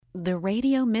the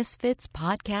Radio Misfits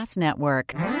Podcast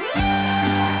Network.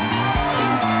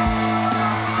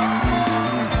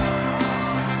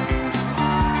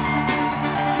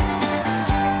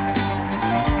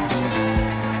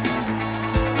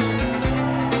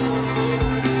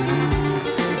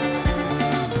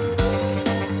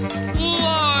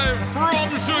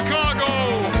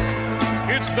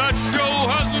 That show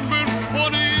hasn't been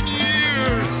funny in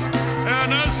years.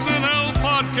 An SNL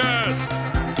podcast.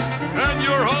 And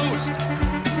your host,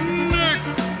 Nick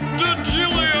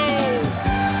DiGilio.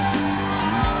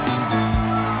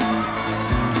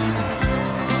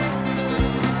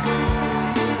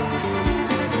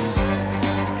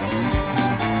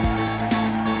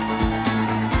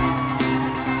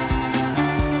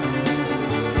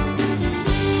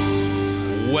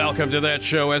 Welcome to That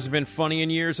Show Hasn't Been Funny in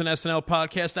Years, an SNL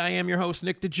podcast. I am your host,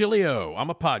 Nick DiGilio. I'm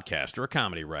a podcaster, a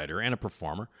comedy writer, and a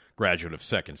performer, graduate of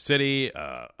Second City,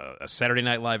 a Saturday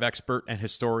Night Live expert and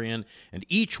historian, and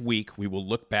each week we will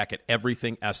look back at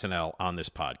everything SNL on this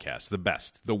podcast, the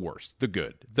best, the worst, the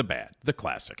good, the bad, the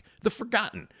classic, the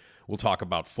forgotten. We'll talk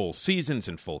about full seasons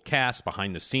and full casts,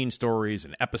 behind-the-scenes stories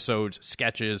and episodes,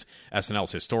 sketches,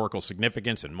 SNL's historical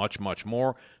significance, and much, much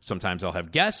more. Sometimes I'll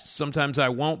have guests, sometimes I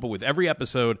won't, but with every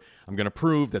episode, I'm going to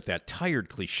prove that tired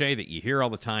cliche that you hear all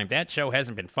the time, that show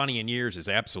hasn't been funny in years, is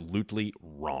absolutely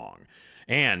wrong.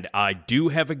 And I do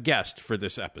have a guest for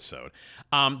this episode.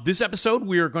 This episode,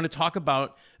 we are going to talk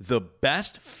about the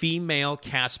best female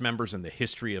cast members in the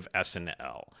history of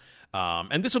SNL.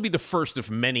 And this will be the first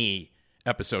of many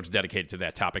episodes dedicated to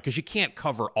that topic, because you can't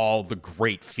cover all the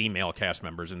great female cast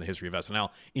members in the history of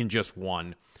SNL in just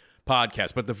one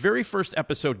podcast. But the very first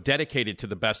episode dedicated to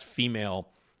the best female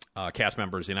cast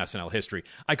members in SNL history,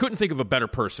 I couldn't think of a better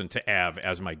person to have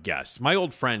as my guest. My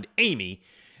old friend, Amy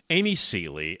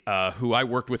Seeley, who I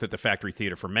worked with at the Factory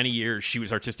Theater for many years. She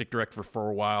was artistic director for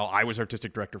a while. I was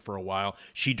artistic director for a while.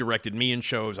 She directed me in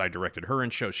shows. I directed her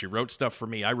in shows. She wrote stuff for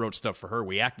me. I wrote stuff for her.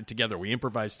 We acted together. We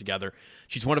improvised together.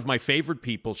 She's one of my favorite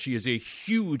people. She is a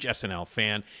huge SNL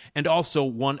fan and also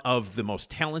one of the most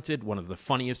talented, one of the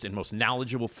funniest and most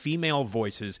knowledgeable female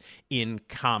voices in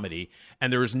comedy.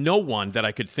 And there is no one that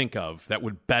I could think of that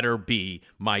would better be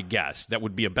my guest, that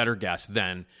would be a better guest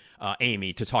than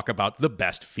Amy, to talk about the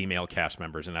best female cast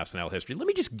members in SNL history. Let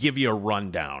me just give you a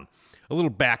rundown, a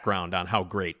little background on how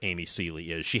great Amy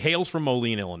Seeley is. She hails from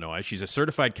Moline, Illinois. She's a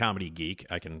certified comedy geek.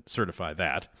 I can certify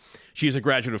that. She is a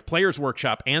graduate of Players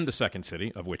Workshop and the Second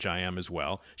City, of which I am as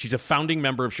well. She's a founding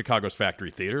member of Chicago's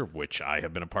Factory Theater, of which I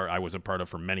was a part of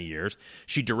for many years.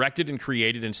 She directed and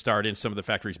created and starred in some of the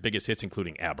Factory's biggest hits,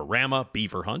 including Aberama,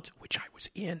 Beaver Hunt, which I was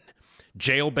in,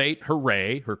 Jailbait,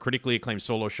 Hooray, her critically acclaimed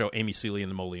solo show, Amy Seeley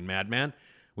and the Moline Madman,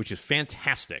 which is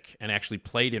fantastic and actually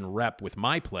played in rep with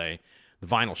my play, The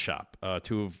Vinyl Shop,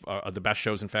 two of the best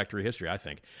shows in Factory history, I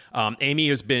think. Amy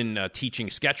has been teaching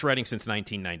sketch writing since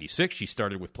 1996. She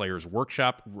started with Players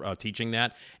Workshop, teaching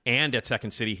that, and at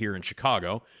Second City here in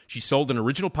Chicago. She sold an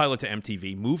original pilot to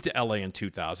MTV, moved to LA in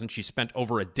 2000. She spent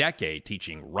over a decade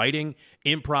teaching writing,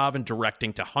 improv, and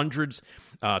directing to hundreds,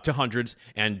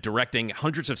 and directing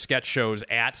hundreds of sketch shows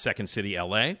at Second City,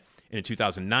 LA. And in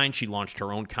 2009, she launched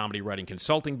her own comedy writing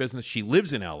consulting business. She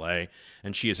lives in L.A.,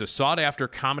 and she is a sought-after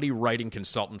comedy writing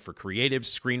consultant for creatives,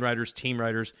 screenwriters, team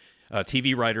writers,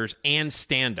 TV writers, and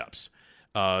stand-ups.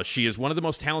 She is one of the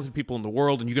most talented people in the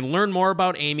world, and you can learn more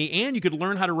about Amy, and you can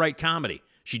learn how to write comedy.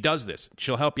 She does this.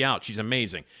 She'll help you out. She's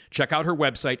amazing. Check out her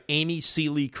website, Amy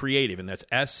Seeley Creative, and that's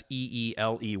Seeley,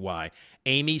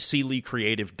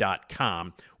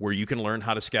 AmySeeleyCreative.com, where you can learn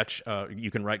how to sketch, you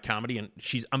can write comedy, and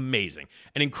she's amazing.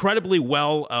 An incredibly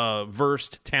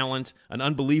well-versed talent, an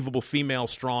unbelievable female,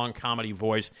 strong comedy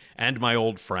voice, and my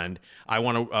old friend. I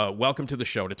want to welcome to the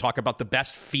show to talk about the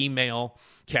best female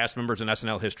cast members in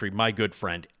SNL history, my good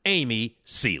friend, Amy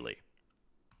Seeley.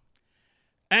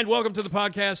 And welcome to the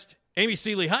podcast, Amy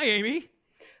Seeley. Hi, Amy.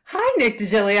 Hi, Nick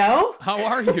DiGilio. How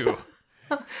are you?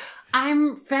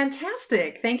 I'm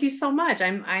fantastic. Thank you so much.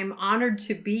 I'm honored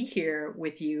to be here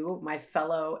with you, my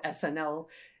fellow SNL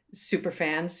super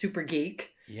fan, super geek.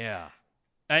 Yeah.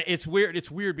 It's weird.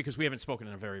 It's weird because we haven't spoken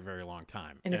in a very, very long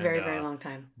time. Very long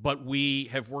time. But we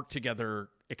have worked together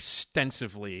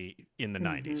exensively in the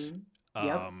 90s.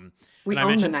 Yep. We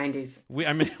owned the 90s.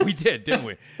 We did, didn't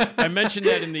we? I mentioned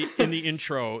that in the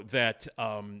intro that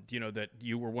that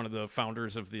you were one of the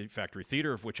founders of the Factory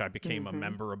Theater, of which I became a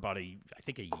member about I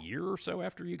think a year or so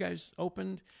after you guys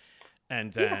opened,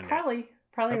 and then probably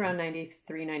around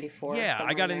 93, 94. Yeah,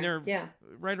 I got in there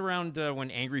right around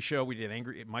when Angry Show.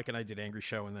 Mike and I did Angry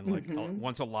Show, and then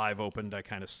once Alive opened, I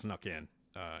kind of snuck in.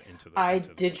 I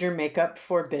did your makeup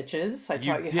for Bitches. I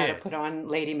taught you how to put on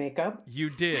lady makeup. You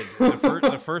did.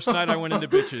 The first night I went into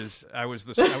Bitches, I was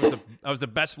the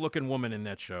best looking woman in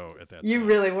that show at that time. You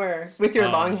really were, with your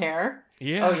long hair.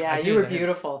 Yeah. Oh yeah, you were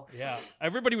beautiful. Yeah.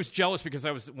 Everybody was jealous because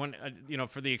I was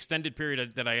for the extended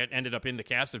period that I ended up in the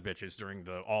cast of Bitches during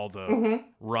all the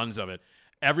runs of it.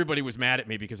 Everybody was mad at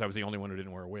me because I was the only one who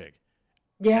didn't wear a wig.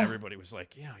 Yeah. Everybody was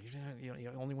like, "Yeah, you're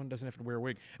the only one who doesn't have to wear a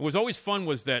wig." And what was always fun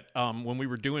was that when we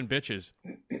were doing Bitches,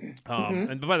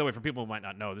 and by the way, for people who might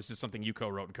not know, this is something you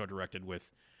co-wrote and co-directed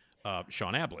with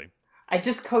Sean Abley. I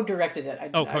just co-directed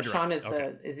it. Co-directed. Sean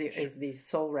is the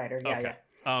sole writer. Yeah, okay.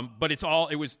 Yeah. But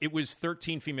it was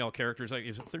 13 female characters. Like,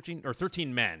 is it 13 or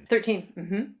 13 men?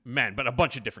 13 men, but a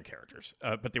bunch of different characters.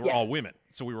 But they were all women,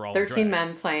 so we were all 13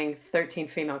 men playing 13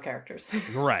 female characters.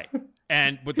 Right.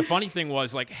 But the funny thing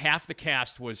was, like, half the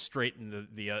cast was straight and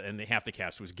the half the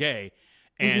cast was gay,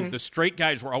 and the straight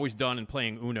guys were always done and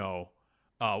playing Uno,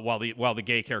 while the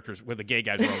gay characters, the gay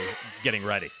guys were always getting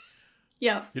ready.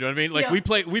 Yeah. You know what I mean? Like we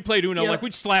played Uno, like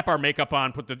we'd slap our makeup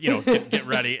on, put the get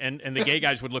ready, and the gay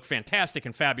guys would look fantastic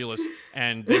and fabulous,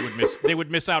 and they would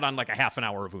miss out on like a half an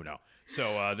hour of Uno.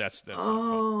 So that's the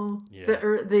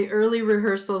early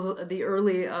rehearsals, the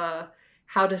early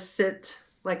how to sit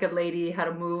like a lady, how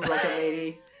to move like a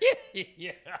lady.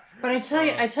 Yeah. But I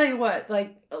tell you what,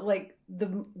 like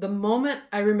the moment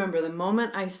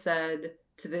I said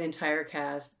to the entire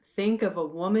cast, think of a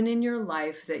woman in your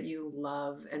life that you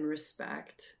love and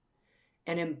respect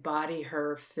and embody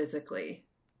her physically,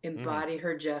 embody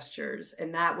her gestures.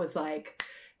 And that was like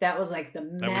the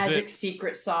magic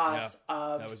secret sauce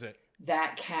of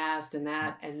that cast and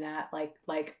that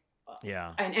like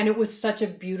and it was such a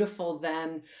beautiful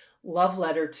then love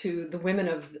letter to the women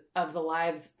of the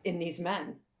lives in these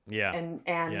men. Yeah.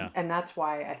 And that's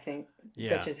why I think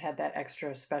Bitches had that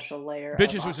extra special layer.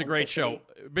 Bitches was a great show.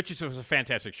 Bitches was a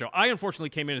fantastic show. I unfortunately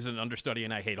came in as an understudy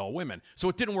and I hate all women, so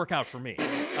it didn't work out for me.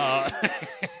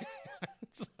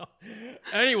 So,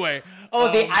 anyway.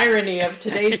 The irony of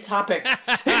today's topic.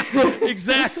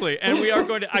 Exactly. And we are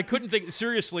going to, I couldn't think,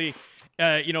 seriously,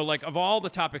 like of all the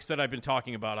topics that I've been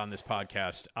talking about on this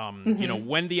podcast,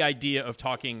 when the idea of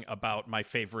talking about my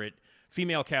favorite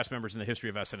female cast members in the history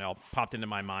of SNL popped into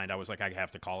my mind, I was like, I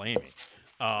have to call Amy.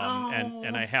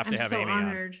 And I have to have Amy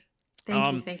honored.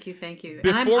 on. Thank you.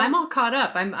 And I'm all caught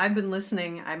up. I've been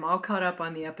listening. I'm all caught up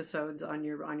on the episodes on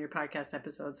your podcast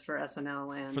episodes for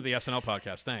SNL and for the SNL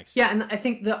podcast. Thanks. Yeah, and I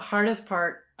think the hardest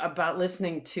part about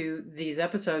listening to these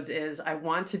episodes is I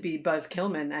want to be Buzz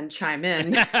Killman and chime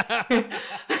in.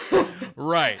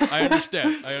 Right. I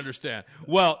understand.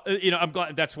 Well, I'm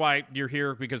glad that's why you're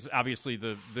here, because obviously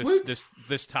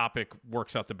this topic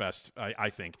works out the best, I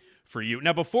think, for you.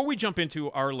 Now, before we jump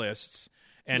into our lists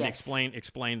and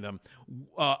explain them,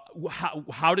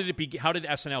 how did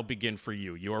SNL begin for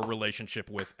you? Your relationship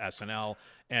with SNL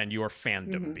and your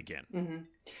fandom begin?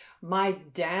 My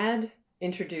dad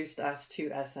introduced us to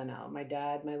SNL.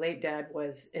 My late dad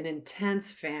was an intense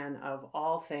fan of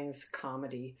all things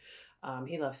comedy.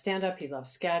 He loved stand-up, he loved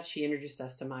sketch. He introduced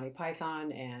us to Monty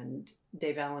Python and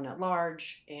Dave Allen at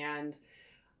Large. And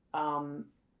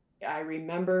I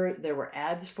remember there were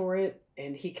ads for it,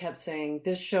 and he kept saying,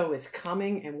 this show is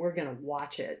coming and we're going to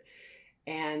watch it.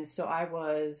 And so I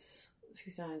was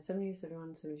 69, 70,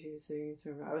 71, 72,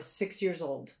 73, I was 6 years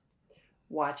old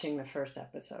watching the first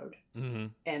episode.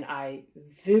 And I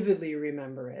vividly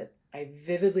remember it. I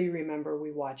vividly remember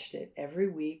we watched it every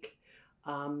week.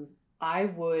 I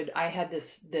had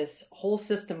this whole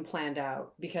system planned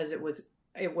out because it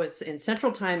was in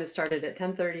Central Time. It started at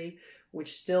 10:30,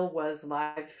 which still was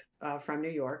live from New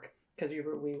York because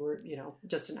we were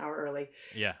just an hour early.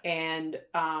 Yeah. And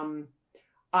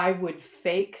I would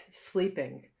fake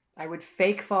sleeping. I would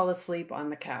fake fall asleep on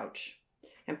the couch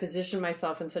and position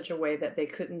myself in such a way that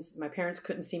my parents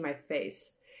couldn't see my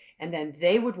face. And then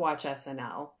they would watch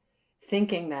SNL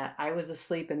thinking that I was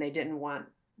asleep and they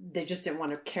just didn't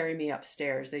want to carry me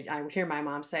upstairs. I would hear my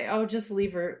mom say, "Oh, just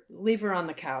leave her on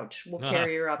the couch. We'll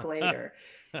carry her up later."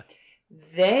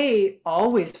 They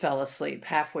always fell asleep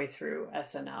halfway through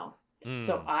SNL.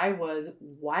 So I was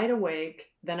wide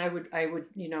awake. Then I would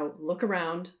look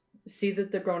around, see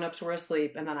that the grown-ups were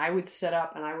asleep, and then I would sit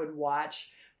up and I would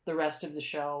watch the rest of the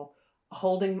show,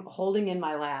 holding in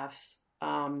my laughs.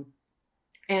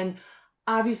 And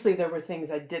obviously, there were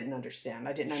things I didn't understand.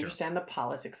 I didn't understand the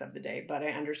politics of the day, but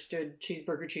I understood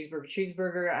cheeseburger, cheeseburger,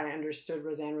 cheeseburger. I understood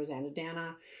Roseanne, Rosanna,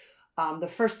 Dana. The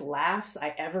first laughs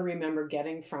I ever remember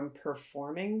getting from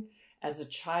performing as a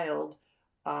child,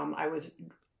 I was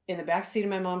in the backseat of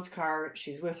my mom's car.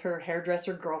 She's with her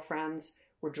hairdresser girlfriends.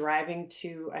 We're driving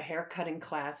to a haircutting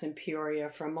class in Peoria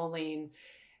from Moline.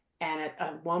 And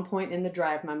at one point in the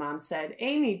drive, my mom said,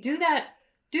 Amy, do that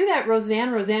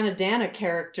Rosanna Dana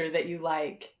character that you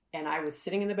like. And I was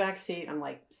sitting in the back seat. I'm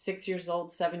like 6 years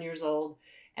old, 7 years old.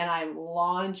 And I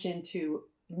launch into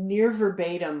near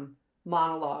verbatim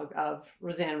monologue of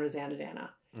Rosanna Dana.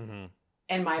 Mm-hmm.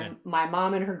 And my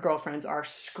mom and her girlfriends are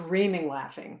screaming,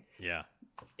 laughing. Yeah.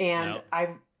 And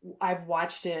I've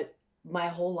watched it my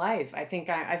whole life. I think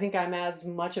I'm as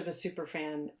much of a super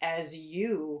fan as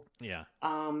you. Yeah.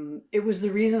 It was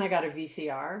the reason I got a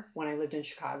VCR when I lived in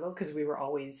Chicago, because we were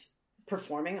always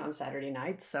performing on Saturday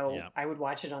nights. So I would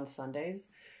watch it on Sundays.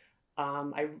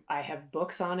 I have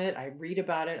books on it. I read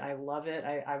about it. I love it.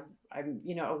 I'm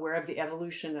aware of the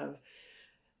evolution of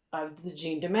the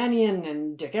Gene Domanion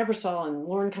and Dick Ebersol and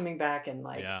Lauren coming back, and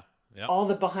all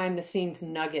the behind the scenes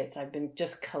nuggets I've been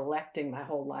just collecting my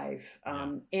whole life.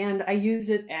 And I've used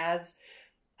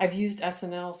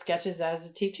SNL sketches as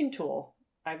a teaching tool.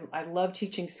 I love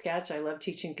teaching sketch. I love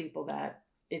teaching people that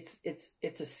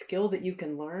it's a skill that you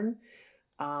can learn.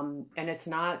 And it's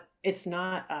not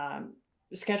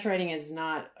sketch writing is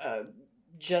not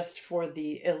just for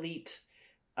the elite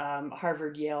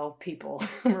Harvard, Yale people,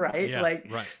 right? Yeah,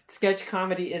 right. Sketch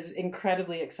comedy is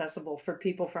incredibly accessible for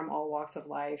people from all walks of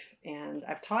life, and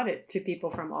I've taught it to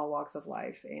people from all walks of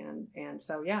life, and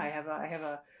so I have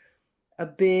a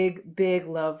big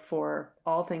love for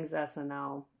all things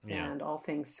SNL and all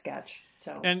things sketch.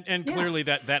 So and clearly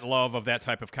that love of that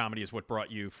type of comedy is what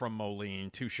brought you from Moline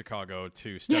to Chicago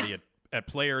to study at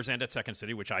Players and at Second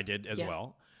City, which I did as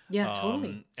well. Yeah,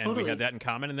 totally. And we had that in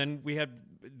common. And then we had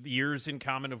years in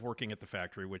common of working at the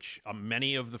factory, which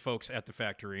many of the folks at the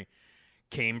factory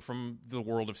came from the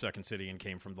world of Second City and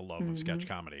came from the love of sketch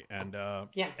comedy. And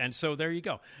and so there you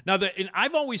go. Now,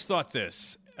 I've always thought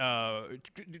this, and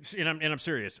I'm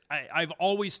serious. I've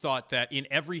always thought that in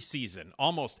every season,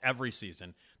 almost every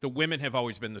season, the women have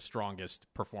always been the strongest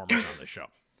performers on the show.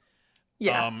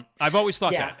 Yeah, I've always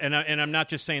thought that, and I'm not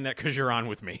just saying that because you're on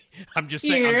with me. I'm just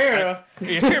saying, man.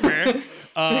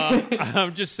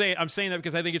 I'm saying that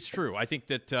because I think it's true. I think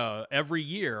that every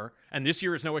year, and this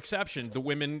year is no exception, the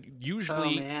women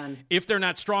usually, if they're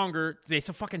not stronger, they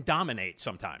fucking dominate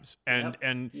sometimes, and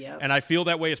I feel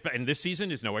that way. And this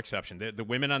season is no exception. The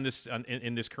women on this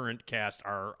in this current cast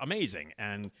are amazing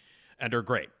and are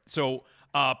great. So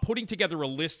putting together a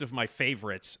list of my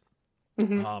favorites.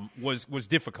 Was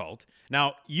difficult.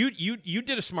 Now you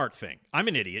did a smart thing. I'm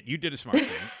an idiot. You did a smart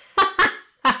thing.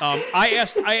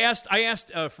 I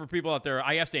asked for people out there.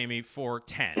 I asked Amy for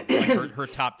 10, like her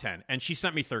top 10, and she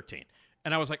sent me 13.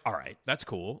 And I was like, all right, that's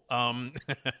cool. And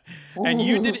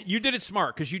you did it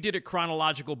smart because you did it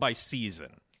chronological by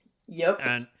season. Yep.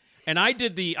 And I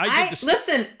did the.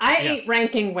 Listen, I ain't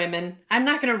ranking women. I'm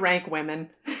not going to rank women.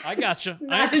 I gotcha.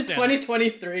 Not in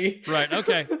 2023. Right.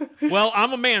 Okay. Well,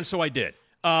 I'm a man, so I did.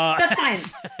 That's fine.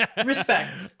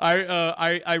 Respect.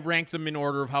 I ranked them in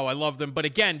order of how I love them. But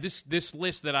again, this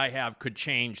list that I have could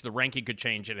change. The ranking could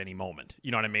change at any moment. You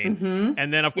know what I mean? Mm-hmm.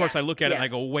 And then, of course, I look at it and I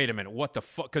go, wait a minute, what the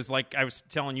fuck? Because like I was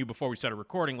telling you before we started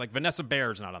recording, like Vanessa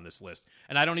Baier's not on this list.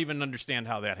 And I don't even understand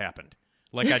how that happened.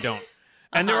 Like I don't.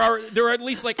 And there are at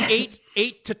least like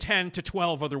 8 to 10 to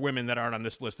 12 other women that aren't on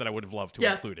this list that I would have loved to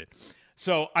have included.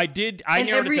 So I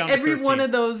narrowed it down to 13.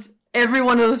 Every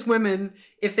one of those women,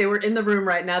 if they were in the room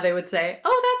right now, they would say,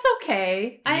 "Oh, that's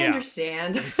okay. I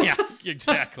understand." Yeah,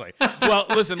 exactly. Well,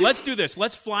 listen, let's do this.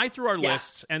 Let's fly through our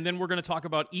lists, and then we're going to talk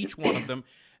about each one of them.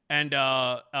 And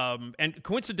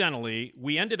coincidentally,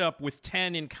 we ended up with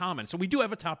 10 in common. So we do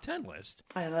have a top 10 list.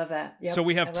 I love that. Yep, so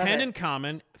we have 10 in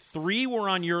common. 3 were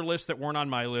on your list that weren't on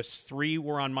my list. 3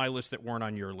 were on my list that weren't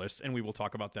on your list. And we will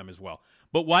talk about them as well.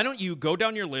 But why don't you go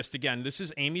down your list? Again, this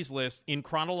is Amy's list in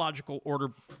chronological order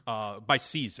by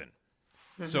season.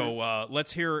 Mm-hmm. So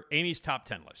let's hear Amy's top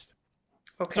 10 list.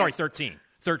 Okay. Sorry, 13.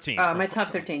 13. My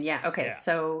top 13, yeah. Okay, yeah.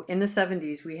 So in the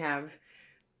 70s, we have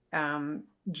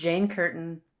Jane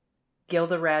Curtin,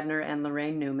 Gilda Radner, and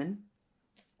Laraine Newman.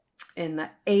 In the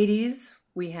 80s,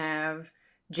 we have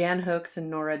Jan Hooks and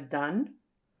Nora Dunn.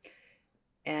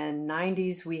 And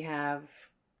 90s, we have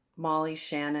Molly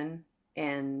Shannon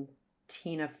and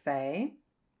Tina Fey.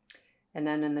 And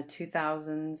then in the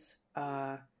 2000s,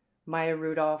 Maya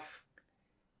Rudolph,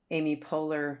 Amy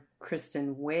Poehler,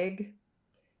 Kristen Wiig.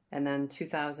 And then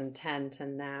 2010 to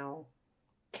now,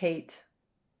 Kate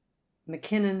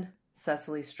McKinnon,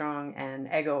 Cecily Strong, and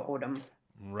Ego Odom.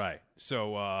 Right.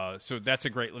 So that's a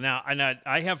great. Now, and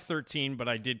I have 13, but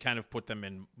I did kind of put them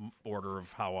in order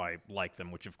of how I like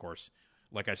them, which, of course,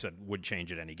 like I said, would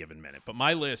change at any given minute. But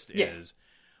my list is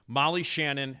Molly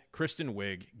Shannon, Kristen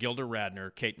Wiig, Gilda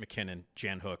Radner, Kate McKinnon,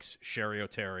 Jan Hooks, Sherry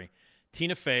O'Terry,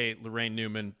 Tina Fey, Laraine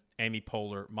Newman, Amy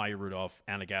Poehler, Maya Rudolph,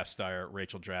 Anna Gasteyer,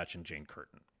 Rachel Dratch, and Jane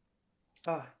Curtin.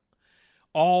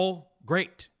 All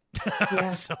great. Yeah.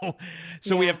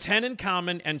 So we have 10 in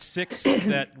common and 6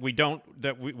 that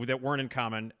weren't in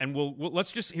common. And we'll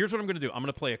let's just, here's what I'm going to do. I'm going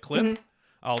to play a clip.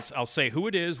 Mm-hmm. I'll say who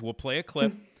it is. We'll play a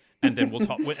clip, and then we'll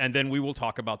talk. And then we will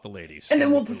talk about the ladies. And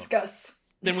then we'll discuss.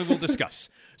 Then we will discuss.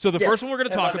 So the first one we're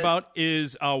going to talk about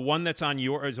is a woman that's on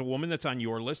your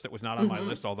list that was not on my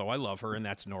list, although I love her, and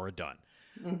that's Nora Dunn.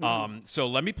 Mm-hmm. So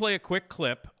let me play a quick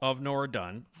clip of Nora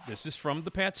Dunn. This is from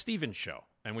the Pat Stevens Show,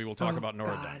 and we will talk about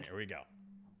Nora Dunn. Here we go.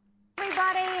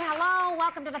 Everybody, hello.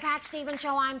 Welcome to the Pat Stevens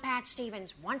Show. I'm Pat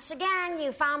Stevens. Once again,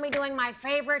 you found me doing my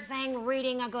favorite thing,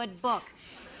 reading a good book.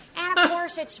 And, of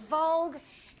course, it's Vogue,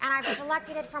 and I've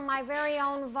selected it from my very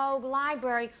own Vogue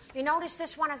library. You notice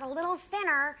this one is a little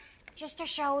thinner, just to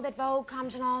show that Vogue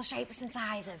comes in all shapes and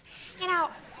sizes. You know,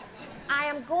 I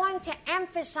am going to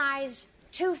emphasize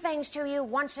 2 things to you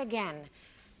once again.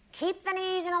 Keep the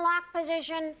knees in a locked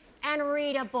position and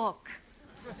read a book.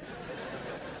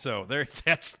 So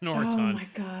that's Nora Dunn. Oh, my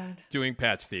God. Doing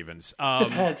Pat Stevens. The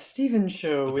Pat Stevens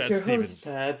Show with your host,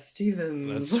 Pat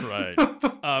Stevens. That's right.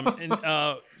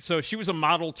 So she was a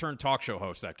model turned talk show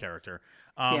host, that character.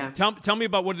 Tell me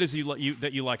about what it is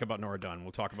that you like about Nora Dunn.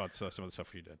 We'll talk about some of the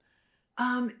stuff you did.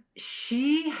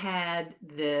 She had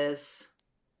this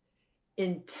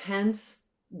intense,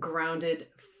 grounded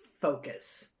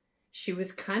focus. She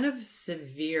was kind of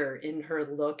severe in her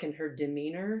look and her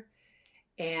demeanor,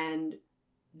 and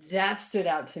that stood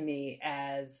out to me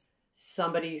as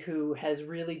somebody who has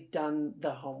really done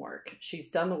the homework. She's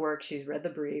done the work. She's read the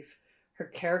brief. Her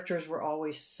characters were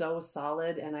always so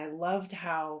solid, and I loved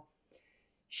how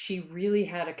she really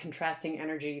had a contrasting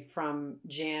energy from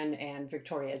Jan and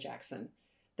Victoria Jackson.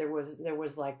 There was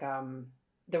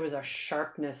a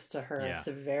sharpness to her, a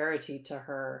severity to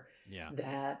her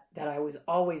that I was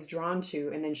always drawn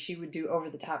to. And then she would do over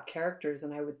the top characters,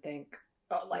 and I would think,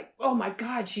 oh my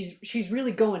God, she's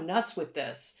really going nuts with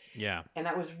this. Yeah. And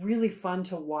that was really fun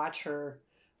to watch her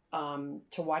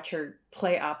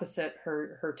play opposite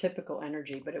her typical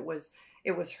energy. But it was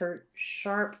her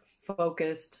sharp,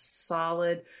 focused,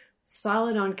 solid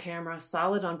on camera,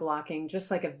 solid on blocking, just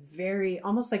like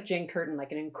almost like Jane Curtin,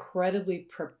 like an incredibly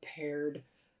prepared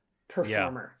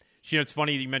performer. Yeah. It's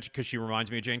funny that you mentioned, because she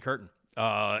reminds me of Jane Curtin.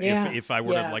 If I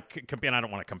were to and I don't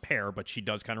want to compare, but she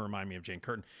does kind of remind me of Jane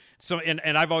Curtin. So,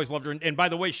 and I've always loved her. And by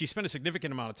the way, she spent a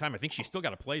significant amount of time. I think she's still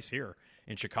got a place here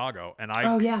in Chicago. And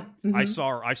I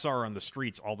saw her on the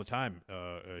streets all the time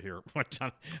here. I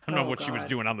don't know what she was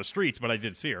doing on the streets, but I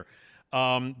did see her.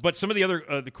 But some of the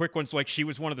other the quick ones, like she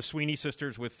was one of the Sweeney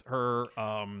sisters with her.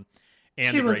 And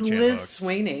she was Liz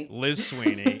Sweeney. Liz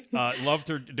Sweeney. Loved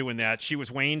her doing that. She was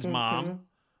Wayne's mom.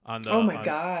 On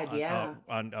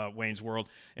Wayne's World,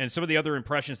 and some of the other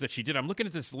impressions that she did. I'm looking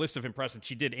at this list of impressions.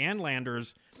 She did Ann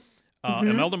Landers,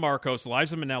 Imelda Marcos,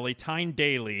 Liza Minnelli, Tyne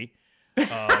Daly.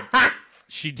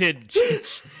 She did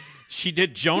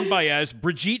Joan Baez,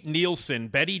 Brigitte Nielsen,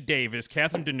 Betty Davis,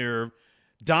 Catherine Deneuve,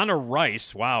 Donna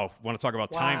Rice. Wow, want to talk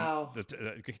about time?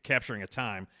 Capturing a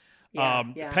time.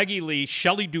 Peggy Lee,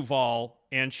 Shelley Duvall,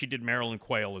 and she did Marilyn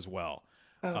Quayle as well.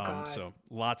 Oh, God. So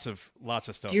lots of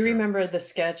stuff. Do you remember the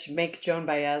sketch "Make Joan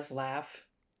Baez Laugh"?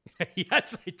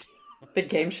 Yes, I do. The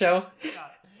game show.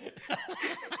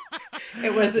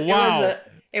 It was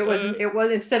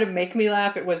instead of "Make Me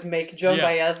Laugh," it was "Make Joan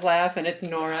Baez Laugh," and it's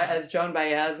Nora as Joan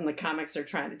Baez, and the comics are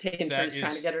trying to take turns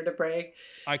trying to get her to break.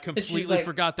 I completely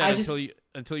forgot that until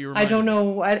you reminded I don't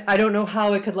know. I don't know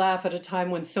how I could laugh at a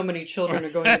time when so many children are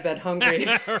going to bed hungry.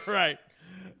 Right.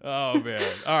 Oh, man.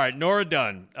 All right. Nora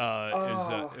Dunn.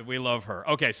 We love her.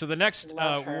 Okay. So the next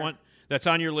one that's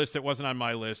on your list that wasn't on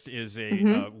my list is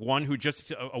a woman who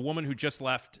just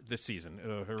left this season.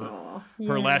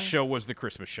 Her last show was the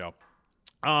Christmas show.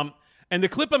 And the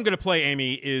clip I'm going to play,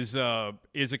 Amy, is a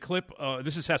clip.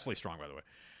 This is Cecily Strong, by the way.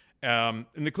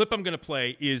 And the clip I'm going to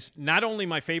play is not only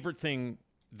my favorite thing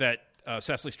that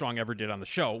Cecily Strong ever did on the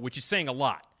show, which is saying a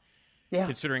lot,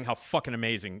 considering how fucking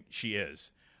amazing she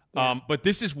is. But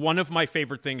this is one of my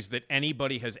favorite things that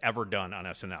anybody has ever done on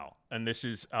SNL. And this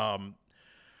is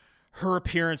her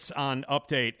appearance on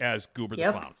Update as Goober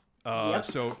the Clown.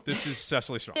 So this is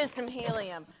Cecily Strong. Here's some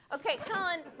helium. Okay,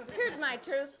 Colin, here's my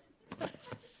truth.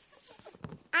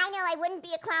 I know I wouldn't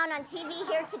be a clown on TV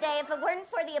here today if it weren't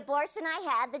for the abortion I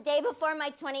had the day before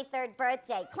my 23rd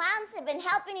birthday. Clowns have been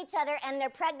helping each other and their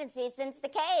pregnancies since the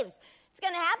caves. It's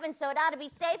going to happen, so it ought to be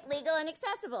safe, legal, and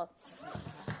accessible.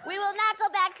 We will not go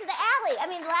back to the alley. I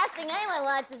mean, the last thing anyone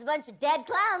wants is a bunch of dead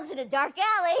clowns in a dark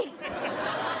alley.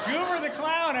 Goober the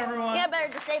clown, everyone. Yeah,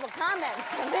 better disable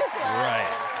comments on this one.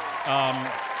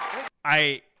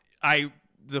 Right.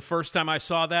 The first time I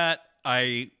saw that,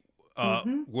 I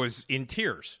was in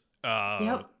tears.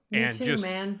 Yep. Me and too, just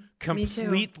man.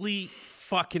 completely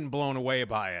fucking blown away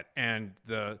by it, and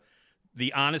the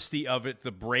honesty of it,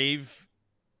 the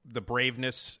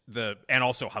braveness, and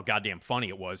also how goddamn funny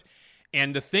it was.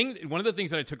 And one of the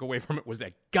things that I took away from it was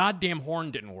that goddamn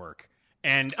horn didn't work.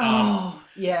 And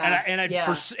yeah,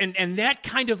 and that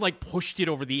kind of like pushed it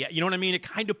over the, you know what I mean? It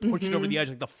kind of pushed it over the edge.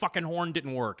 Like the fucking horn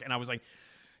didn't work, and I was like,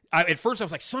 at first I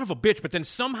was like, son of a bitch, but then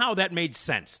somehow that made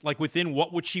sense. Like within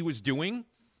what she was doing,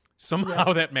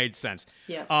 somehow that made sense.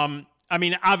 Yeah. I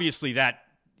mean, obviously that,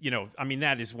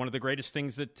 that is one of the greatest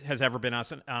things that has ever been on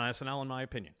SNL, in my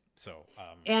opinion. So,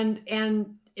 and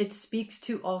it speaks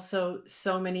to also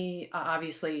so many,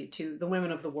 obviously, to the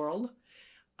women of the world,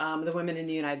 the women in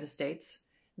the United States,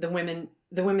 the women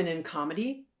in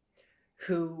comedy,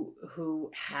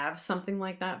 who have something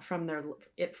like that from their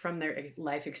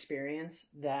life experience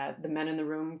that the men in the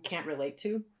room can't relate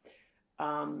to,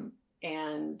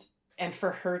 and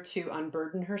for her to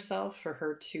unburden herself, for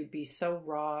her to be so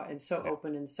raw and so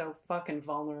open and so fucking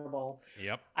vulnerable.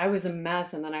 Yep. I was a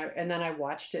mess, and then I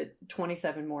watched it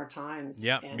 27 more times.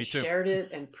 Yeah, and me too. Shared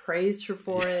it and praised her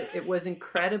for it. It was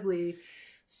incredibly,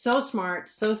 so smart,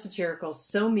 so satirical,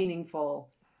 so meaningful,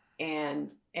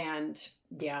 and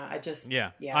yeah, I just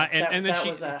that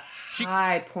was a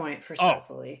high point for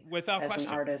Cecily. Without as question,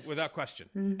 an artist. without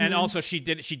question. And also she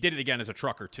did it again as a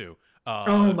trucker too.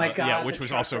 Oh my god! Yeah, which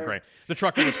was also great. The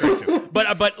trucker was great too.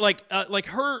 But like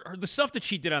her the stuff that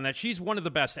she did on that, she's one of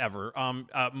the best ever.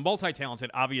 Multi-talented.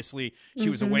 Obviously, she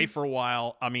was away for a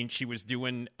while. I mean, she was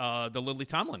doing the Lily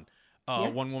Tomlin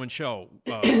one-woman show,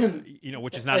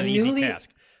 which is not an easy task.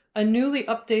 A newly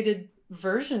updated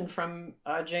version from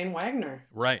Jane Wagner.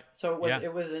 Right. So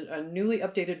it was a newly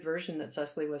updated version that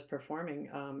Cecily was performing.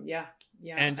 And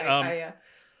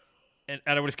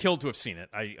I would have killed to have seen it.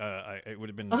 It would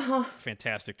have been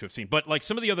fantastic to have seen. But like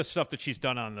some of the other stuff that she's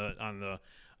done on the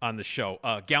show,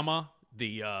 Gemma,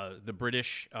 the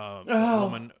British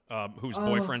woman whose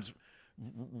boyfriends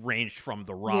ranged from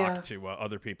The Rock to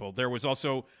other people. There was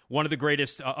also one of the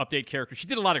greatest update characters. She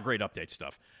did a lot of great update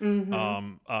stuff.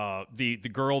 The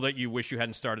girl that you wish you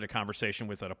hadn't started a conversation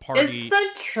with at a party. It's a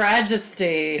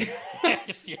tragedy.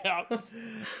 Yeah.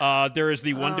 There is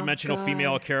the one-dimensional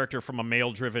female character from a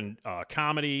male-driven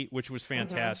comedy, which was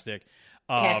fantastic.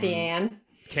 Kathy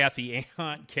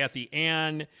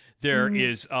Ann. There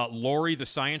is Lori, the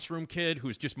science room kid,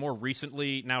 who's just more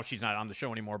recently, now she's not on the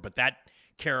show anymore, but that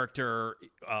character,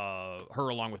 her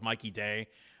along with Mikey Day,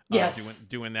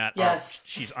 doing that. Yes.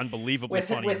 She's unbelievably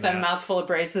funny with a mouthful of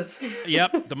braces.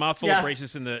 Yep, the mouthful of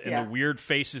braces and the weird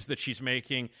faces that she's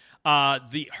making.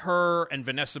 Her and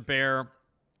Vanessa Bayer,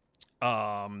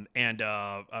 is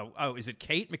it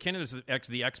Kate McKinnon? Is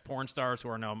the ex porn stars who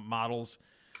are now models?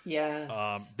 Yes.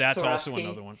 That's Swarovski. Also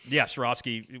another one. Yeah,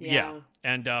 Swarovski. Yeah.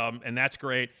 And that's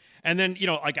great. And then,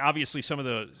 like obviously some of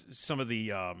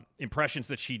the impressions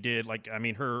that she did, like I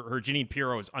mean her Jeanine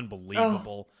Pirro is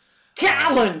unbelievable.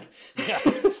 Callan.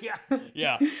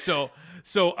 Yeah. So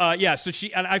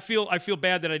she, and I feel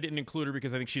bad that I didn't include her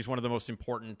because I think she's one of the most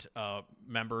important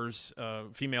members,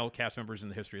 female cast members in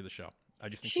the history of the show. I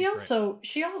just think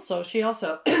she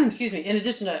also excuse me, in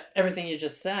addition to everything you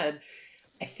just said,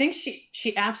 I think she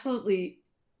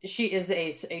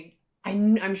is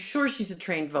I'm sure she's a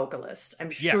trained vocalist.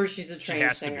 I'm sure she's a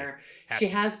trained singer. She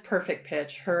has perfect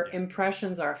pitch. Her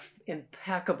impressions are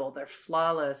impeccable. They're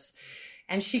flawless.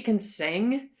 And she can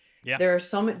sing. Yeah. There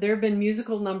have been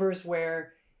musical numbers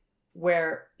where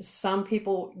some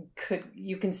people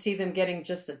you can see them getting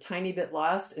just a tiny bit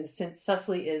lost. And since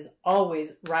Cecily is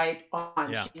always right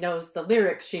on, she knows the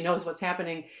lyrics, she knows what's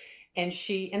happening. And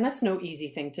that's no easy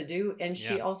thing to do. And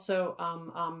she also,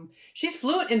 she's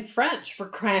fluent in French, for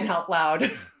crying out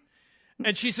loud.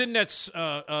 And she's in that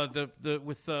God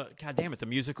damn it, the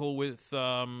musical with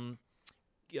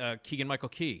Keegan-Michael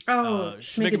Key.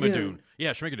 Schmigadoon.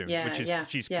 Yeah, Schmigadoon. Yeah,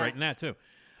 she's great in that too.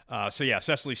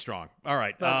 Cecily's strong. All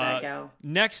right. Love that gal.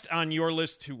 Next on your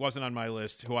list, who wasn't on my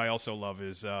list, who I also love,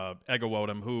 is Ego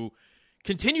Wodum, who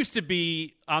continues to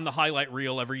be on the highlight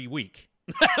reel every week.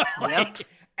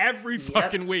 Every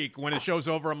fucking week when the show's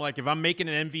over, I'm like, if I'm making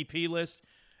an MVP list,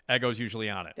 Ego's usually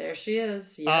on it. There she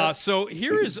is. Yep. So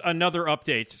here is another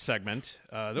update segment.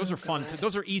 Those are fun.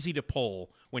 Those are easy to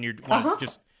pull when you're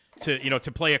just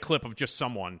to play a clip of just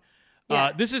someone.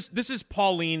 Yeah. This is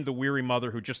Pauline, the weary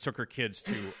mother who just took her kids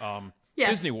to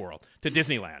Disney World, to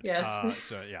Disneyland. Yes.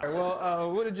 So yeah.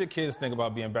 Well, what did your kids think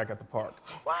about being back at the park?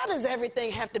 Why does everything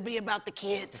have to be about the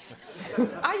kids?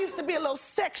 I used to be a little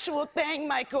sexual thing,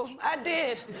 Michael. I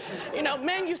did. You know,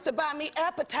 men used to buy me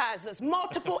appetizers,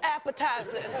 multiple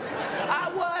appetizers.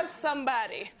 I was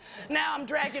somebody. Now I'm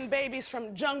dragging babies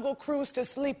from Jungle Cruise to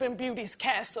Sleeping Beauty's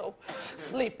castle.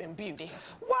 Sleeping Beauty.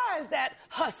 Why is that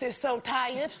hussy so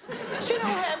tired? She don't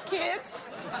have kids.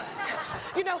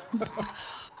 You know,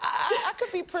 I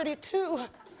could be pretty too,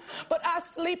 but I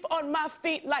sleep on my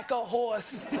feet like a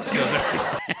horse.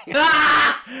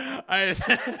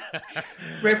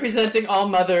 Representing all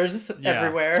mothers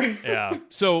everywhere. Yeah.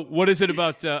 So, what is it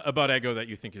about Ego that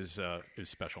you think is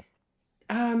special?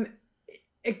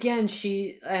 Again,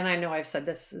 she, and I know I've said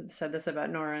this about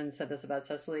Nora and said this about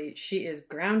Cecily. She is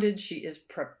grounded. She is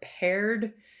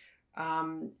prepared.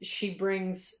 She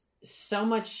brings so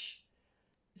much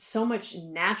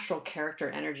natural character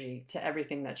energy to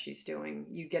everything that she's doing.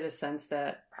 You get a sense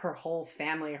that her whole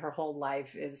family, her whole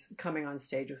life is coming on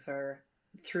stage with her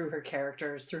through her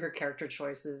characters, through her character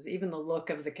choices, even the look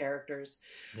of the characters.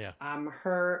 Yeah.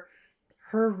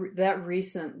 That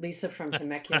recent Lisa from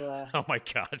Temecula. Oh my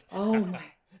God. Oh my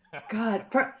God.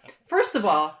 First of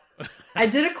all, I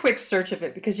did a quick search of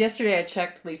it because yesterday I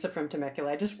checked Lisa from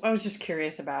Temecula. I was just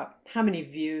curious about how many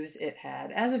views it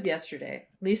had. As of yesterday,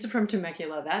 Lisa from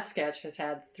Temecula, that sketch has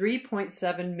had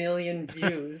 3.7 million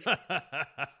views.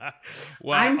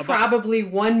 Wow, I'm probably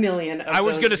 1 million of those. I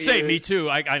was going to say, me too.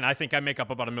 I think I make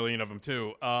up about 1 million of them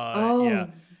too. Yeah.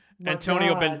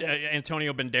 Antonio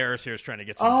Banderas here is trying to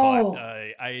get some butt.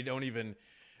 I don't even...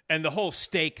 And the whole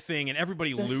steak thing and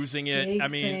everybody losing it. I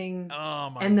mean, oh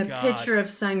my God. And the picture of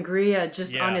sangria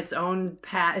just on its own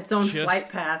path, its own flight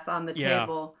path on the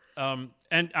table. And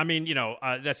I mean,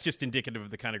 that's just indicative of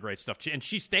the kind of great stuff. And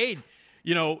she stayed,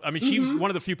 I mean, she was one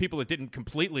of the few people that didn't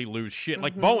completely lose shit.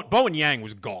 Like Bowen Yang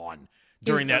was gone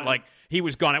during that. Like he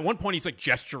was gone. At one point, he's like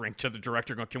gesturing to the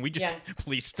director, going, "Can we just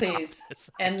please stop? Please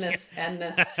end this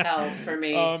hell for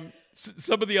me."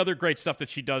 Some of the other great stuff that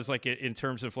she does, like in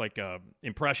terms of like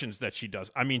impressions that she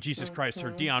does. I mean, Jesus Christ,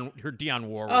 her Dionne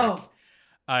Warwick.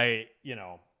 And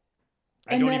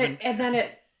then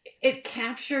it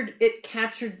captured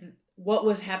what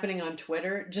was happening on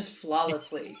Twitter just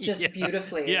flawlessly, just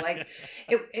beautifully. Yeah. Like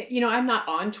I'm not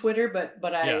on Twitter,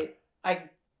 but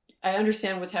I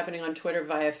understand what's happening on Twitter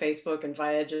via Facebook and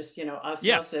via just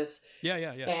osmosis. Yeah.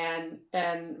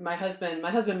 And my husband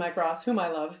Mike Ross, whom I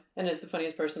love and is the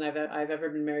funniest person I've ever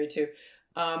been married to,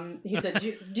 he said,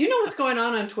 do you know what's going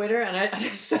on Twitter? And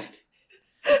I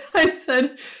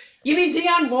said, you mean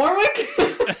Dionne Warwick?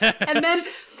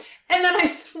 And then I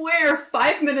swear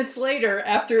 5 minutes later,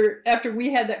 after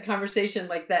we had that conversation,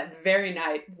 like that very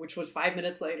night, which was 5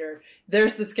 minutes later,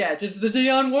 there's the sketch. It's the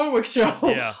Dionne Warwick show.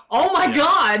 Yeah. Oh my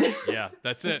God. Yeah,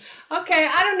 that's it. Okay,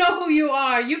 I don't know who you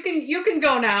are. You can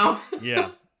go now.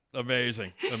 Yeah.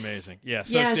 Amazing. Yeah.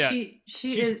 So,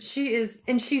 she is,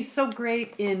 and she's so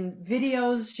great in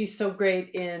videos. She's so great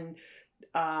in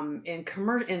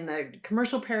the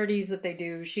commercial parodies that they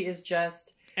do. She is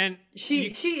just. And she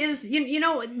is,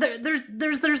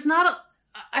 there's not,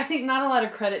 I think not a lot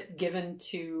of credit given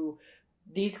to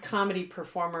these comedy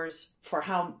performers for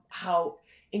how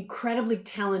incredibly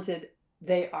talented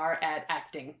they are at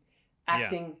acting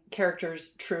characters,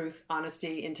 truth,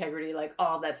 honesty, integrity, like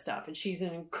all that stuff. And she's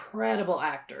an incredible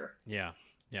actor.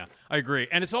 Yeah, I agree.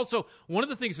 And it's also one of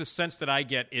the things, the sense that I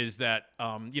get is that,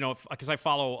 because I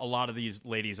follow a lot of these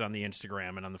ladies on the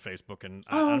Instagram and on the Facebook, and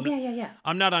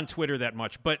I'm not on Twitter that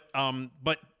much, but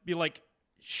be like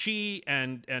she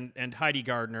and Heidi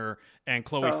Gardner and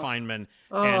Chloe Feynman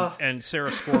and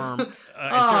Sarah Squirm,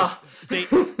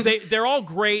 they're all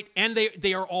great, and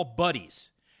they are all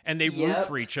buddies. And they root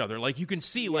for each other. Like you can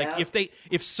see, like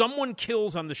if someone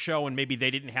kills on the show and maybe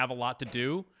they didn't have a lot to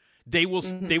do, they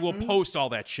will post all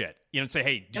that shit, and say,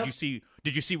 "Hey, did you see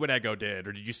what Ego did,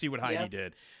 or did you see what Heidi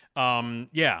did?" And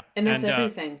that's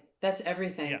everything. That's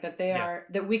everything that they are,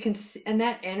 that we can see, and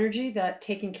that energy, that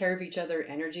taking care of each other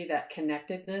energy, that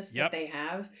connectedness that they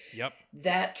have,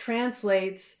 that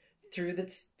translates through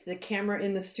the camera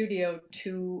in the studio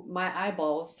to my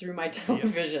eyeballs through my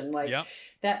television,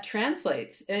 that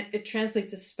translates, and it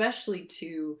translates especially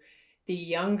to the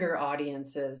younger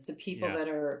audiences, the people that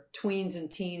are tweens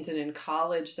and teens and in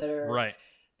college that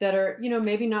are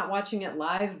maybe not watching it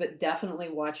live, but definitely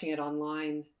watching it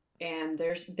online, and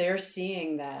they're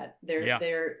seeing that they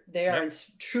are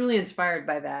truly inspired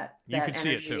by that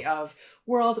energy of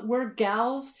we're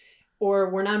gals,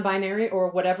 or we're non-binary or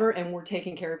whatever, and we're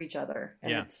taking care of each other,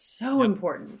 and it's so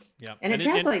important. And it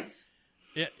translates.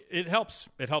 It helps.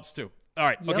 It helps too. All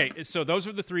right. Yep. Okay. So those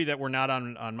are the three that were not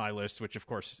on my list, which of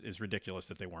course is ridiculous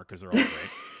that they weren't because they're all great.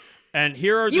 And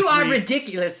here are the You are three...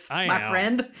 ridiculous, my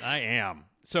friend. I am.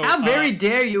 So how very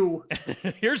dare you?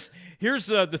 here's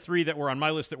the three that were on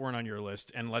my list that weren't on your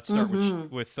list, and let's start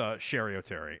with Sherry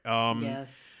O'Terry.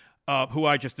 Yes. Who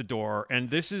I just adore. And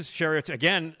this is Sherry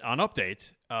again on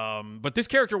Update. But this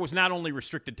character was not only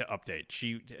restricted to Update.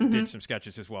 She did some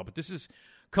sketches as well. But this is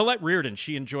Colette Reardon.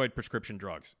 She enjoyed prescription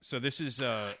drugs. So this is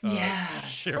Sherry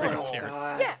O'Terry.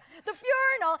 Yeah, the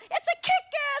urinal. It's a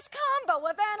kick-ass combo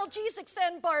of analgesics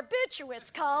and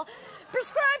barbiturates, Carl.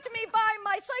 Prescribed to me by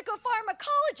my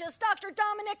psychopharmacologist, Dr.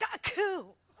 Dominic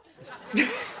Aku.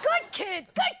 Good kid,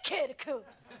 Aku.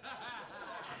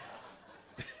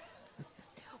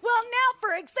 Well, now,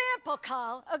 for example,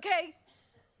 Carl, okay,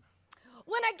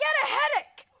 when I get a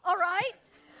headache, all right,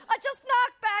 I just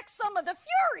knock back some of the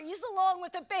Furies along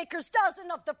with a baker's dozen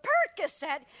of the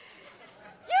Percocet,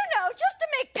 just to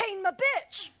make pain my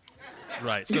bitch.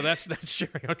 Right, so that's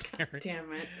Sherry O'Terry.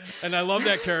 Damn it. And I love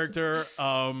that character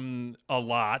a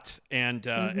lot, and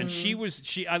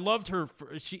I loved her.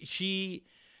 She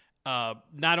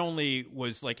not only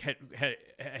was like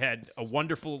has a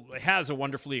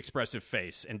wonderfully expressive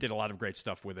face and did a lot of great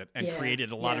stuff with it and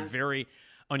created a lot of very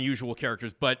unusual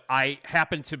characters, but I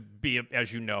happen to be,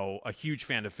 as you know, a huge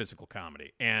fan of physical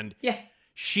comedy, and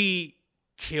she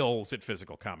kills at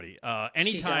physical comedy.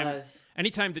 Anytime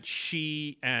that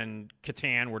she and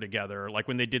Catan were together, like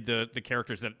when they did the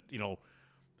characters that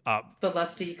the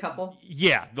lusty couple.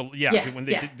 When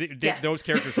they did those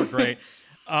characters were great.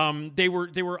 They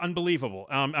were unbelievable.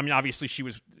 I mean, obviously, she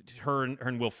was her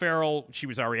and Will Ferrell. She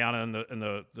was Ariana in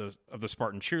the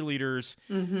Spartan Cheerleaders.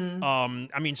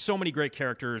 I mean, so many great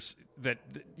characters that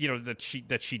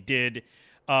she did.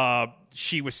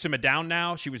 She was Simma Down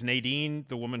Now. She was Nadine,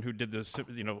 the woman who did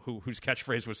whose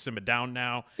catchphrase was Simma Down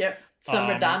Now. Yep,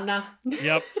 Simma Down Now.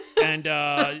 Yep,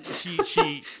 and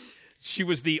she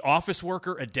was the office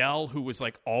worker Adele, who was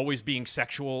like always being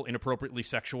inappropriately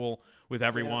sexual with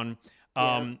everyone.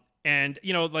 And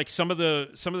like some of the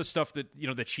stuff that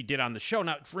that she did on the show.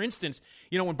 Now, for instance,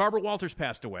 when Barbara Walters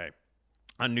passed away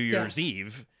on New Year's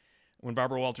Eve,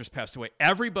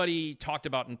 everybody talked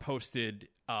about and posted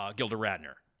Gilda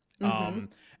Radner,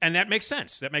 and that makes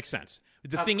sense.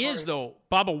 The thing is, though,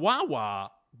 Baba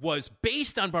Wawa was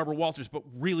based on Barbara Walters, but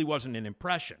really wasn't an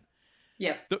impression.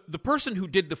 Yeah. The person who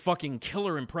did the fucking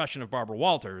killer impression of Barbara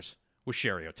Walters was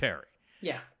Sherry O'Terry.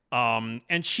 Yeah.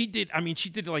 And she did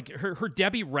like her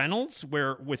Debbie Reynolds,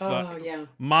 with yeah.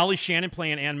 Molly Shannon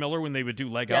playing Ann Miller when they would do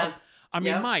Leg Up. I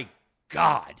mean, my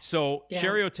God. So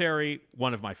Sherry O'Terry,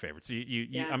 one of my favorites.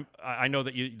 I know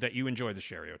that you enjoy the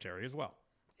Sherry O'Terry as well.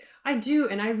 I do,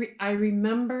 and I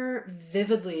remember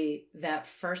vividly that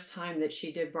first time that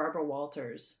she did Barbara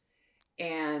Walters,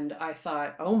 and I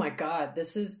thought, oh my God,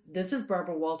 this is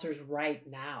Barbara Walters right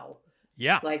now.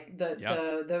 Yeah, like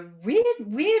the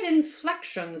weird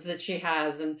inflections that she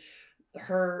has, and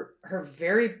her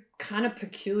very kind of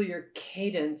peculiar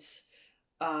cadence,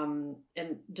 and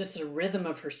just the rhythm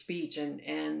of her speech,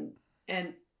 and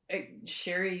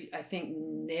Sherry, I think,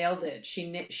 nailed it.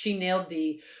 She nailed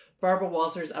the Barbara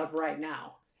Walters of right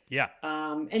now. Yeah,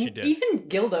 and even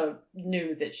Gilda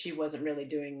knew that she wasn't really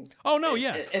doing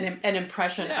an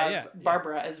impression of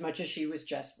Barbara as much as she was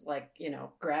just like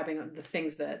grabbing the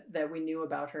things that we knew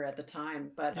about her at the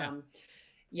time. But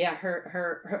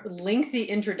her lengthy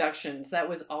introductions, that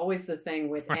was always the thing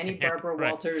with any Barbara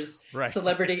Walters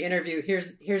celebrity interview.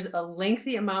 Here's a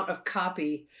lengthy amount of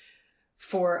copy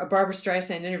for a Barbra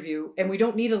Streisand interview, and we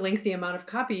don't need a lengthy amount of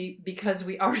copy because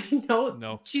we already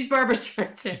know she's Barbra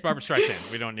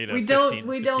Streisand. We don't need a we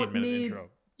 15 don't minute need intro.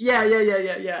 Yeah.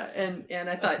 And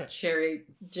I thought Sherry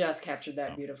just captured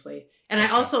that beautifully. And I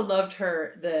also loved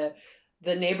the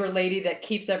neighbor lady that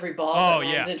keeps every ball that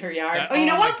lands in her yard. You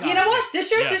know what? This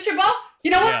your ball? You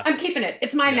know what? I'm keeping it.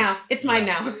 It's mine now. It's mine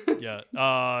now.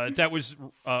 That was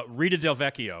Rita Del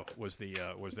Vecchio was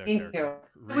that character.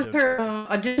 That was her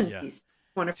audition piece.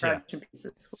 One of her audition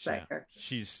pieces was that character.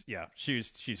 She's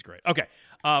great. Okay.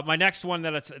 My next one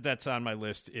that's on my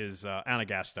list is Anna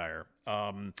Gasteyer.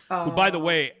 Who, by the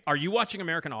way, are you watching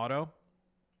American Auto?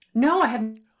 No, I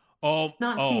have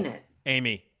not seen it.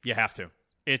 Amy, you have to.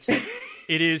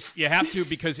 You have to,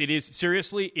 because it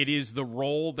is the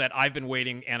role that I've been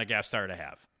waiting Anna Gasteyer to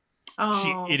have.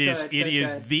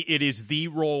 It is the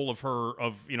role of her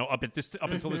up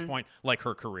until this point, like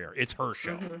her career. It's her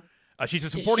show. She's a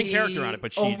supporting character on it,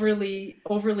 but she's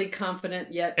overly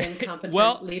confident yet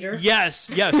incompetent leader. Yes,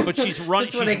 but she's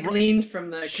running. That's what I gleaned from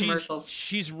the commercials.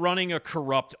 She's running a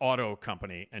corrupt auto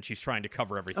company, and she's trying to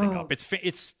cover everything up. She's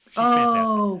fantastic.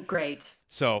 Oh, great.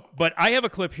 So, but I have a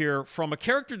clip here from a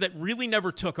character that really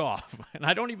never took off, and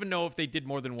I don't even know if they did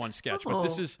more than one sketch. But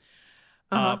this is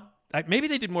maybe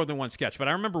they did more than one sketch, but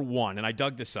I remember one, and I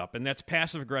dug this up, and that's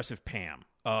passive aggressive Pam.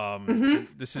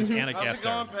 This is Anna How's it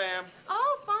going, Pam?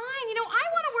 Oh, fine. You know, I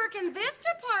want to work in this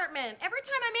department. Every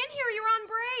time I'm in here, you're on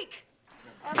break.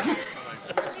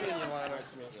 Nice meeting you, Lana.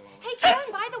 Nice to meet you, Lana. Hey,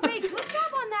 Karen, by the way, good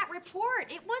job on that report.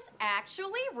 It was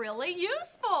actually really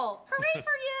useful. Hooray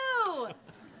for you.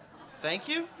 Thank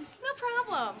you. No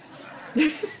problem.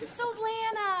 So,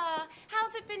 Lana,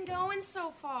 how's it been going so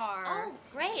far? Oh,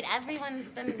 great. Everyone's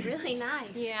been really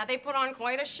nice. Yeah, they put on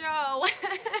quite a show.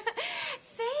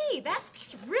 Say, that's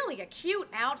really a cute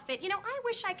outfit. You know, I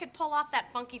wish I could pull off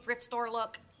that funky thrift store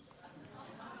look.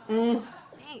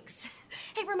 Thanks.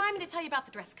 Hey, remind me to tell you about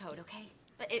the dress code, okay?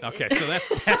 Okay, so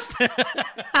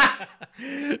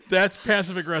that's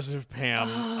passive aggressive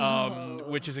Pam,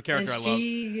 which is a character I love.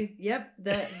 Yep,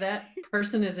 that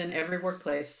person is in every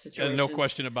workplace situation. No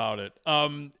question about it.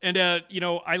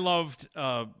 I loved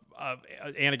Anna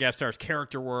Gastear's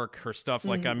character work, her stuff.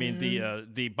 Like, I mean,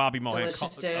 the Bobby Mohan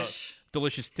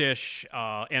Delicious Dish,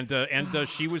 and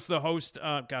she was the host.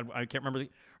 God, I can't remember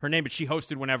her name, but she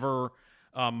hosted whenever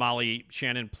Molly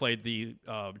Shannon played the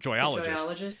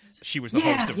Joyologist. She was the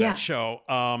host of that show.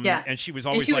 And she was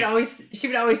always she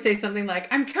would always say something like,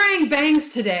 "I'm trying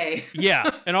bangs today." Yeah,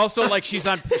 and also like she's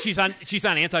on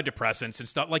antidepressants and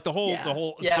stuff. Like the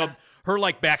whole. So her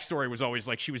like backstory was always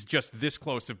like she was just this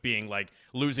close of being like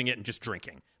losing it and just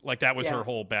drinking. Like that was her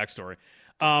whole backstory.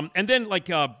 And then like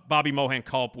Bobby Mohan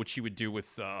Culp, which she would do with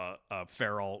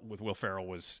Ferrell, with Will Ferrell,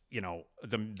 was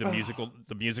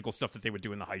the musical stuff that they would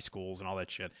do in the high schools and all that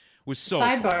shit was so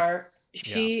sidebar.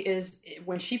 She is,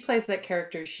 when she plays that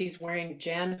character, she's wearing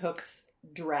Jan Hook's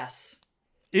dress.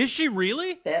 Is she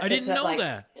really? I didn't know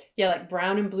that. Yeah, like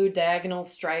brown and blue diagonal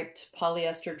striped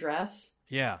polyester dress.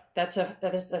 Yeah, that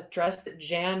is a dress that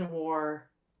Jan wore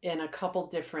in a couple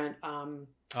different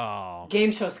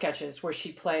game show sketches where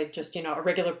she played just a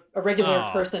regular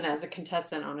person as a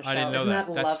contestant on a show. I didn't know that.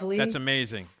 Isn't that lovely? That's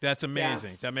amazing. That's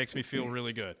amazing. That makes me feel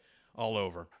really good all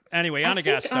over. Anyway, Anna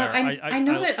Gastear. I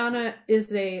know that Anna is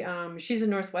she's a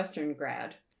Northwestern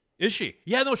grad. Is she?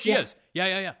 Yeah, no, she is.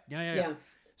 Yeah.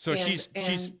 So she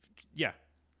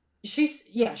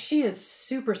is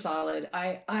super solid.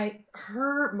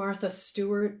 Her Martha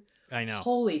Stewart. I know.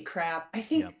 Holy crap! I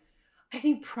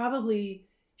think probably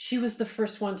she was the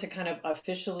first one to kind of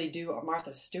officially do a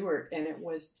Martha Stewart, and it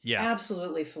was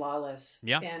absolutely flawless.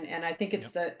 Yeah. And I think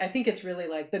it's really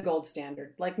like the gold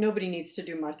standard. Like nobody needs to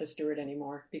do Martha Stewart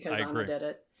anymore because Anna did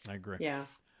it. I agree. Yeah.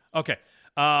 Okay.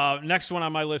 Next one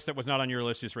on my list that was not on your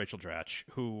list is Rachel Dratch,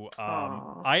 who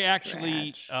I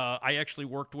actually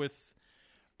worked with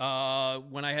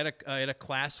when I had a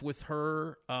class with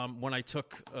her when I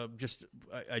took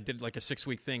I did like a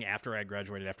 6-week thing after I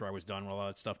graduated, after I was done with all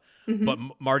that stuff. Mm-hmm. But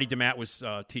Marty DeMatt was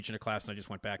teaching a class, and I just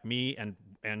went back. Me and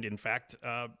in fact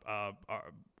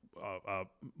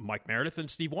Mike Meredith and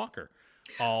Steve Walker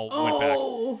all went back.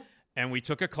 And we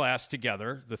took a class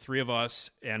together, the three of us,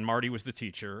 and Marty was the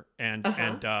teacher. And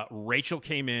Rachel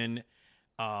came in,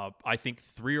 I think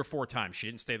 3 or 4 times. She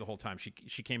didn't stay the whole time.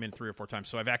 She came in 3 or 4 times.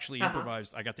 So I've actually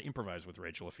improvised. I got to improvise with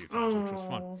Rachel a few times, which was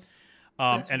fun.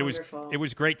 And wonderful. it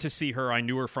was great to see her. I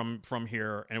knew her from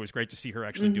here, and it was great to see her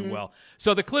actually do well.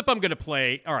 So the clip I'm going to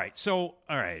play. All right,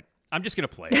 I'm just going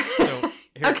to play it. So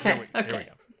here we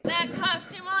go. That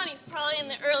costume on, he's probably in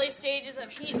the early stages of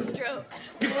heat stroke.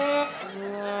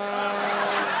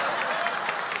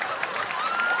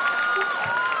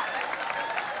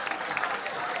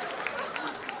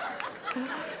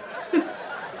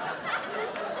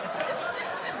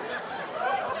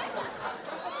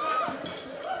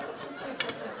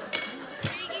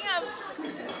 Speaking of...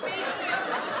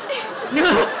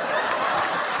 No!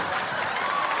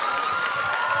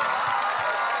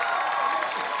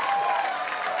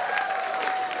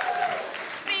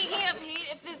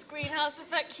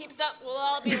 Effect keeps up, we'll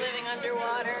all be living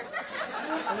underwater.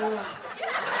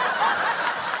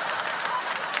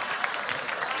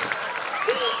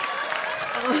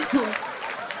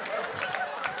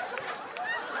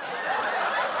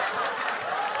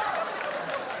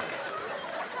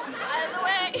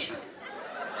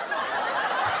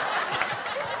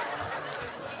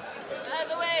 By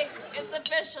the way, it's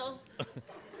official.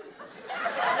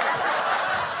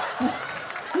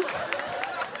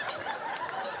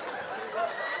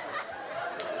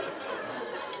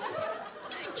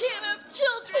 I can't have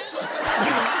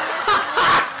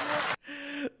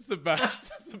best.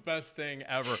 That's the best thing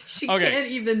ever. She can't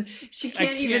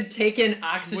even take in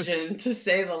oxygen to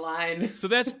say the line. So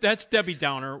that's Debbie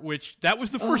Downer, which that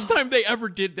was the first time they ever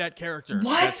did that character.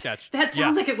 What? That sketch. That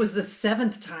sounds like it was the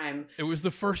 7th time. It was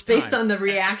the first time. Based on the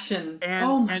reaction.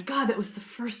 Oh my God, that was the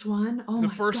first one? Oh my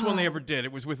God. The first one they ever did.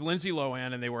 It was with Lindsay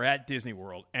Lohan, and they were at Disney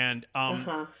World. And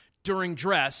during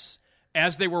dress,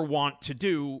 as they were wont to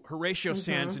do, Horatio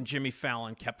Sands and Jimmy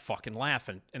Fallon kept fucking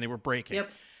laughing, and they were breaking.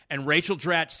 Yep. And Rachel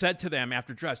Dratch said to them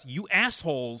after dress, "You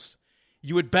assholes,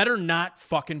 you had better not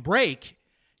fucking break."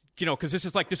 Because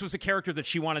this was a character that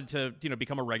she wanted to,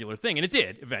 become a regular thing, and it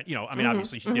did.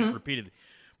 Obviously she did it repeatedly,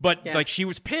 but she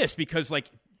was pissed because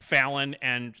Fallon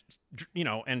and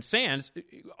Sands,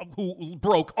 who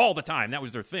broke all the time, that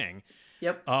was their thing.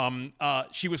 Yep.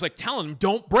 She was telling them,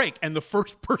 "Don't break," and the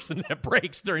first person that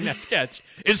breaks during that sketch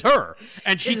is her,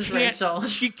 and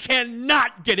she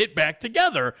cannot get it back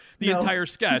together the entire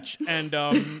sketch, and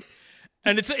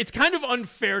it's kind of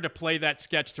unfair to play that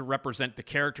sketch to represent the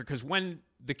character, because when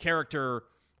the character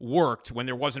worked, when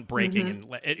there wasn't breaking,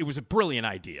 and it was a brilliant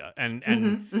idea, and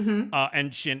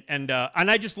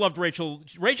I just loved Rachel.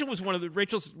 Rachel's one of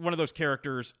those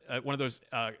characters, one of those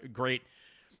great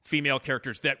female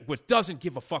characters that doesn't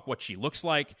give a fuck what she looks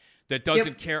like, that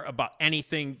doesn't care about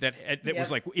anything, that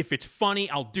was if it's funny,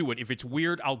 I'll do it. If it's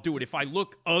weird, I'll do it. If I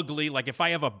look ugly, if I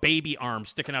have a baby arm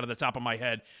sticking out of the top of my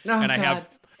head and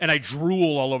I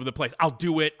drool all over the place, I'll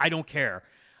do it. I don't care.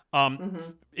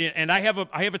 And I have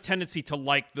a tendency to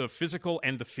like the physical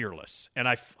and the fearless, and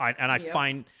I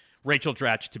find Rachel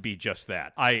Dratch to be just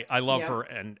that. I love her,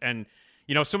 and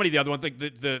so many of the other ones,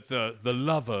 the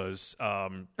Lovers,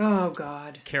 oh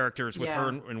God, characters with her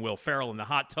and Will Ferrell in the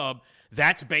hot tub.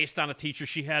 That's based on a teacher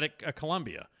she had at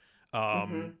Columbia,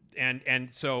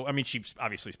 and so she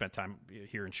obviously spent time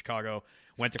here in Chicago,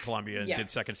 went to Columbia, and did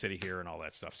Second City here and all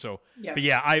that stuff. So, but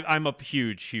I'm a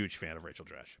huge fan of Rachel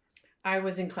Dratch. I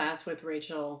was in class with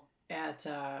Rachel at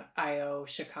IO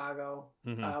Chicago.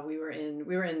 We were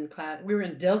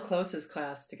in Del Close's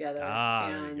class together.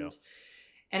 There you go.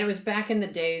 And it was back in the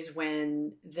days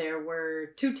when there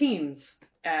were 2 teams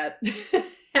at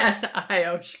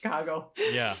IO Chicago.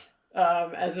 Yeah.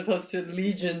 As opposed to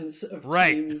legions of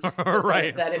teams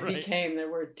that it became. There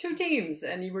were 2 teams,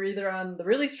 and you were either on the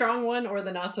really strong one or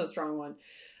the not so strong one.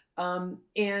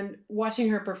 And watching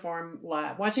her perform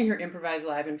live, watching her improvise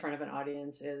live in front of an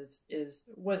audience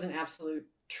was an absolute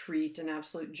treat, an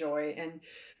absolute joy. And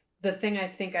the thing I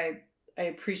think I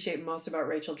appreciate most about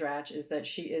Rachel Dratch is that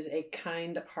she is a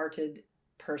kind-hearted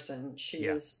person. She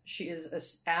is an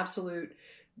absolute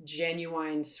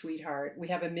genuine sweetheart. We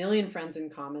have a million friends in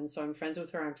common, so I'm friends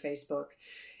with her on Facebook.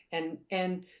 And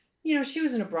she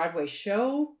was in a Broadway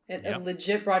show, a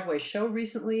legit Broadway show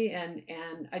recently, and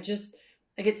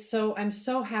I'm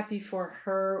so happy for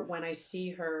her when I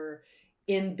see her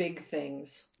in big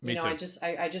things. Me too.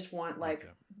 I just want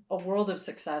a world of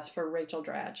success for Rachel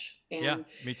Dratch. And,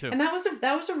 me too. And that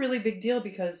was a really big deal,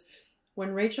 because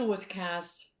when Rachel was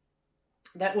cast,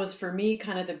 that was for me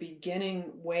kind of the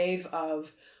beginning wave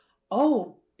of,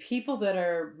 people that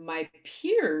are my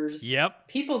peers. Yep.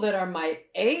 People that are my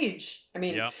age.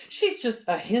 She's just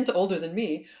a hint older than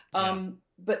me.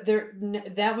 But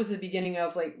that was the beginning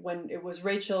of when it was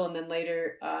Rachel, and then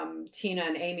later Tina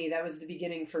and Amy. That was the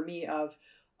beginning for me of,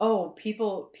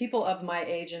 people of my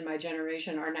age and my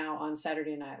generation are now on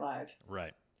Saturday Night Live.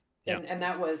 Right. And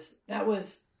that was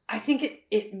I think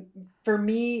it for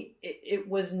me it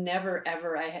was never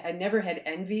ever I never had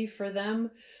envy for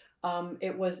them.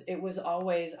 It was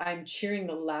always, I'm cheering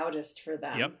the loudest for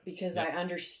them, because I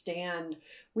understand,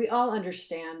 we all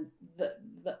understand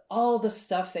all the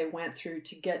stuff they went through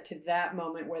to get to that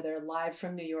moment where they're live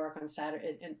from New York on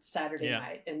Saturday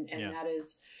night. And that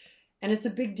is, and it's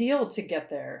a big deal to get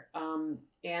there.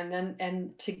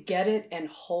 And to get it and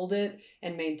hold it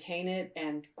and maintain it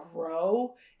and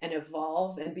grow and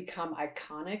evolve and become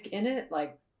iconic in it.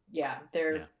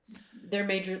 They're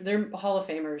major. They're Hall of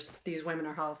Famers. These women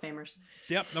are Hall of Famers.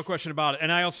 Yep, no question about it.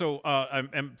 And I also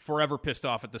am forever pissed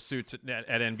off at the suits at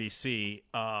NBC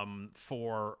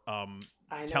for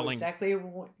telling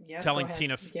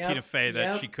Tina Fey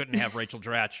that she couldn't have Rachel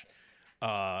Dratch,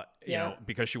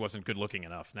 because she wasn't good looking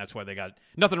enough, and that's why they got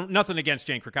nothing against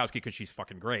Jane Krakowski, because she's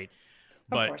fucking great.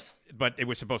 But it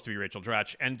was supposed to be Rachel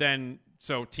Dratch. And then,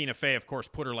 so Tina Fey, of course,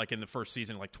 put her in the first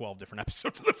season, 12 different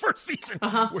episodes of the first season,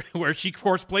 where she, of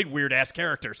course, played weird-ass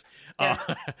characters,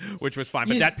 which was fine.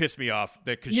 But that pissed me off.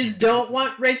 You just don't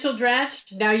want Rachel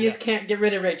Dratch? Now you just can't get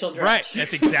rid of Rachel Dratch. Right.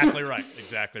 That's exactly right.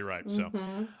 Exactly right. So,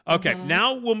 okay,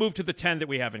 now we'll move to the 10 that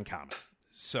we have in common.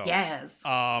 So, yes.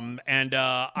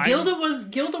 Gilda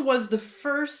was the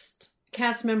first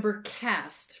cast member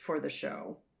cast for the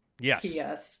show. Yes.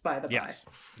 P.S. by the by.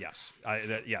 Yes.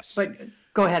 Yes. But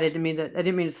go ahead. I didn't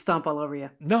mean to stomp all over you.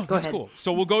 No, go that's ahead. cool.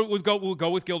 So we'll go with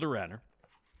Gilda Radner.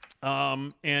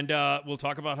 And we'll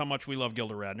talk about how much we love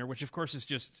Gilda Radner, which of course is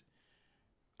just,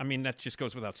 I mean, that just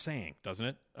goes without saying, doesn't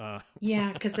it?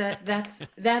 Yeah, because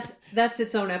that's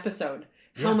its own episode.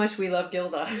 How much we love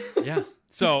Gilda. Yeah.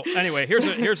 So anyway,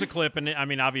 here's a clip, and I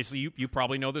mean, obviously you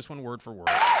probably know this one word for word.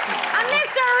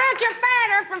 Mr. Richard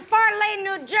Fader from Fort Lee,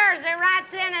 New Jersey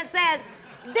writes in and says,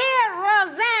 "Dear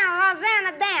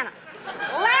Rosanna Dana,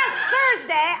 last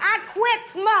Thursday I quit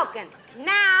smoking.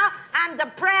 Now I'm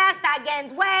depressed, I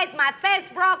gained weight, my face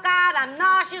broke out, I'm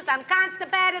nauseous, I'm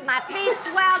constipated, my feet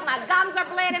swelled, my gums are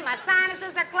bleeding, my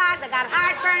sinuses are clogged, I got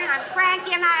heartburn, I'm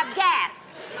cranky, and I have gas.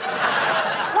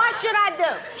 What should I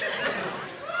do?"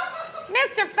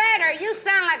 Mr. Fader, you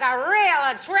sound like a real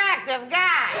attractive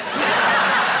guy.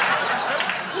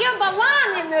 You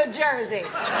belong in New Jersey.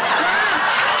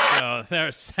 So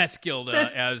that's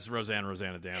Gilda as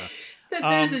Rosanna Dana.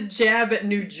 There's a jab at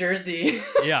New Jersey.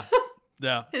 Yeah.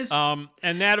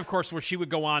 And that, of course, where she would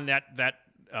go on that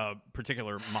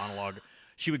particular monologue,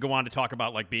 she would go on to talk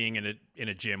about like being in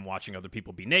a gym watching other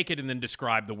people be naked, and then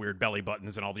describe the weird belly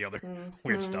buttons and all the other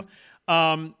weird stuff.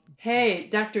 Hey,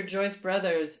 Dr. Joyce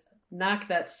Brothers, knock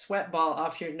that sweat ball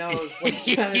off your nose. What are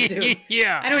you trying to do?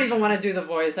 Yeah. I don't even want to do the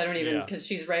voice. I don't even, because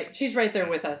she's right there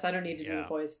with us. I don't need to do the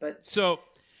voice, but. So,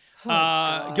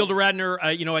 Gilda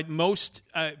Radner, most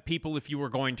people, if you were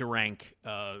going to rank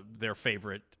their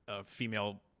favorite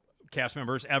female cast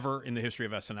members ever in the history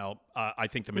of SNL, I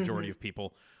think the majority of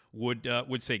people would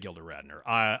say Gilda Radner.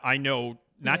 I know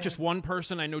not just one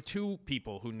person. I know two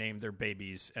people who named their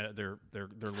babies, their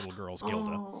little girls,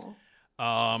 Gilda. Oh.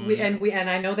 And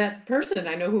I know that person.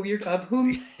 I know of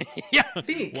whom. Yeah,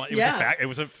 speak. Well, it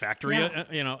was a factory,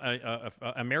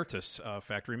 emeritus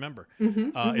factory member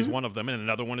is one of them, and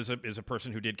another one is a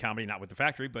person who did comedy, not with the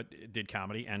factory, but did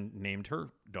comedy and named her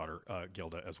daughter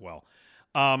Gilda as well.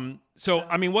 So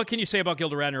I mean, what can you say about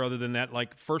Gilda Radner other than that?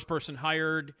 Like, first person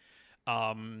hired.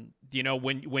 When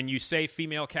you say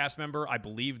female cast member, I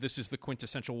believe this is the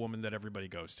quintessential woman that everybody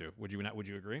goes to. Would you not? Would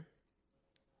you agree?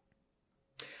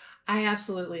 I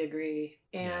absolutely agree.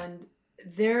 And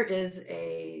there is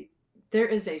a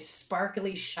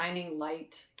sparkly, shining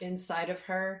light inside of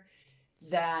her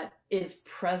that is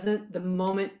present the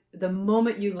moment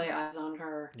you lay eyes on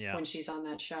her when she's on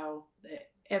that show.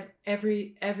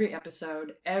 Every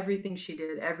episode, everything she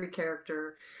did, every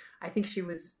character, I think she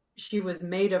was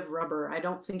made of rubber. I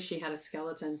don't think she had a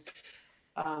skeleton.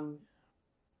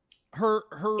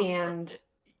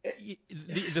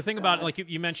 The thing about, like,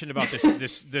 you mentioned about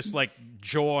this like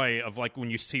joy of, like,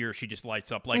 when you see her, she just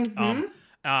lights up. Like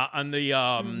on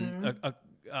the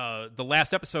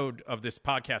last episode of this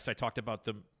podcast, I talked about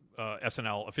the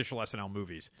official SNL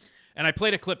movies, and I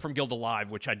played a clip from Gilda Live,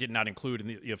 which I did not include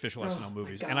in the official SNL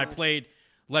movies, and I played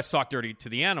 "Let's Talk Dirty to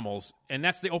the Animals," and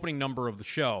that's the opening number of the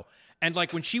show. And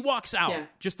like when she walks out,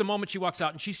 just the moment she walks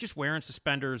out, and she's just wearing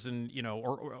suspenders and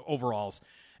or overalls.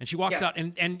 And she walks out,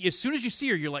 and as soon as you see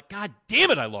her, you're like, God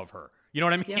damn it, I love her. You know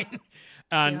what I mean?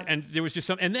 Yeah. And there was just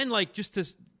some, and then like just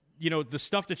this, the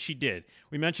stuff that she did.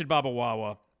 We mentioned Baba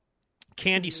Wawa,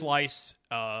 Candy Slice.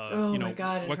 My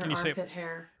God! What can you say?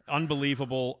 Hair.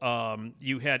 Unbelievable.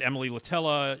 You had Emily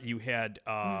Latella. You had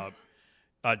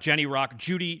Jenny Rock,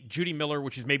 Judy Miller,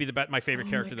 which is maybe my favorite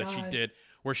character that she did,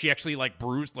 where she actually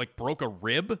broke a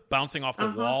rib bouncing off the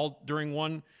wall during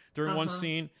one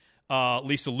scene.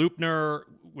 Lisa Loopner,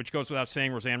 which goes without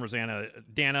saying, Rosanna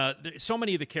Dana, so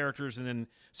many of the characters, and then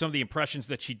some of the impressions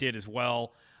that she did as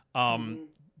well.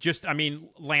 Just, I mean,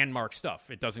 landmark stuff.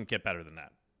 It doesn't get better than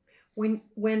that. When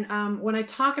I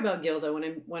talk about Gilda,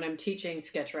 when I'm teaching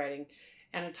sketch writing,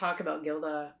 and I talk about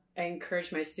Gilda, I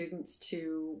encourage my students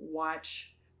to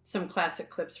watch some classic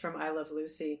clips from I Love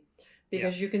Lucy,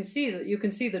 because you can see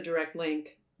the direct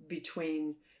link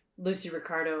between Lucy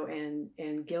Ricardo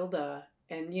and Gilda.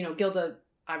 And, Gilda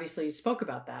obviously spoke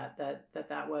about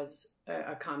that was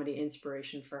a comedy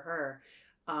inspiration for her.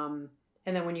 And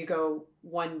then when you go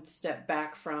one step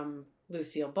back from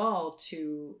Lucille Ball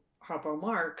to Harpo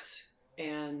Marx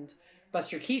and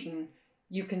Buster Keaton,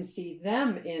 you can see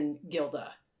them in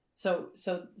Gilda. So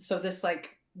this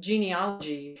like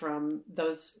genealogy from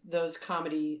those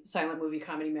silent movie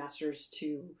comedy masters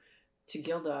to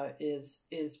Gilda is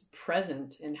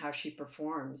present in how she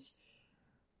performs.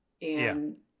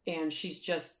 And she's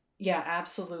just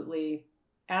absolutely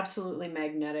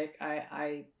magnetic.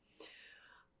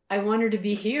 I want her to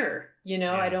be here. You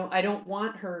know, Yeah. I don't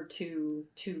want her to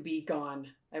be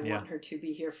gone. I Yeah. want her to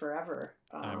be here forever.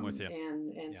 I'm with you.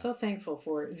 And so thankful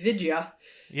for Vidya.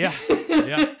 Yeah.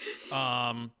 Yeah.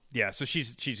 Yeah, so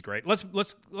she's great.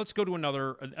 Let's go to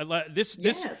another. This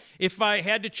Yes. if I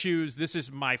had to choose, this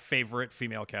is my favorite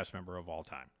female cast member of all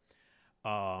time.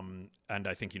 And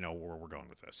I think you know where we're going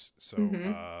with this. So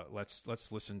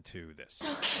let's listen to this.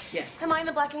 Yes. Am I in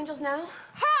the Black Angels now?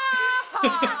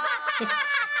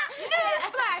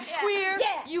 Newsflash, queer!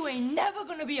 Yeah. You ain't never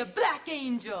gonna be a black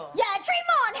angel. Yeah, dream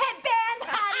on, headband.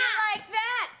 How do you like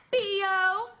that,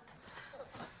 B.O.?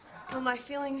 Well, my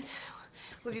feelings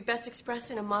would be best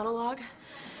expressed in a monologue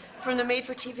from the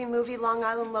made-for-TV movie Long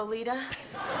Island Lolita,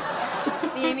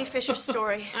 the Amy Fisher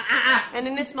story. And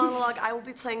in this monologue, I will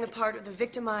be playing the part of the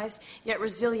victimized yet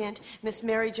resilient Miss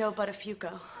Mary Jo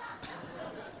Buttafuoco.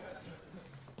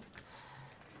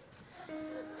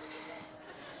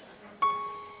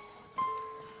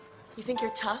 You think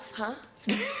you're tough, huh?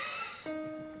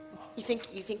 You think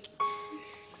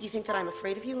that I'm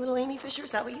afraid of you, little Amy Fisher?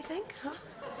 Is that what you think? Huh?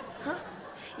 Huh?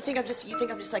 You think I'm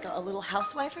just like a little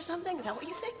housewife or something? Is that what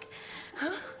you think?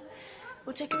 Huh?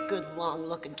 We'll take a good long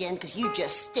look again, because you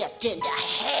just stepped into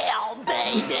hell,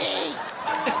 baby.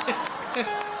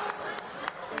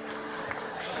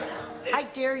 I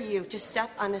dare you to step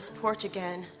on this porch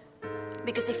again,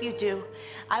 because if you do,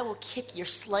 I will kick your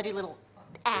slutty little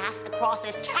ass across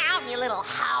this town, you little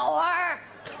whore.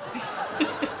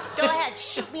 Go ahead,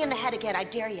 shoot me in the head again. I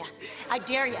dare you. I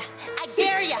dare you. I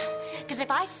dare you. Because if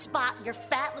I spot your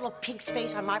fat little pig's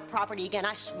face on my property again,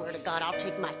 I swear to God, I'll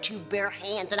take my two bare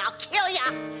hands and I'll kill you.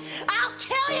 I'll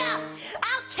kill you.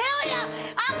 I'll kill you.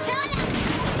 I'll kill you.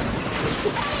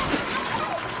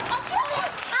 I'll kill you.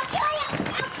 I'll kill you.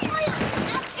 I'll kill you.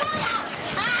 I'll kill you.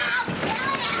 I'll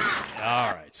kill you.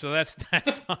 All right, so that's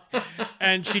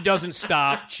and she doesn't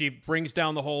stop. She brings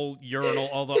down the whole urinal.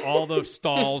 All the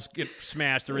stalls get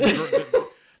smashed. They're in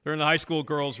the high school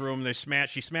girls' room.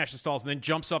 She smashed the stalls, and then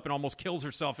jumps up and almost kills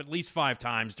herself at least 5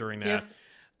 times during that. Yep.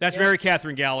 That's Mary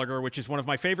Catherine Gallagher, which is one of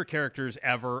my favorite characters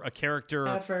ever. A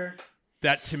character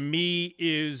that to me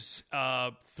is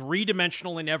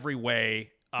 3-dimensional in every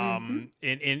way. And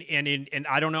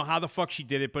I don't know how the fuck she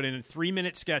did it, but in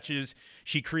 3-minute sketches,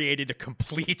 she created a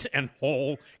complete and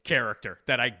whole character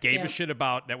that I gave a shit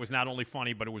about. That was not only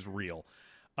funny, but it was real.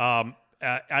 I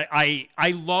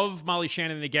love Molly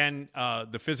Shannon again.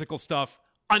 The physical stuff,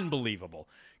 unbelievable,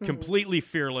 completely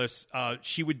fearless.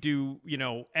 She would do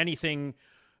anything.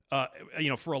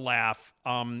 For a laugh.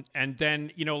 And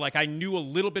then, like I knew a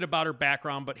little bit about her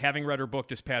background, but having read her book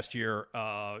this past year,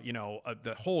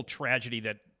 the whole tragedy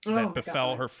that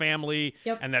befell her family,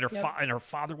 and that her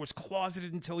father was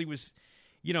closeted until he was,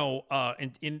 didn't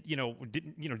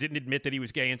admit that he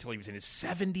was gay until he was in his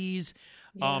 70s.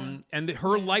 And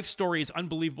her life story is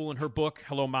unbelievable in her book.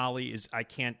 Hello, Molly I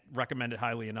can't recommend it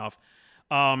highly enough.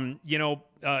 Sally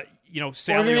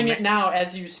ordering it now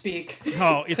as you speak.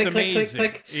 Oh, it's amazing.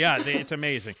 Click. Yeah, it's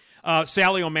amazing.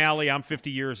 Sally O'Malley, I'm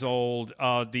 50 years old.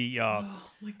 Oh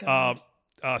my God.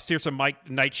 Circe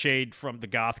Nightshade from the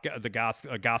Goth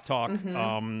Talk.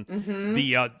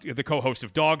 The co-host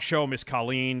of Dog Show, Miss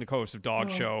Colleen, the co-host of Dog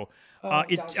Show.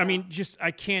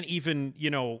 I can't even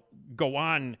go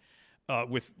on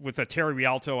with a Terry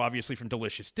Rialto, obviously from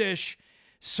Delicious Dish.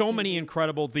 So many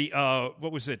incredible.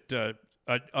 What was it?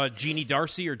 Jeannie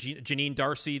Darcy or Janine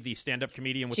Darcy, the stand-up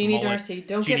comedian with Jeannie the mullet. Darcy.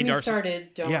 Don't get me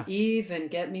started. Don't even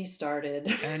get me started.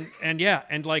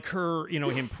 And like her,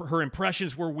 her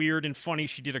impressions were weird and funny.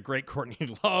 She did a great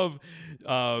Courtney Love.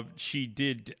 She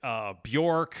did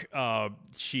Bjork.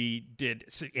 She did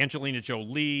Angelina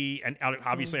Jolie, and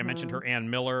obviously I mentioned her Ann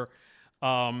Miller.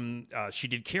 She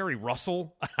did Carrie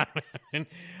Russell, and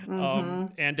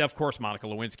of course Monica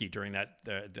Lewinsky during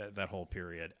that whole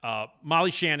period. Molly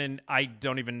Shannon,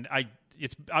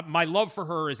 my love for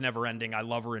her is never ending. I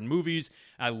love her in movies.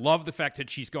 I love the fact that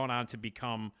she's gone on to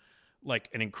become like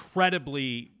an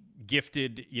incredibly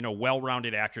gifted,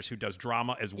 well-rounded actress who does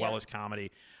drama as well as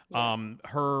comedy.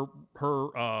 Her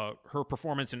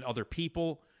performance in Other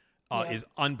People. Is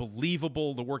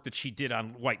unbelievable. The work that she did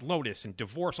on White Lotus and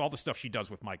Divorce, all the stuff she does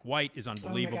with Mike White is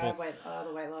unbelievable. Oh my God,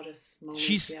 the White Lotus moments.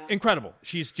 She's incredible.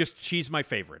 She's my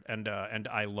favorite, and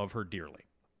I love her dearly.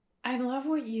 I love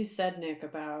what you said, Nick,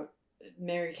 about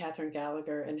Mary Catherine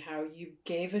Gallagher and how you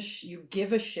give a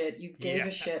shit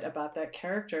about that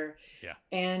character. Yeah,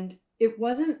 and it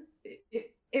wasn't.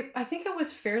 I think it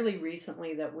was fairly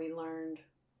recently that we learned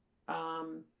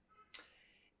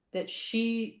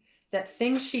that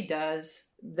things she does,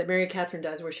 that Mary Catherine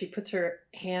does, where she puts her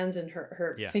hands and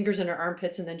her fingers in her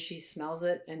armpits and then she smells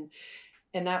it. And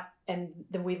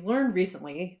then we learned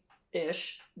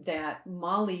recently-ish that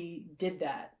Molly did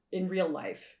that in real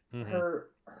life. Mm-hmm.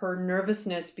 Her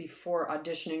nervousness before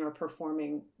auditioning or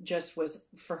performing just was,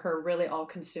 for her, really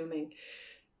all-consuming.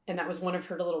 And that was one of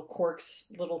her little quirks,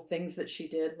 little things that she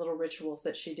did, little rituals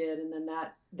that she did. And then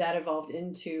that evolved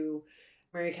into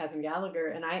Mary Catherine Gallagher.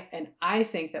 And I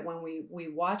think that when we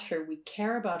watch her, we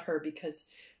care about her because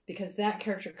that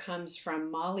character comes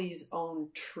from Molly's own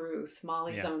truth,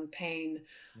 Molly's own pain,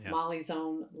 Molly's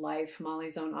own life,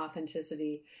 Molly's own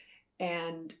authenticity.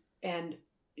 And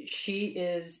she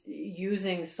is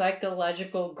using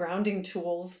psychological grounding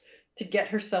tools to get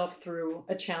herself through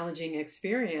a challenging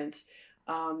experience.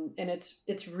 And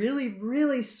it's really,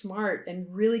 really smart and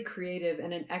really creative,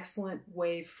 and an excellent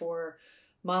way for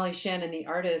Molly Shannon, the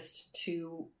artist,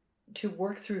 to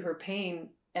work through her pain,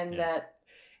 and that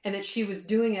she was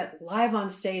doing it live on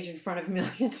stage in front of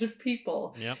millions of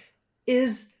people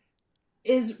is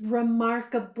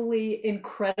remarkably,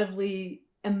 incredibly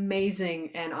amazing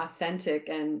and authentic.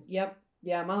 And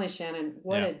Molly Shannon,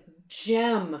 what a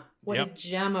gem, a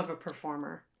gem of a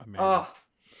performer. Amazing. Oh,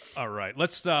 all right,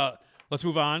 let's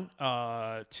move on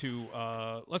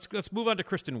let's move on to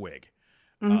Kristen Wiig.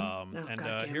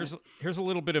 Here's a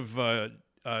little bit of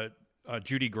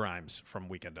Judy Grimes from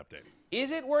Weekend Update.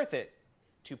 Is it worth it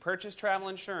to purchase travel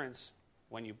insurance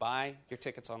when you buy your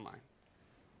tickets online?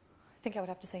 I think I would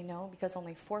have to say no, because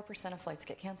only 4% of flights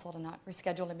get canceled and not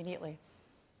rescheduled immediately.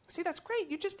 See, that's great.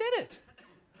 You just did it.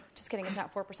 Just kidding, it's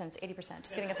not 4%, it's 80%.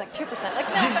 Just kidding, it's like 2%. Like,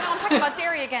 no, I'm talking about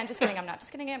dairy again. Just kidding, I'm not.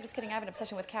 Just kidding, I'm just kidding. I have an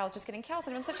obsession with cows. Just kidding, cows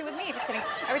have an obsession with me. Just kidding.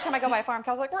 Every time I go by a farm,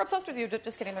 cows are like, we're obsessed with you.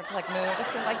 Just kidding, they're just like, moo.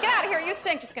 Just kidding, like, get out of here, you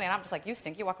stink. Just kidding, I'm just like, you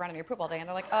stink. You walk around in your poop all day. And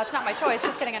they're like, it's not my choice.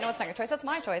 Just kidding, I know it's not your choice. That's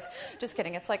my choice. Just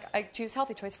kidding, it's like, I choose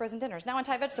healthy choice frozen dinners. Now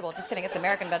anti-vegetable. Just kidding, it's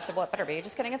American vegetable. It better be.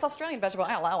 Just kidding, it's Australian vegetable.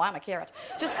 Hello, I'm a carrot.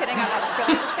 Just kidding, I'm not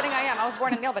Australian. Just kidding, I am. I was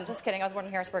born in Melbourne. Just kidding, I was born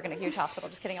in Harrisburg in a huge hospital.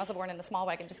 Just kidding, I was born in a small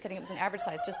wagon. Just kidding, it was an average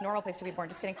size, just normal place to be born.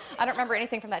 Just kidding, I don't remember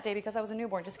anything from that day because I was a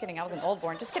newborn. Just kidding, I was an old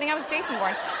born. Just kidding, I was Jason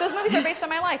born. Those movies are based on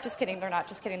my life. Just kidding, they're not.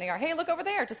 Just kidding, they are. Hey, look over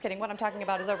there. Just kidding, what I'm talking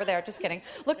about is over there. Just kidding,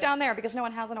 look down there because no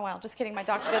one has in a while. Just kidding, my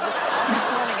doctor did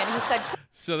this morning and he said.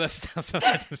 So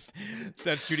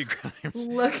that's Judy Grimes.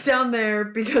 Look down there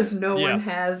because no one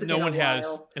has in a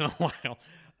while.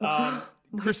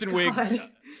 Kristen Wiig.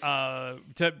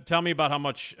 Tell me about how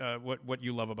much what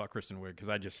you love about Kristen Wiig, because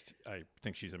I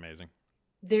think she's amazing.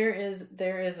 There is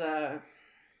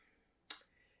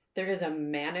a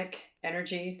manic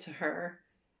energy to her,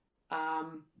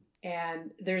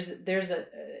 and there's a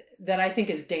that I think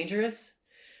is dangerous.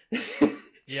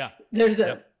 There's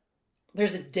a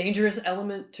dangerous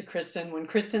element to Kristen. When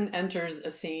Kristen enters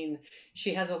a scene,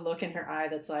 she has a look in her eye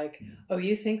that's like, oh,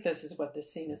 you think this is what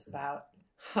this scene is about?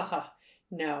 Haha,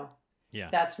 no. Yeah.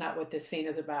 That's not what this scene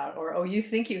is about. Or, oh, you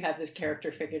think you have this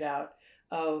character figured out.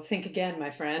 Oh, think again, my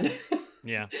friend.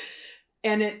 Yeah.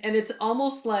 And it's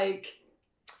almost like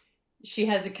she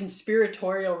has a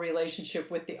conspiratorial relationship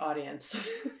with the audience.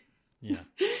 Yeah.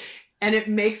 And it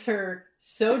makes her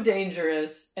so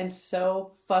dangerous and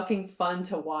so fucking fun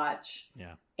to watch.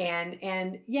 Yeah.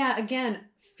 And yeah, again,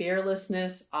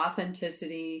 fearlessness,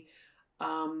 authenticity.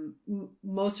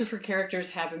 Most of her characters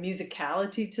have a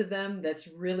musicality to them that's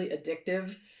really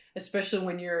addictive, especially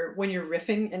when you're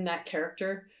riffing in that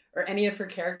character or any of her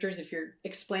characters. If you're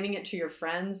explaining it to your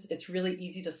friends, it's really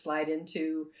easy to slide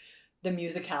into the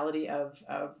musicality of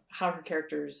how her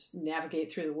characters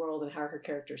navigate through the world and how her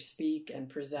characters speak and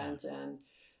present. And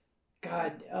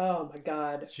God, oh my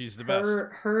God, she's the best.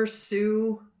 Her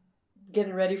Sue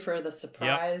getting ready for the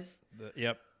surprise.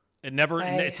 Yep.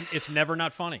 It's never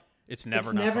not funny. It's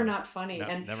never not funny.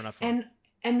 Never not funny.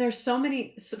 And there's so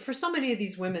many of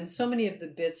these women, so many of the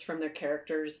bits from their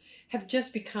characters have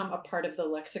just become a part of the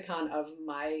lexicon of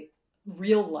my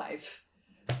real life.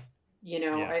 You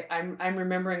know, yeah. I'm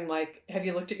remembering, like, have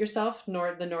you looked at yourself?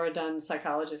 The Nora Dunn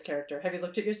psychologist character. Have you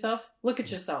looked at yourself? Look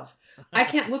at yourself. I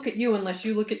can't look at you unless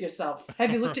you look at yourself. Have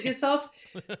you looked at yourself?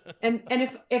 And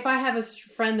if I have a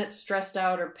friend that's stressed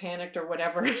out or panicked or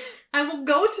whatever, I will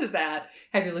go to that.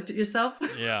 Have you looked at yourself?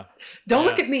 Yeah. Don't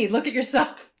look at me. Look at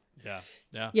yourself. Yeah.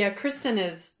 Yeah. Yeah. Kristen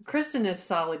is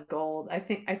solid gold. I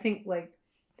think like.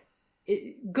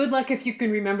 Good luck if you can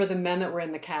remember the men that were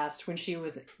in the cast when she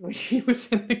was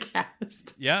in the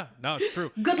cast. Yeah, no, it's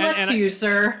true. Good luck to you,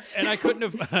 sir. And I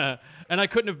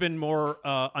couldn't have been more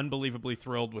unbelievably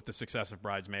thrilled with the success of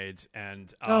Bridesmaids,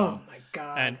 and oh my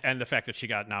God, and the fact that she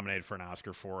got nominated for an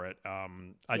Oscar for it. I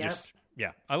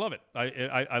love it.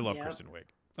 I love Kristen Wiig.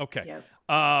 Okay. Yep.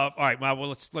 All right. Well,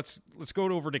 let's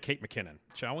go over to Kate McKinnon,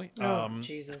 shall we? Oh,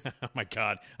 Jesus. Oh my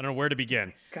God. I don't know where to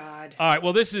begin. God. All right.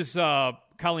 Well, this is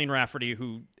Colleen Rafferty,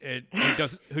 who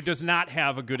does not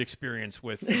have a good experience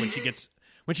with when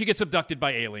she gets abducted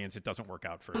by aliens. It doesn't work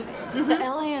out for her. The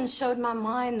aliens showed my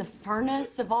mind the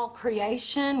furnace of all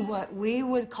creation, what we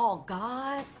would call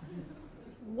God.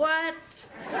 What?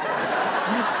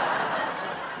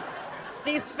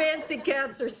 These fancy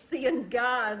cats are seeing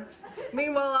God.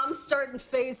 Meanwhile, I'm starting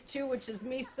phase 2, which is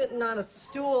me sitting on a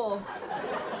stool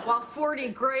while 40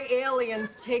 gray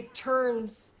aliens take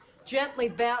turns gently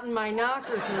batting my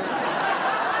knockers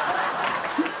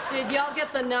around. Did y'all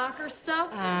get the knocker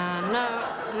stuff?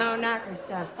 No knocker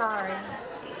stuff, sorry.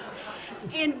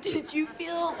 And did you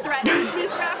feel threatened,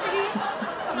 Miss Rafferty?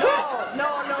 No.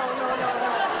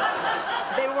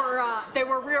 They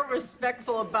were real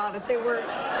respectful about it. They were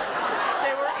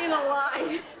in a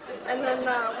line, and then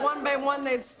one by one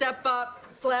they'd step up,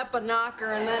 slap a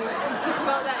knocker, and then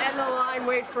go to the end of the line,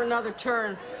 wait for another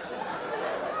turn.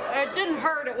 It didn't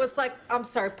hurt. It was like, I'm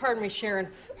sorry, pardon me, Sharon.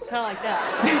 It's kind of like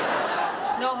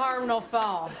that. No harm, no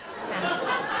foul.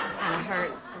 Kind of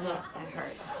hurts. Look, that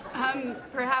hurts.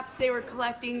 Perhaps they were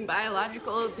collecting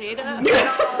biological data?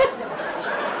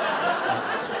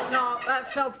 No,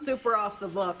 that felt super off the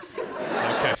books.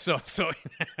 Okay, so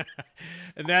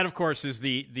and that, of course, is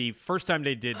the first time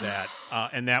they did that,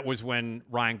 and that was when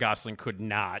Ryan Gosling could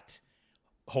not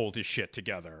hold his shit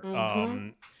together. Mm-hmm.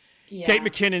 Yeah. Kate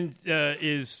McKinnon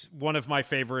is one of my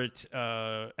favorite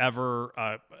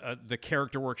ever. The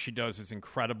character work she does is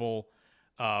incredible.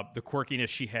 The quirkiness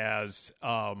she has,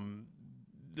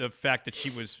 the fact that she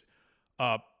was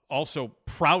also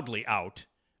proudly out.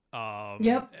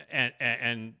 Yep.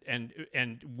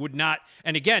 And would not,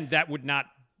 and again, that would not,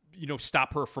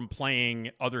 stop her from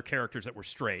playing other characters that were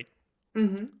straight.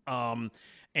 Mm-hmm.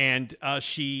 And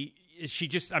she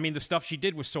just, I mean, the stuff she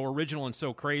did was so original and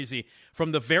so crazy.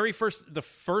 From the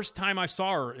first time I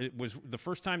saw her, the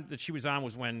first time that she was on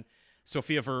was when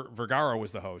Sofia Vergara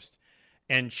was the host,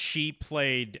 and she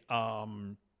played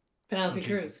Penelope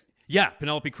Cruz. Yeah,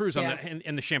 Penelope Cruz Yeah.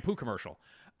 in the shampoo commercial.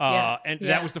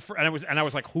 That was I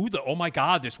was like, oh my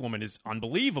God, this woman is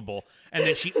unbelievable. And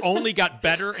then she only got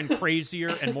better and crazier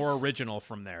and more original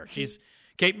from there.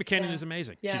 Kate McKinnon is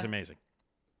amazing. Yeah. She's amazing.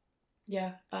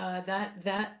 Yeah,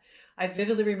 that I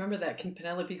vividly remember that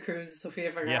Penelope Cruz,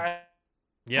 Sofia Vergara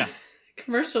Yeah.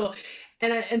 commercial,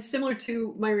 and similar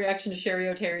to my reaction to Sherry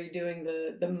O'Terry doing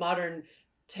the modern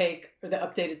take or the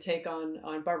updated take on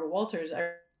Barbara Walters.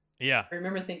 I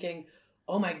remember thinking,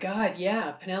 oh my God,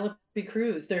 yeah, Penelope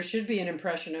Cruz. There should be an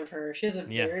impression of her. She has a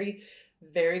very,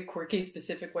 very quirky,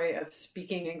 specific way of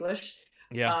speaking English.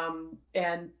 Yeah.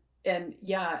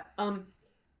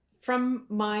 From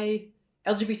my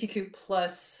LGBTQ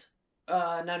plus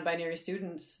non-binary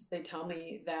students, they tell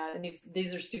me that, and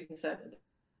these are students that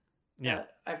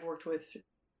I've worked with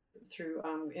through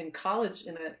in college,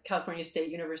 in the California State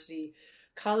University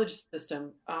college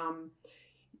system.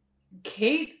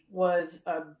 Kate was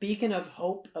a beacon of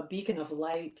hope, a beacon of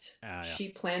light. She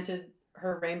planted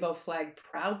her rainbow flag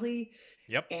proudly.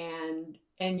 Yep. And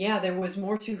there was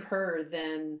more to her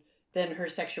than her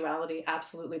sexuality.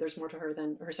 Absolutely, there's more to her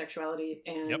than her sexuality.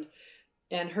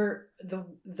 And her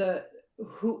the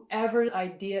whoever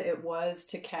idea it was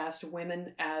to cast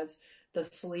women as the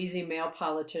sleazy male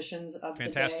politicians of the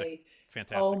day.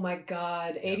 Fantastic. Oh my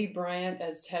God, Adie Bryant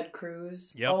as Ted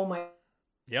Cruz. Yep. Oh my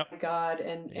God,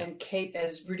 and Kate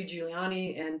as Rudy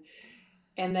Giuliani,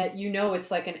 and that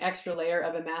it's like an extra layer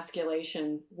of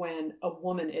emasculation when a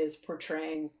woman is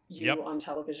portraying you on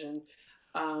television,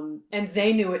 and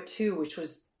they knew it too, which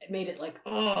made it like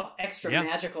extra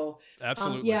magical.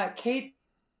 Absolutely. Kate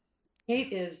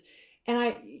is, and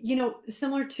I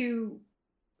similar to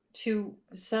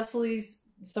Cecily's,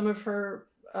 some of her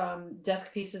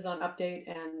desk pieces on Update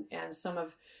and some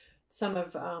of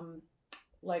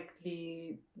like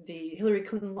the Hillary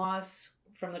Clinton loss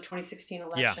from the 2016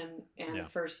 election and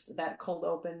first that cold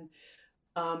open.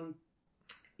 Both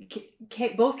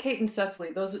Kate and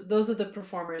Cecily, those are the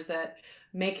performers that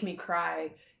make me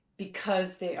cry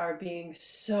because they are being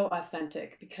so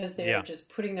authentic, because they are just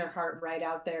putting their heart right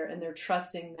out there, and they're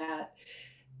trusting that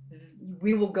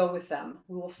we will go with them.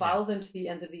 We will follow them to the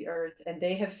ends of the earth. And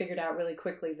they have figured out really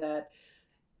quickly that,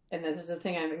 and this is the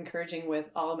thing I'm encouraging with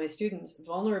all of my students,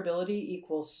 vulnerability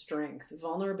equals strength.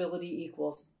 Vulnerability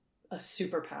equals a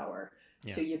superpower.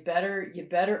 Yeah. So you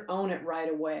better own it right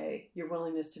away, your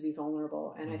willingness to be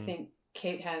vulnerable. And I think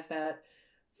Kate has that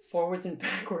forwards and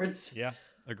backwards. Yeah,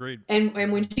 agreed. And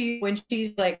when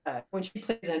she's like, when she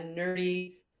plays a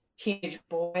nerdy teenage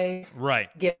boy, right,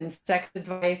 giving sex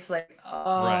advice. Like,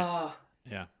 oh, right.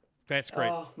 Yeah, that's great.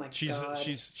 Oh my God.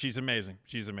 She's amazing.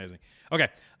 She's amazing. Okay,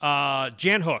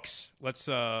 Jan Hooks. Let's.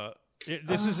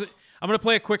 This is. I'm going to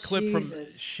play a quick clip from.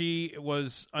 She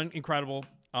was incredible.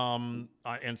 On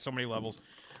so many levels.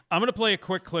 I'm going to play a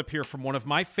quick clip here from one of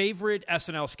my favorite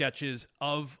SNL sketches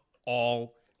of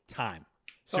all time.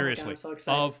 Seriously, oh God, I'm so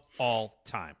excited. Of all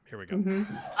time. Here we go.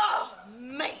 Mm-hmm. Oh,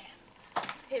 man.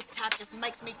 His type just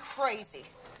makes me crazy.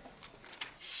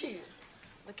 Shoot.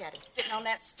 Look at him sitting on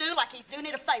that stool like he's doing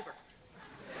it a favor.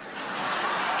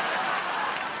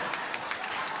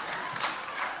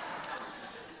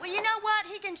 Well, you know what?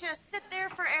 He can just sit there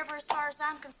forever as far as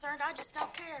I'm concerned. I just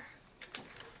don't care.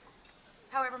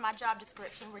 However, my job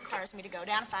description requires me to go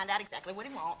down and find out exactly what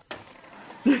he wants.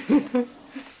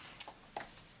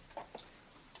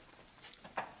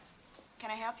 Can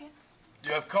I help you? Do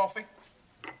you have coffee?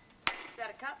 Is that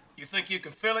a cup? You think you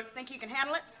can fill it? Think you can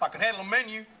handle it? I can handle a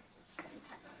menu.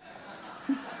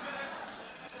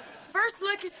 First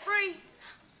look is free.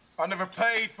 I never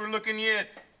paid for looking yet.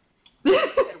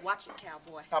 Better watch it,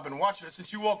 cowboy. I've been watching it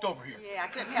since you walked over here. Yeah, I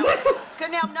couldn't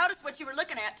help notice what you were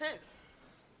looking at, too.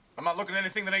 I'm not looking at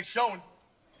anything that ain't showing.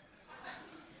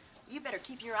 You better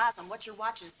keep your eyes on what you're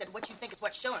watching instead of what you think is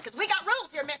what's showing, because we got rules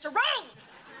here, mister. Rules!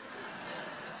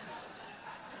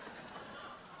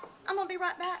 I'm gonna be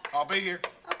right back. I'll be here.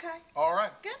 Okay. All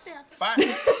right. Good then. Fine.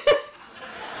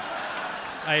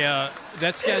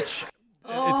 That sketch.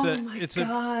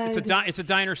 It's a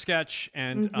diner sketch,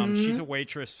 and she's a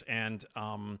waitress, and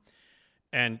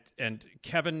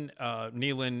Kevin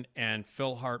Nealon and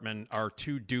Phil Hartman are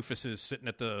two doofuses sitting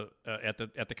at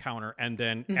the counter, and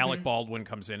then Alec Baldwin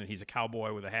comes in, and he's a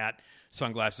cowboy with a hat,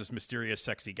 sunglasses, mysterious,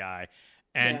 sexy guy,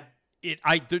 and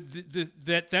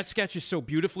that sketch is so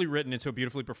beautifully written and so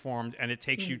beautifully performed, and it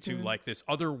takes you to like this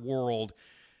other world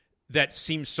that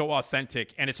seems so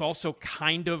authentic, and it's also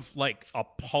kind of like a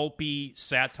pulpy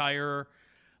satire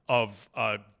of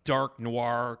a dark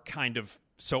noir kind of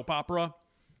soap opera.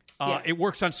 It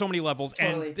works on so many levels,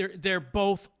 and they're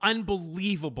both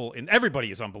unbelievable, and everybody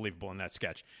is unbelievable in that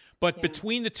sketch. But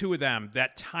between the two of them,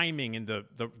 that timing and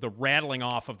the rattling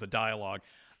off of the dialogue,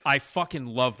 I fucking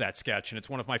love that sketch, and it's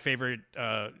one of my favorite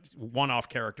one-off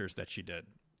characters that she did.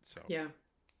 So yeah,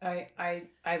 I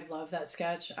love that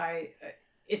sketch.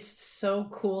 It's so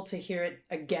cool to hear it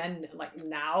again, like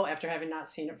now after having not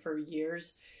seen it for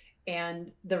years,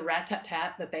 and the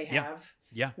rat-tat-tat that they have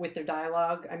with their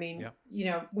dialogue. I mean, you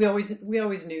know, we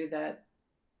always knew that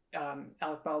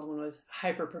Alec Baldwin was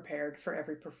hyper prepared for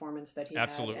every performance that he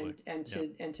had, and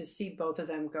to see both of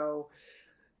them go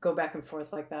back and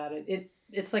forth like that,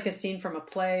 it's like a scene from a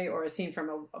play or a scene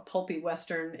from a pulpy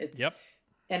Western. It's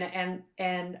And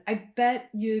I bet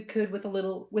you could, with a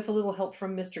little help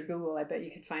from Mr. Google, I bet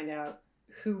you could find out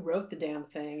who wrote the damn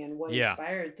thing and what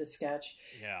inspired the sketch.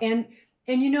 Yeah.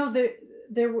 And you know,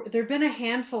 there've been a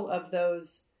handful of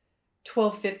those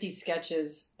 1250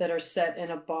 sketches that are set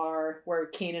in a bar where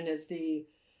Keenan is the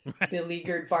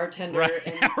beleaguered bartender,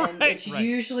 and it's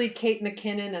usually Kate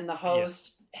McKinnon and the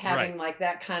host having like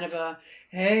that kind of a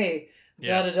hey.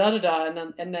 Da da da da da,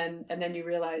 and then you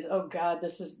realize, oh God,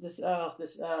 this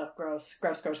gross,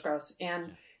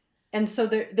 and so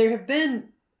there have been,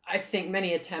 I think,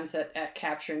 many attempts at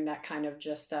capturing that kind of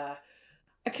just a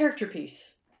character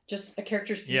piece,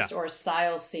 or a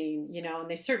style scene, you know, and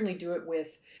they certainly do it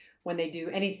when they do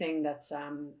anything that's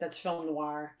film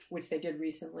noir, which they did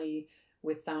recently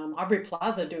with Aubrey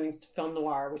Plaza doing film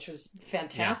noir, which was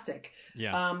fantastic.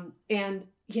 And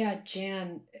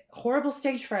Jan, horrible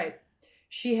stage fright.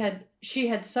 She had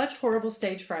such horrible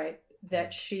stage fright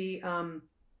that she,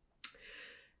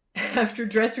 after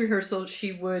dress rehearsal,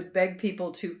 she would beg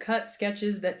people to cut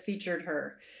sketches that featured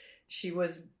her. She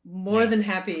was more than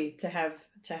happy to have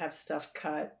stuff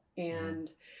cut, and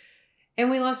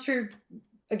we lost her.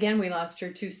 Again, we lost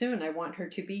her too soon. I want her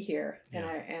to be here, and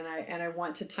I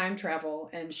want to time travel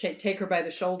and take her by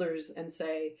the shoulders and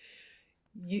say,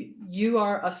 you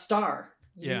are a star.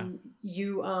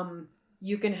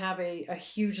 You can have a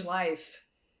huge life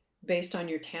based on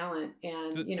your talent,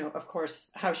 and you know, of course,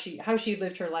 how she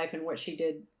lived her life and what she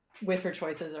did with her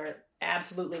choices are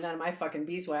absolutely none of my fucking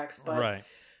beeswax.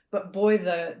 But boy,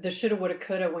 the shoulda, woulda,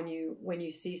 coulda when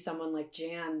you see someone like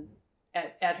Jan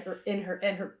at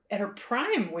her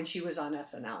prime when she was on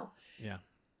SNL. Yeah.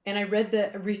 And I read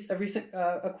a recent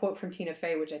quote from Tina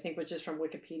Fey, which I think was just from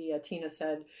Wikipedia. Tina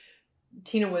said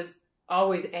Tina was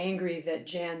always angry that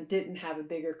Jan didn't have a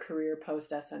bigger career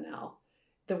post SNL,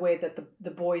 the way that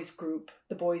the boys group,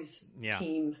 the boys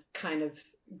team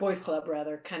boys club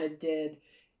rather kind of did.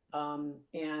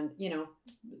 And you know,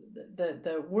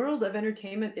 the world of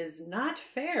entertainment is not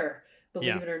fair,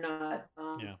 believe it or not.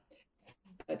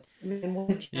 But I mean,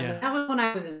 that was when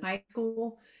I was in high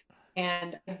school,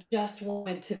 and I just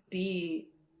wanted to be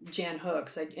Jan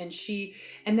Hooks.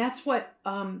 And that's what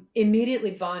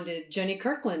immediately bonded Jenny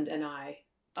Kirkland and I.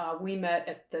 We met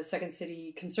at the Second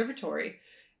City Conservatory,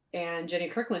 and Jenny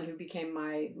Kirkland, who became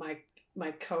my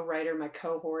co-writer, my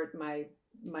cohort, my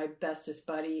bestest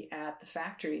buddy at the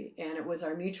factory. And it was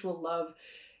our mutual love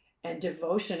and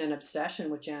devotion and obsession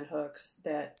with Jan Hooks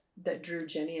that drew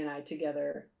Jenny and I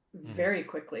together very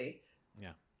quickly.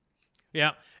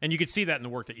 Yeah, and you could see that in the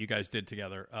work that you guys did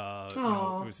together.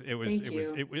 It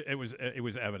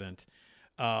was evident.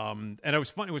 And it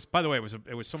was fun. By the way,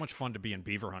 it was so much fun to be in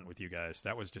Beaver Hunt with you guys.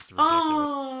 That was just ridiculous.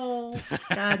 Oh,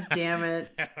 God damn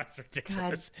it! That's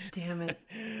ridiculous. God damn it!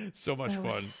 So much fun.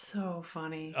 Was so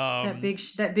funny. That big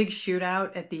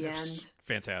shootout at the end.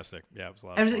 Fantastic. Yeah, it was a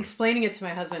lot. I was of fun. explaining it to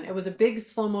my husband. It was a big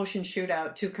slow motion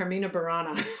shootout to Carmina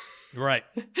Burana. Right.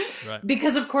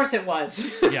 Because of course it was.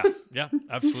 yeah,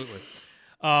 absolutely.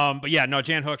 But yeah, no,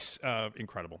 Jan Hooks,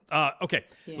 incredible. Okay,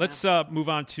 let's move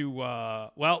on to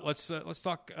let's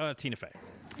talk Tina Fey.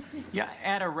 Yeah,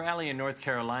 at a rally in North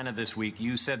Carolina this week,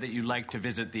 you said that you'd like to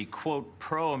visit the quote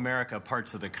pro-America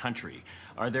parts of the country.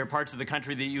 Are there parts of the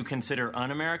country that you consider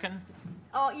un-American?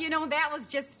 Oh, that was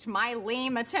just my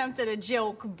lame attempt at a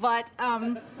joke, but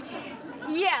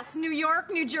yes, New York,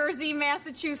 New Jersey,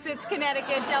 Massachusetts,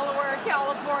 Connecticut, Delaware,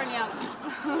 California.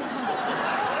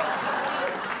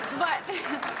 But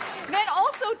then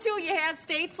also, too, you have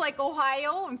states like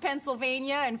Ohio and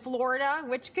Pennsylvania and Florida,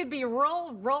 which could be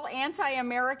real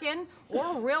anti-American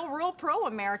or real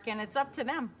pro-American. It's up to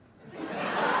them.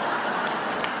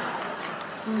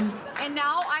 And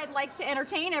now I'd like to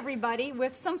entertain everybody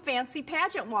with some fancy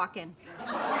pageant walking.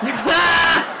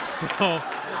 So,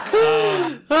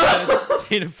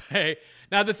 Tina Fey.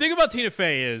 Now, the thing about Tina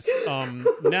Fey is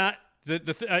not that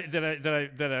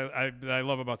I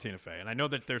love about Tina Fey, and I know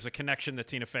that there's a connection that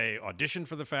Tina Fey auditioned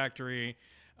for the factory,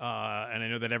 and I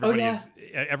know that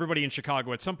everybody in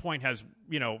Chicago at some point has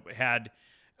had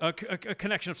a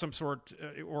connection of some sort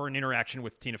or an interaction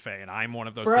with Tina Fey, and I'm one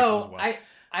of those people as well.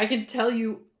 I can tell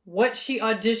you what she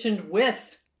auditioned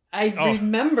with. I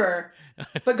remember.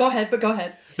 But go ahead.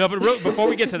 No, but before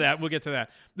we get to that, we'll get to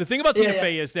that. The thing about Tina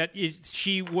Fey is that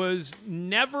she was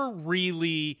never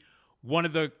really one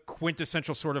of the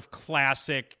quintessential sort of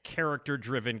classic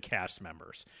character-driven cast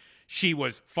members. She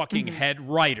was fucking head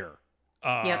writer,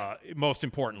 most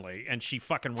importantly, and she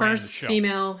fucking ran the show. First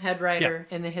female head writer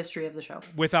in the history of the show.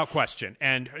 Without question.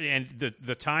 And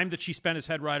the time that she spent as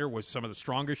head writer was some of the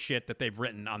strongest shit that they've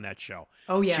written on that show.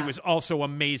 Oh, yeah. She was also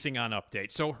amazing on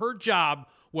Update. So her job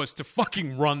was to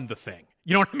fucking run the thing.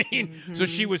 You know what I mean? Mm-hmm. So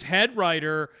she was head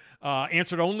writer,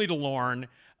 answered only to Lorne,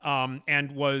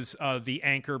 and was the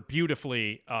anchor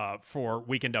beautifully for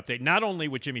Weekend Update, not only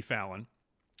with Jimmy Fallon,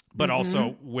 but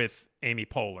also with Amy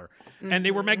Poehler. And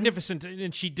they were magnificent,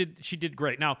 and she did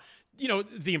great. Now,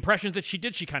 the impressions that she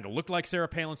did, she kind of looked like Sarah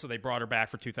Palin, so they brought her back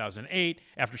for 2008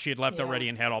 after she had left already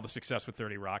and had all the success with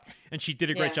 30 Rock. And she did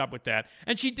a great job with that.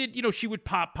 And she did, she would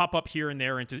pop up here and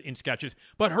there in sketches.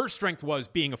 But her strength was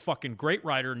being a fucking great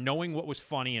writer, knowing what was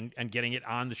funny and getting it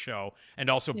on the show, and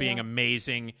also being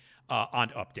amazing on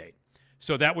Update.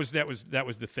 So that was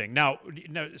the thing. Now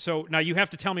you have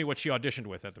to tell me what she auditioned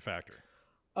with at the factory.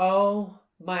 Oh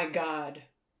my God.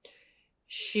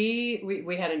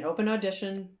 We had an open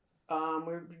audition. We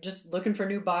were just looking for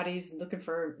new bodies, looking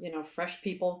for, fresh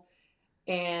people.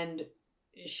 And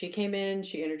she came in,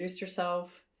 she introduced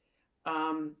herself.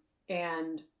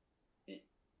 And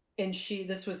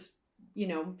this was,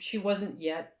 she wasn't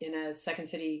yet in a Second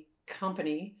City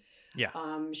company. Yeah.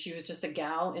 She was just a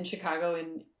gal in Chicago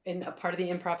in a part of the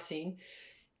improv scene.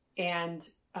 And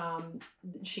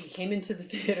she came into the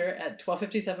theater at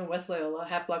 1257 West Loyola,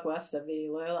 half block west of the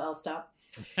Loyola L stop.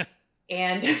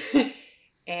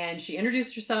 And she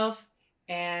introduced herself,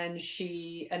 and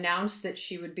she announced that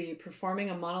she would be performing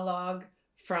a monologue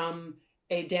from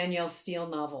a Danielle Steele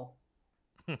novel.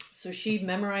 So she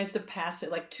memorized a passage,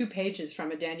 like 2 pages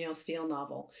from a Danielle Steele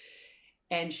novel.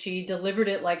 And she delivered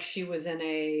it like she was in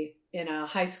a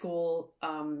high school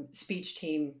speech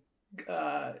team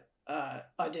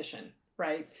audition,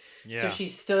 right? Yeah. So she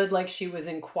stood like she was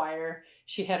in choir.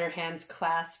 She had her hands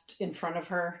clasped in front of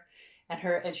her,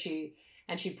 and she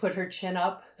put her chin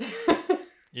up.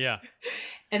 Yeah.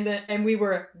 And we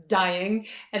were dying.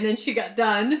 And then she got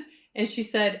done, and she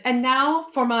said, "And now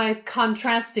for my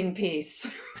contrasting piece."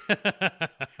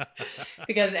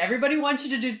 Because everybody wants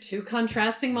you to do 2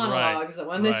 contrasting monologues,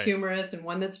 one that's humorous and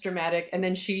one that's dramatic. And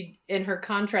then she, in her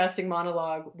contrasting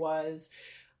monologue, was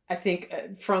I think,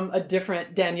 from a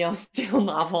different Danielle Steele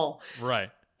novel.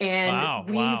 Right. And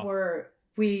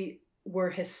we were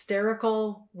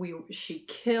hysterical. She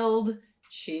killed.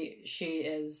 She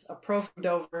is a pro from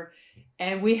Dover,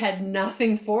 and we had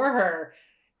nothing for her.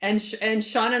 And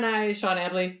Sean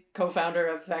Abley, co-founder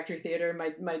of Factory Theater,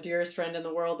 my dearest friend in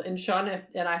the world, and Sean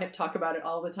and I have talked about it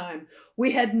all the time.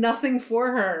 We had nothing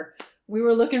for her. We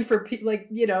were looking for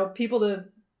people to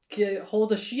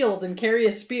hold a shield and carry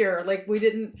a spear. Like we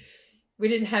didn't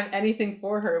have anything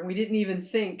for her, and we didn't even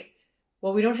think,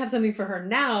 well, we don't have something for her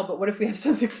now, but what if we have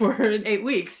something for her in 8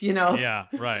 weeks? Yeah,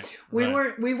 right.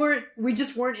 We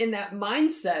just weren't in that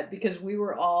mindset, because we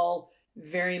were all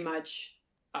very much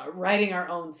writing our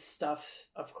own stuff,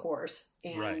 of course,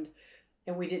 and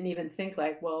we didn't even think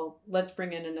like, well, let's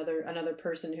bring in another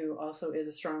person who also is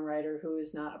a strong writer, who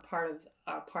is not a part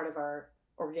of our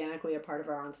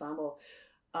ensemble.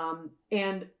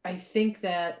 And I think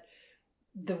that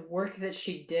the work that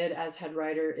she did as head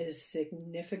writer is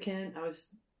significant. I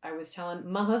was telling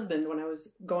my husband when I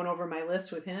was going over my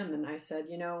list with him, and I said,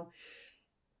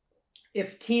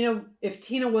 if Tina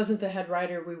wasn't the head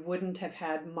writer, we wouldn't have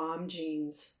had Mom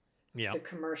Jeans, the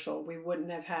commercial. We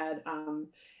wouldn't have had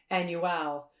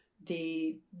Annual,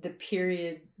 the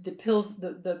period, the pills,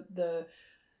 the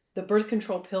birth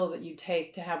control pill that you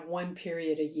take to have one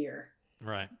period a year.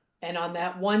 Right. And on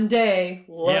that one day,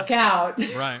 look out.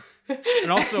 Right.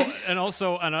 And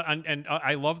also,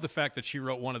 I love the fact that she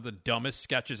wrote one of the dumbest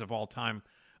sketches of all time,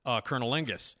 Colonel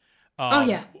Angus.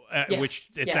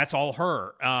 That's all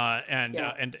her. And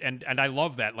I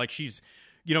love that. Like, she's,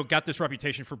 got this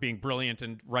reputation for being brilliant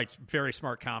and writes very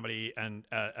smart comedy, and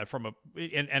a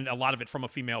lot of it from a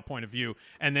female point of view.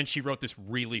 And then she wrote this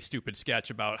really stupid sketch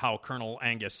about how Colonel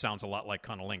Angus sounds a lot like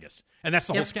Colonel Angus, and that's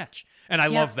the whole sketch. And I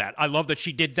love that. I love that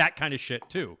she did that kind of shit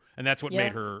too, and that's what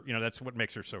made her. That's what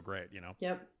makes her so great.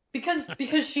 Yep.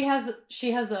 Because she has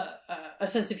a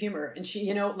sense of humor, and she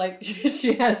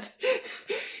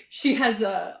has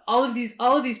all of these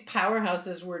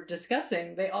powerhouses we're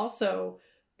discussing.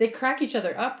 They crack each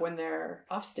other up when they're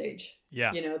off stage.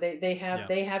 Yeah. They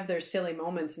have their silly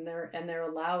moments, and they're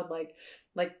allowed, like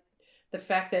the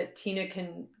fact that Tina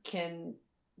can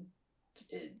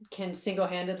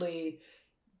single-handedly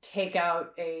take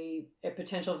out a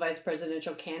potential vice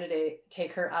presidential candidate,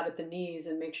 take her out at the knees,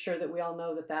 and make sure that we all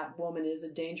know that woman is a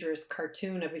dangerous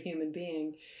cartoon of a human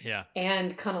being. Yeah.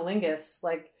 And cunnilingus,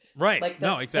 right.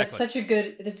 No, exactly. That's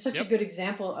such a good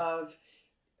example of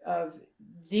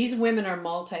these women are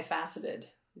multifaceted.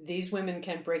 These women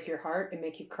can break your heart and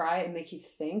make you cry and make you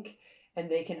think, and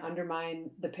they can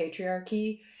undermine the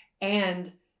patriarchy,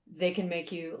 and they can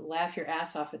make you laugh your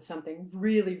ass off at something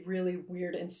really, really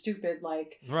weird and stupid,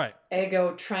 like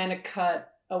Ego trying to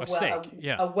cut an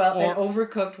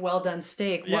overcooked, well done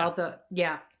steak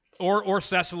Or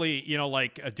Cecily,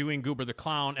 doing Goober the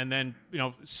Clown, and then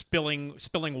spilling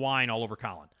wine all over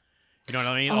Colin. You know what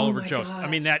I mean? All over Jost. God. I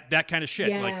mean that kind of shit.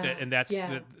 Yeah. Like that, and that's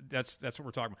what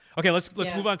we're talking about. Okay, let's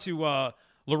move on to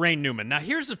Laraine Newman. Now,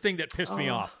 here's the thing that pissed me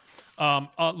off.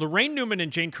 Laraine Newman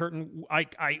and Jane Curtin,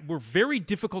 I were very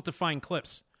difficult to find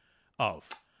clips of.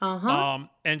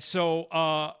 And so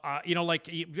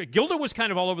Gilda was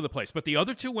kind of all over the place, but the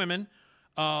other two women,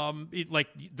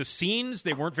 the scenes,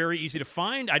 they weren't very easy to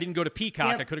find. I didn't go to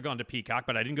Peacock. I could have gone to Peacock,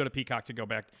 but I didn't go to Peacock to go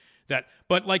back that.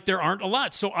 But there aren't a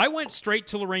lot. So I went straight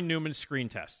to Laraine Newman's screen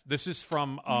test. This is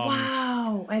from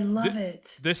wow, I love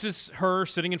it. This is her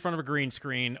sitting in front of a green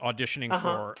screen auditioning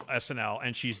for SNL,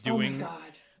 and she's doing. Oh my God.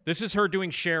 This is her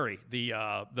doing Sherry, the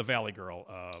Valley Girl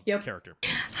character.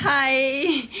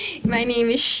 Hi, my name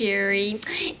is Sherry,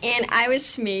 and I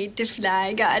was made to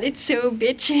fly. God, it's so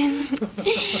bitchin'.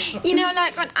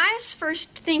 When I was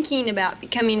first thinking about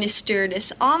becoming a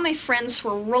stewardess, all my friends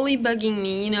were really bugging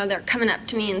me. They're coming up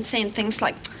to me and saying things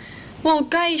like, well,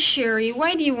 guys, Sherry,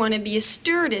 why do you want to be a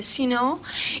stewardess, And,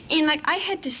 I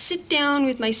had to sit down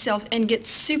with myself and get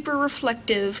super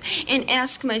reflective and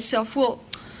ask myself, well,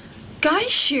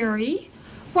 guys, Sherry,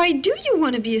 why do you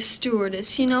want to be a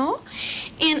stewardess,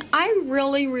 And I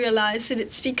really realized that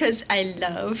it's because I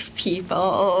love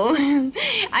people.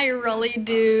 I really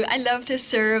do. I love to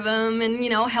serve them and,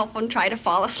 help them try to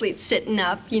fall asleep sitting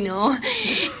up,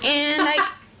 And,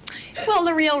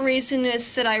 the real reason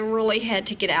is that I really had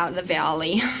to get out of the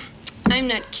valley. I'm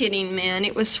not kidding, man.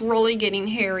 It was really getting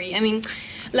hairy. I mean,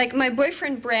 my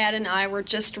boyfriend Brad and I were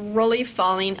just really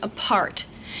falling apart.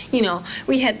 You know,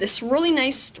 we had this really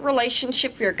nice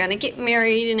relationship. We were going to get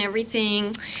married and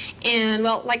everything. And,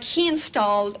 well, like, he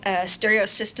installed stereo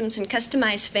systems and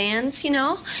customized fans, you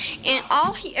know. And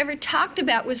all he ever talked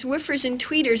about was woofers and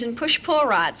tweeters and push-pull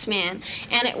rods, man.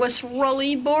 And it was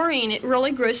really boring. It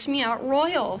really grossed me out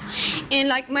royal. And,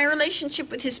 like, my relationship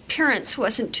with his parents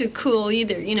wasn't too cool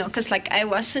either, you know, because, like, I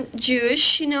wasn't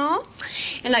Jewish, you know.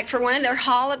 And, like, for one of their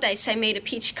holidays, I made a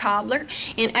peach cobbler.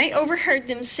 And I overheard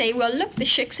them say, well, look, the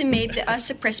Shicks have made us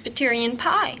a Presbyterian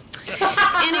pie.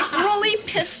 And it really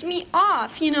pissed me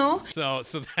off, you know. So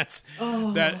that's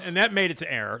that, and that made it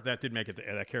to air. That did make it to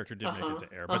air. That character did make it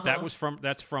to air. But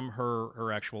that's from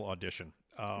her actual audition.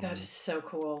 That is so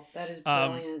cool. That is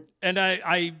brilliant. And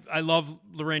I love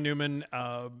Laraine Newman.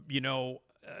 You know,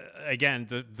 again,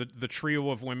 the trio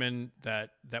of women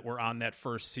that were on that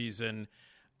first season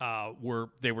were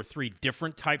three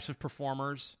different types of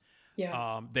performers.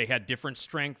 Yeah. They had different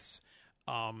strengths.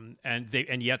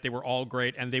 And yet they were all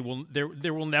great, and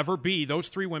there will never be, those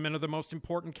three women are the most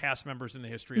important cast members in the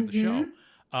history of the show.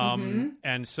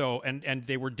 And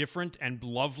they were different and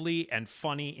lovely and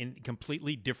funny in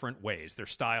completely different ways. Their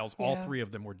styles, all three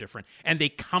of them were different, and they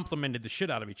complemented the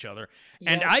shit out of each other.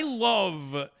 Yeah. And I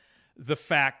love the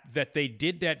fact that they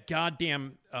did that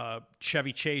goddamn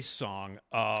Chevy Chase song.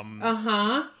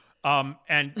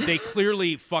 And they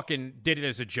clearly fucking did it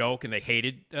as a joke, and they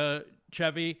hated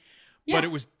Chevy. Yeah. But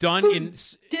it was done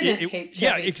hate Chevy?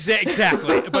 Yeah,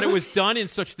 exactly. But it was done in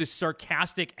such this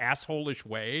sarcastic, asshole-ish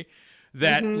way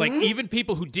that, like, even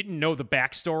people who didn't know the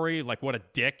backstory, like what a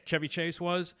dick Chevy Chase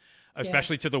was,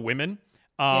 especially to the women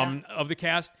of the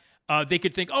cast, they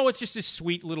could think, oh, it's just this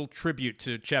sweet little tribute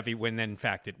to Chevy, when then, in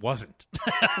fact, it wasn't.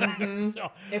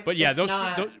 But yeah,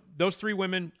 those three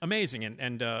women, amazing,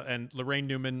 and Laraine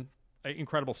Newman,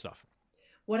 incredible stuff.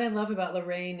 What I love about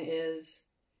Laraine is,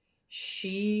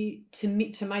 she,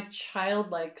 to my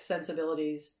childlike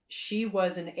sensibilities, she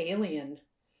was an alien.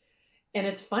 And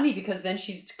it's funny because then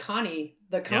she's Connie,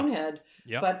 the conehead.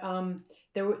 Yep. But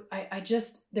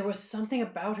there was something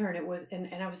about her, and it was, and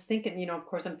I was thinking, you know, of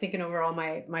course I'm thinking over all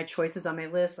my choices on my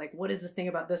list, like, what is the thing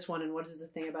about this one and what is the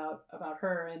thing about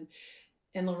her?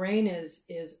 And Laraine is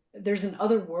there's an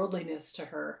otherworldliness to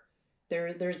her.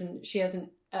 She has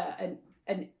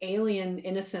an alien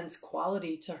innocence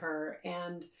quality to her.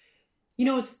 And you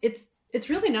know, it's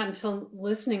really not until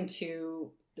listening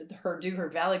to her do her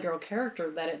Valley Girl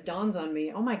character that it dawns on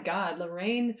me, oh my God,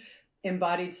 Laraine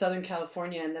embodied Southern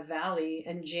California and the Valley,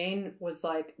 and Jane was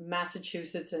like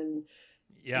Massachusetts and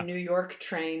New York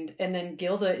trained, and then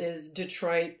Gilda is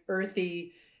Detroit,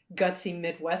 earthy, gutsy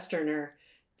Midwesterner.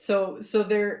 So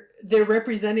they're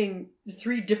representing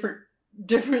three different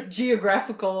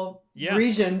geographical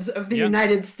regions of the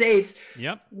United States,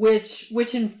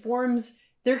 which informs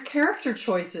their character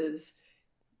choices.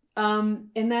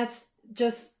 And that's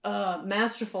just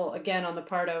masterful, again, on the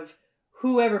part of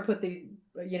whoever put the,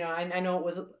 you know, I know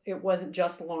it wasn't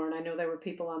just Lauren. I know there were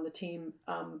people on the team.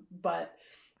 But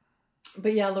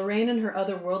yeah, Laraine and her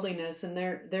otherworldliness, and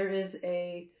there's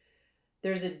a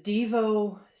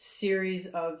Devo series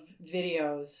of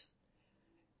videos,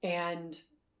 and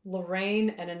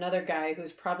Laraine and another guy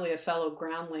who's probably a fellow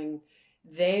groundling,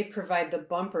 they provide the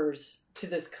bumpers to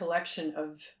this collection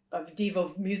of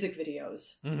Devo music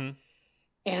videos. Mm-hmm.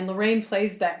 And Laraine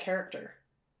plays that character.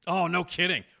 Oh, no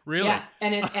kidding. Really? Yeah.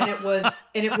 And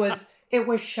it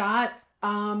was shot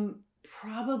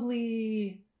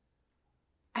probably,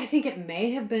 I think it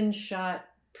may have been shot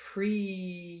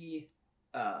pre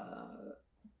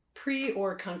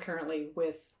or concurrently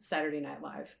with Saturday Night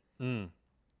Live. Mm.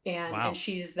 And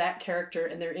she's that character,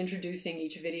 and they're introducing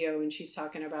each video, and she's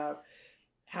talking about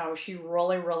how she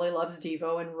really, really loves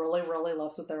Devo and really, really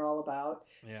loves what they're all about.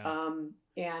 Yeah.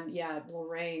 And yeah,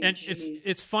 Laraine. And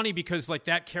it's funny because like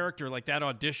that character, like that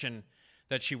audition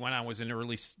that she went on was in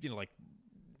early, you know, like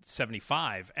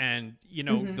 75, and you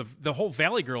know the whole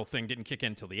Valley Girl thing didn't kick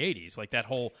in until the 80s. Like that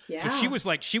whole, so she was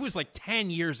like 10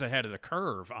 years ahead of the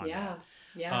curve on that.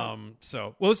 Yeah.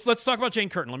 So let's talk about Jane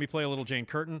Curtin. Let me play a little Jane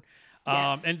Curtin.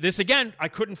 Yes. And this again, I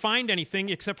couldn't find anything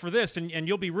except for this, and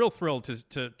you'll be real thrilled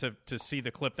to see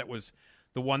the clip that was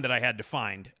the one that I had to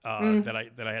find. That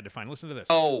I had to find. Listen to this.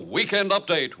 Oh, weekend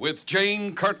update with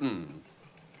Jane Curtin.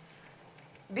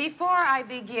 Before I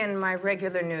begin my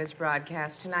regular news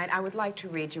broadcast tonight, I would like to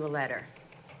read you a letter.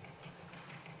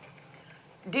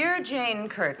 Dear Jane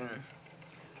Curtin,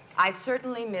 I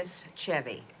certainly miss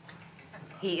Chevy.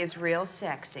 He is real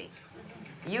sexy.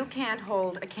 You can't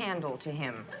hold a candle to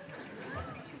him.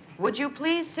 Would you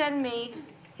please send me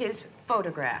his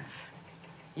photograph?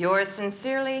 Yours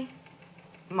sincerely,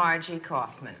 Margie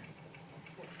Kaufman.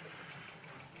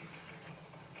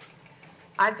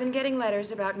 I've been getting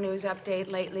letters about News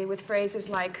Update lately with phrases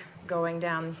like going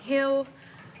downhill,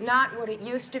 not what it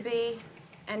used to be,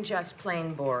 and just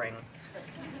plain boring.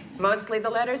 Mostly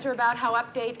the letters are about how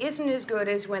Update isn't as good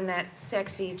as when that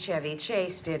sexy Chevy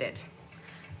Chase did it.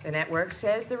 The network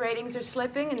says the ratings are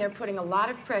slipping and they're putting a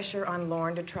lot of pressure on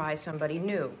Lorne to try somebody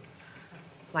new.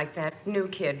 Like that new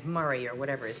kid, Murray, or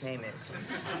whatever his name is.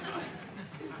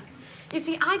 You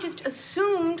see, I just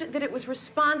assumed that it was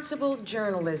responsible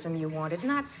journalism you wanted,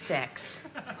 not sex.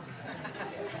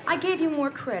 I gave you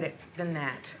more credit than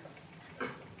that.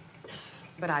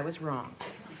 But I was wrong.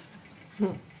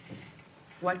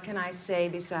 What can I say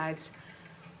besides,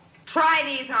 try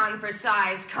these on for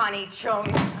size, Connie Chung.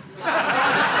 If it's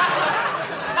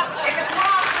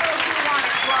raw thrills you want,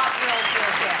 it's raw thrills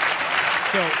you'll get.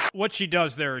 So what she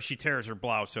does there is she tears her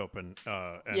blouse open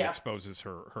and exposes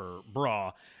her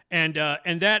bra. And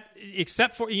that,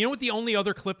 except for, you know what, the only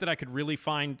other clip that I could really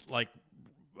find, like,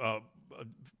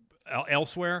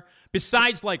 elsewhere,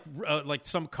 besides, like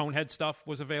some Conehead stuff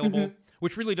was available,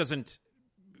 which really doesn't,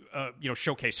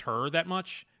 showcase her that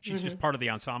much. She's just part of the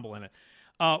ensemble in it.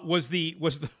 Was the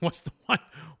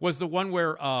one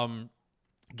where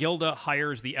Gilda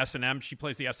hires the S&M. She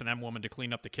plays the S&M woman to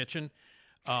clean up the kitchen.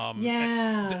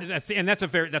 That's a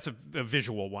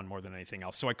visual one more than anything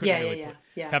else. So I couldn't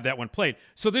have that one played.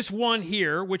 So this one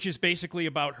here, which is basically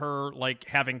about her like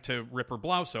having to rip her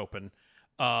blouse open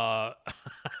to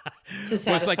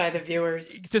satisfy the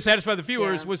viewers. To satisfy the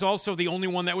viewers was also the only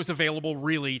one that was available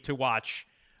really to watch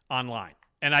online,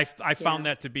 and I found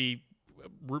that to be,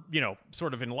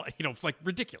 sort of like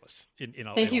ridiculous.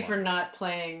 Thank you for not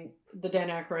playing the Dan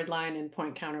Aykroyd line in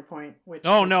Point Counterpoint. Which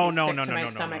no, I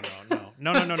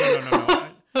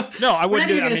wouldn't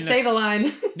do that. I mean, say the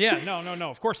line.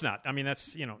 No, of course not. I mean,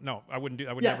 that's no, I wouldn't do.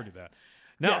 I would never do that.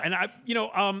 No, and I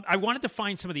wanted to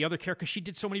find some of the other characters. She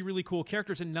did so many really cool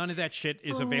characters, and none of that shit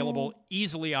is available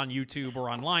easily on YouTube or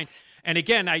online. And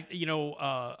again, I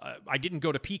didn't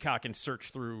go to Peacock and search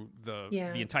through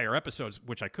the entire episodes,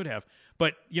 which I could have.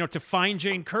 But to find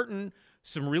Jane Curtin,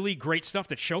 some really great stuff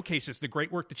that showcases the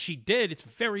great work that she did, it's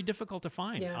very difficult to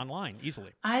find online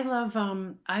easily. I love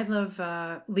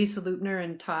Lisa Lupner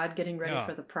and Todd getting ready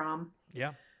for the prom.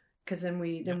 Yeah. Because then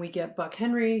we get Buck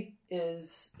Henry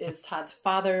is Todd's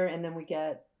father, and then we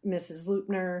get Mrs.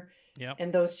 Lupner,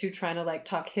 and those two trying to like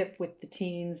talk hip with the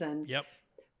teens, and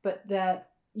but that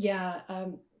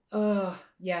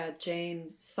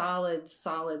Jane, solid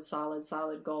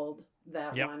gold,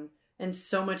 that one, and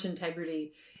so much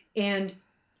integrity, and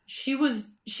she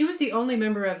was the only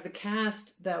member of the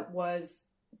cast that was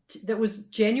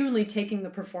genuinely taking the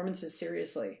performances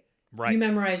seriously. Right. You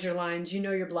memorize your lines,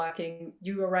 your blocking,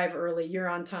 you arrive early, you're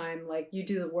on time, like you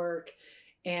do the work.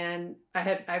 And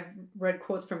I've read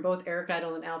quotes from both Eric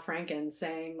Idle and Al Franken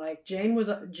saying like Jane was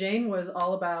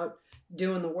all about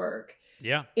doing the work.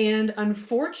 Yeah. And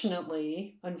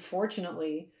unfortunately,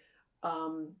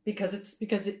 because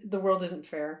the world isn't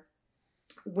fair,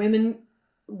 women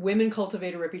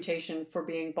cultivate a reputation for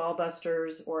being ball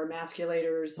busters or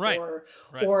emasculators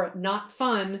or not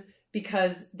fun,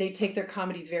 because they take their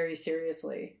comedy very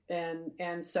seriously.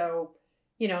 And so,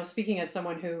 speaking as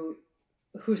someone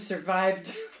who survived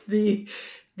the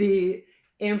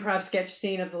improv sketch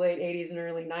scene of the late 80s and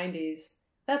early 90s,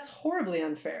 that's horribly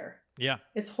unfair. Yeah.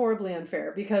 It's horribly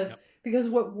unfair because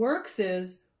what works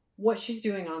is what she's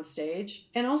doing on stage.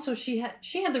 And also she had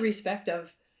the respect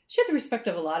of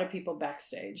a lot of people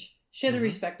backstage. She had the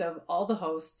respect of all the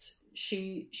hosts.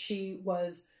 She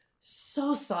was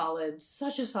so solid,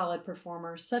 such a solid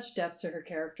performer, such depth to her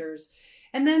characters.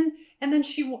 And then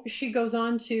she goes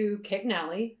on to Kate and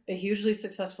Ally, a hugely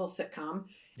successful sitcom,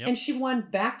 and she won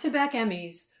back-to-back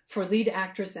Emmys for lead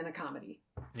actress in a comedy.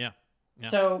 Yeah.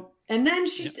 So, and then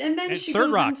she does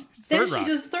Third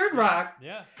Rock.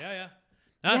 Yeah.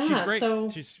 No, she's great.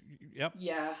 So,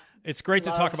 Yeah. It's great to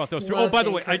talk about those three. Oh, by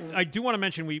the way, I do want to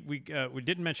mention we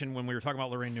didn't mention when we were talking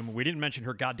about Laraine Newman, we didn't mention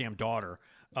her goddamn daughter,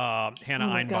 Hannah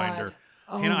Einbinder.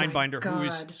 Hannah Einbinder, who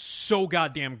is so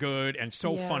goddamn good and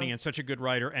so funny and such a good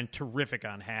writer and terrific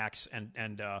on Hacks and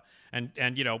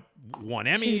won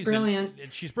Emmys. She's brilliant.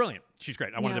 And she's brilliant. She's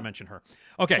great. I wanted to mention her.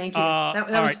 Okay. Thank you.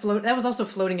 That was also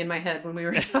floating in my head when we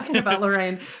were talking about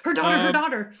Laraine. Her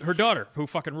daughter, who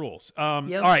fucking rules. All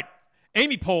right.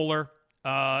 Amy Poehler.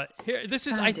 Here, this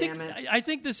is. I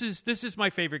think this is my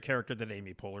favorite character that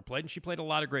Amy Poehler played, and she played a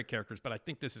lot of great characters, but I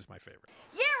think this is my favorite.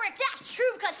 Yeah, Rick, that's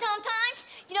true, because sometimes,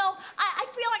 I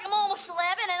feel like I'm almost 11,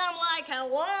 and I'm like,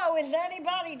 hello, is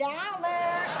anybody down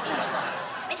there?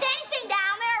 Is anything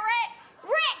down there, Rick?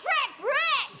 Rick!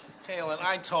 Kaylin,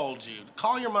 I told you.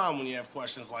 Call your mom when you have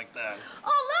questions like that.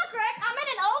 Oh, look, Rick, I'm in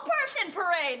an old person lightning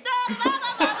parade. Da, da, da, da,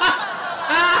 da, da, da.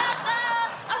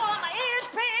 I want my ears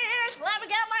pierced. Let me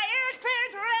get my ears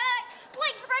pierced, Rick.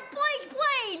 Please, Rick, please,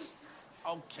 please.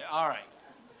 Okay, all right.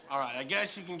 All right, I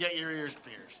guess you can get your ears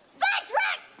pierced. Thanks,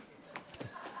 Rick.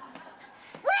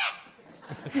 Rick.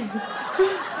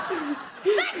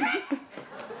 Thanks, Rick.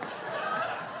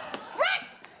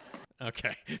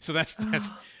 Okay, so that's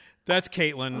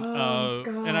Caitlin, God.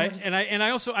 and I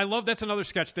also I love that's another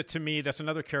sketch that to me that's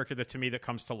another character that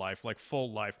comes to life, like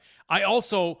full life. I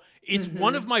also it's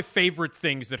one of my favorite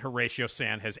things that Horatio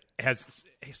Sands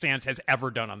has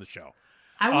ever done on the show.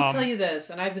 I will tell you this,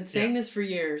 and I've been saying this for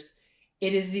years.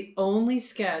 It is the only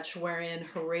sketch wherein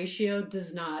Horatio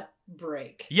does not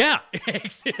break. Yeah.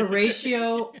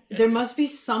 Horatio, there must be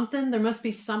something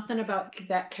about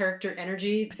that character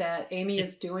energy that Amy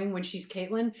is doing when she's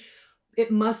Caitlin.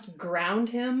 It must ground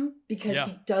him because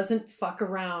he doesn't fuck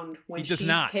around when she's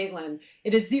Caitlin.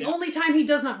 It is the only time he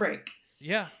does not break.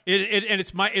 Yeah, and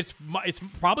it's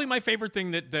probably my favorite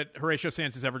thing that Horatio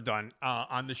Sands has ever done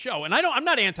on the show. And I'm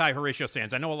not anti Horatio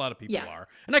Sands. I know a lot of people are,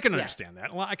 and I can understand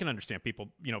that. Well, I can understand people,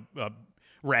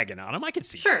 ragging on him. I can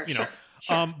see, Sure.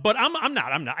 But I'm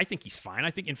not. I think he's fine.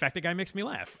 I think, in fact, the guy makes me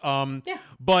laugh.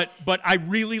 But I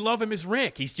really love him as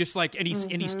Rick. He's just like, and he's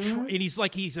he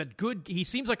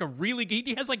seems like a really,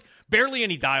 he has like barely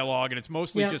any dialogue, and it's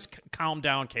mostly just calm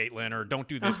down, Caitlin, or don't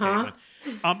do this, Caitlin.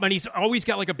 And he's always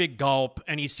got like a big gulp,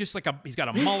 and he's just like he's got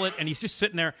a mullet, and he's just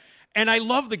sitting there. And I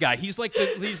love the guy. He's like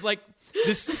he's like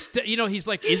is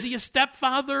he a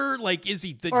stepfather? Like, is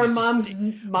he or mom's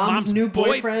new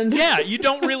boyfriend? Yeah, you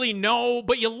don't really know,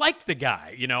 but you like the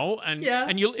guy,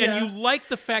 and you like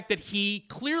the fact that he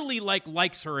clearly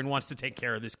likes her and wants to take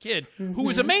care of this kid who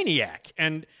is a maniac.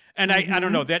 And I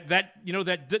don't know that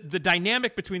the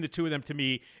dynamic between the two of them to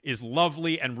me is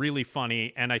lovely and really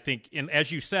funny. And I think,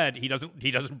 as you said, he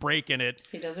doesn't break in it.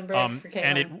 He doesn't break for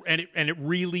Caitlin. and it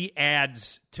really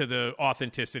adds to the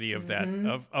authenticity of that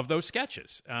of those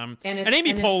sketches. And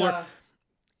Amy Poehler.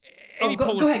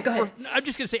 Go ahead. I'm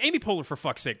just going to say, Amy Poehler, for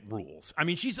fuck's sake, rules. I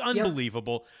mean, she's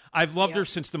unbelievable. I've loved her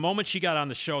since the moment she got on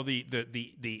the show.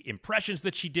 The impressions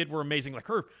that she did were amazing. Like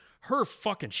her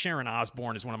fucking Sharon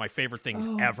Osbourne is one of my favorite things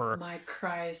ever. My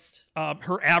Christ.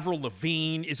 Her Avril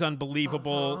Lavigne is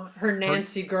unbelievable. Her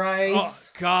Nancy Grace. Oh,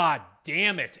 God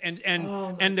damn it.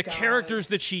 And the characters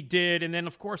that she did. And then,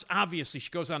 of course, obviously, she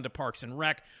goes on to Parks and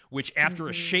Rec, which after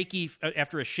a shaky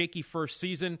first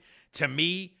season, to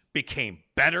me, became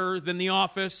better than The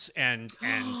Office. And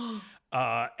Parks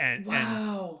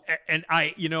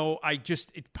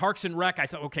and Rec, I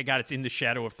thought, okay, God, it's in the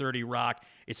shadow of 30 Rock.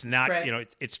 It's not,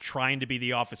 it's trying to be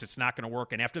The Office. It's not going to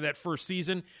work. And after that first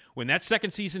season, when that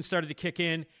second season started to kick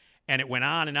in and it went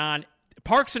on and on,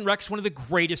 Parks and Rec is one of the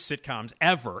greatest sitcoms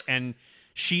ever. And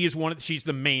she's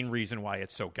the main reason why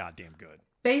it's so goddamn good.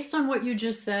 Based on what you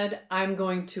just said, I'm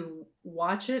going to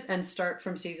watch it and start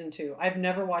from season 2. I've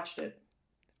never watched it.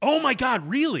 Oh my God,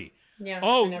 really? Yeah.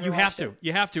 Oh, you have to.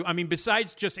 You have to. I mean,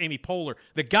 besides just Amy Poehler,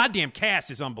 the goddamn cast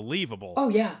is unbelievable. Oh,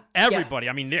 yeah. Everybody.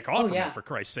 Yeah. I mean, Nick Offerman, for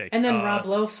Christ's sake. And then Rob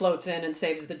Lowe floats in and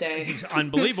saves the day. He's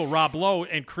unbelievable. Rob Lowe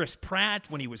and Chris Pratt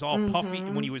when he was all puffy,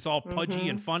 when he was all pudgy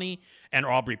and funny, and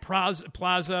Aubrey Plaza,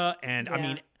 and I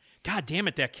mean, God damn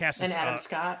it, that cast is... And Adam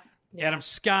Scott. Yeah. Adam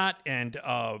Scott and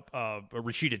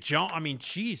Rashida Jones. I mean,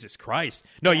 Jesus Christ.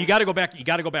 No, you got to go back. You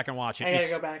got to go back and watch it. I got to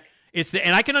go back.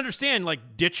 And I can understand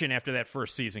like ditching after that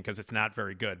first season because it's not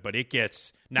very good, but it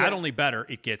gets not only better,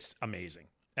 it gets amazing.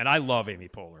 And I love Amy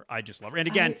Poehler. I just love her. And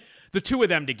again, the two of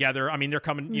them together, I mean, they're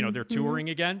coming, they're touring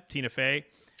again, Tina Fey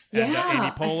and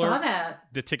Amy Poehler. I saw that.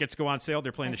 The tickets go on sale.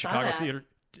 They're playing the Chicago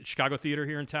Theater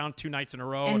here in town 2 nights in a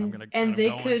row.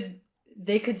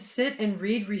 They could sit and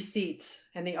read receipts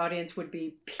and the audience would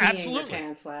be peeing their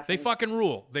pants laughing. They fucking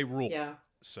rule. They rule. Yeah.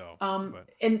 So,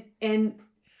 and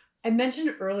I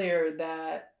mentioned earlier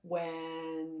that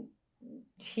when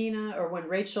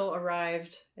Rachel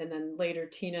arrived, and then later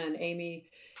Tina and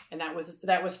Amy, and that was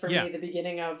for me the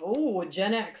beginning of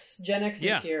Gen X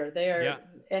is here. They are,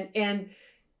 and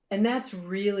that's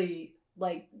really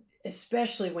like,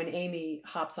 especially when Amy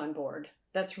hops on board.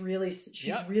 That's really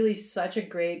she's really such a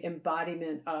great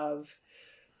embodiment of.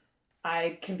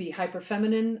 I can be hyper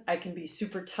feminine. I can be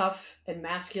super tough and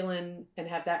masculine and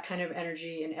have that kind of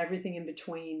energy and everything in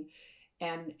between.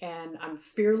 And I'm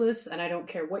fearless and I don't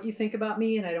care what you think about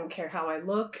me and I don't care how I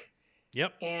look.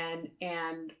 Yep. And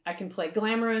I can play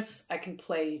glamorous. I can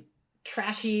play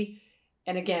trashy.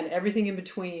 And again, everything in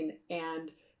between. And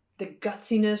the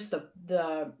gutsiness,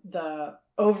 the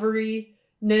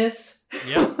ovary-ness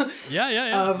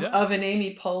of an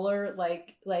Amy Poehler,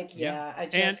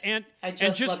 I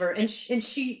just love her. And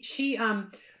she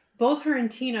both her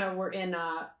and Tina were in.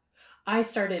 I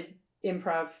started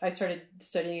improv. I started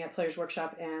studying at Players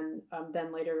Workshop and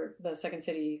then later the Second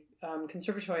City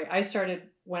Conservatory. I started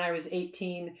when I was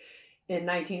 18 in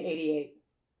 1988.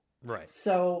 Right.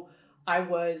 So I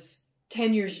was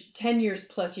 10 years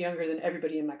plus younger than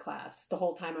everybody in my class the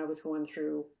whole time I was going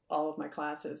through all of my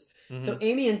classes. Mm-hmm. So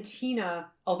Amy and Tina,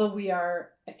 although we are,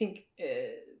 I think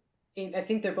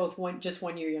they're both just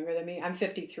 1 year younger than me. I'm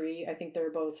 53. I think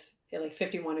they're both like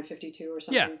 51 and 52 or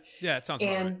something. Yeah, it sounds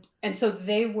about right. And so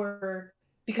they were,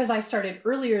 because I started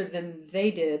earlier than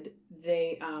they did.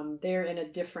 They're in a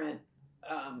different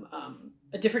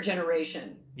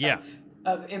generation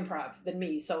of improv than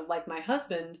me. So like my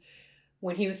husband,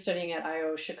 when he was studying at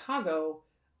IO Chicago,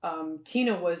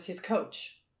 Tina was his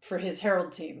coach for his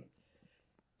Herald team.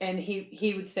 And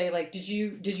he would say, like, did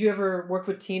you ever work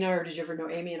with Tina or did you ever know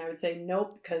Amy? And I would say,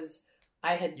 nope, because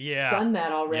I had done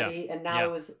that already, and now I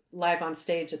was live on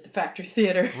stage at the Factory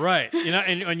Theater. Right. You know,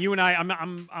 and you and I,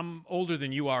 I'm older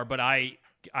than you are, but I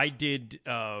did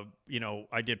I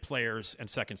did Players and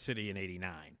Second City in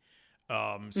 '89.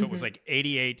 So it was like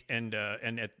 88 and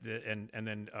then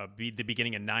the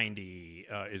beginning of 90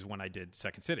 is when I did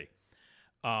Second City.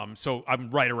 So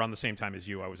I'm right around the same time as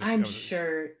you. I'm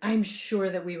sure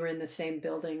that we were in the same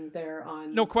building there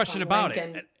on. No question about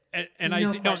Lincoln. it.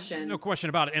 No question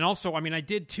about it. And also, I mean, I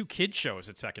did 2 kid shows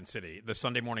at Second City, the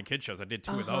Sunday morning kid shows. I did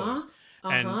 2 of those.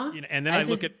 And then I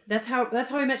look at that's how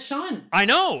I met Sean. I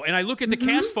know, and I look at the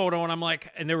cast photo, and I'm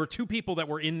like, and there were 2 people that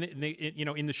were in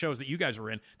the shows that you guys were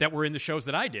in that were in the shows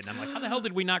that I did. And I'm like, how the hell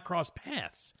did we not cross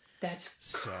paths? That's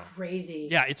crazy.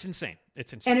 Yeah, it's insane.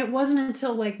 And it wasn't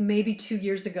until like maybe 2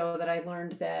 years ago that I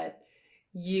learned that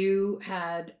you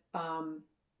had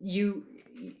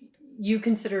you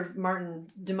consider Martin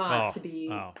DeMott to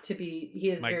be he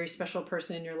is a very special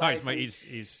person in your life.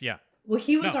 He's Well,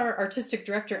 he was our artistic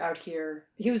director out here.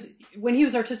 He was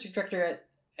artistic director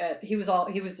he was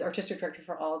artistic director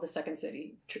for all the Second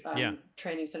City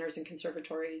training centers and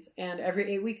conservatories. And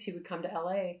every 8 weeks he would come to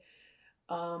LA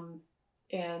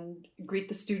and greet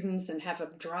the students and have a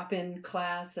drop-in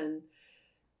class. And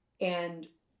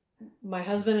my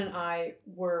husband and I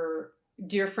were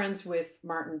dear friends with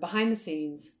Martin behind the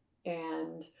scenes.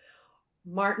 And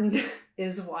Martin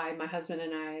is why my husband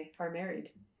and I are married.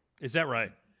 Is that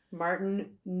right?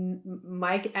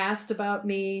 Mike asked about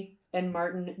me, and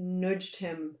Martin nudged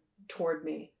him toward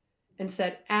me and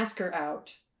said, ask her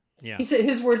out. Yeah. He said,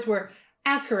 his words were,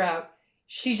 ask her out.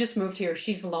 She just moved here.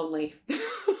 She's lonely.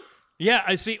 Yeah,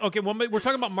 I see. Okay, well, we're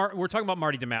talking about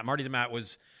Marty DeMatt. Marty DeMatt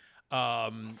was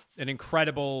an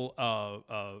incredible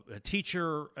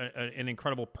teacher, an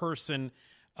incredible person.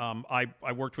 I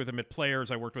worked with him at Players.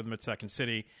 I worked with him at Second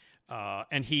City.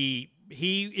 And he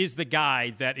is the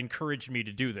guy that encouraged me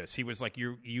to do this. He was like,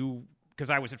 you,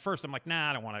 because I was at first, I'm like, nah,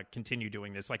 I don't want to continue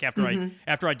doing this. Like after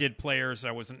I did Players,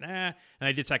 I wasn't, and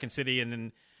I did Second City, and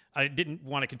then I didn't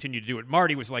want to continue to do it.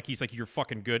 Marty was like, he's like, you're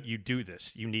fucking good. You do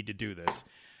this. You need to do this.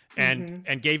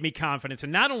 And gave me confidence.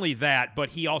 And not only that,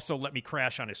 but he also let me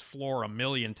crash on his floor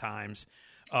 1,000,000 times.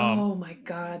 Oh my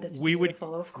God, that's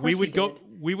beautiful. Of course we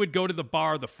would go to the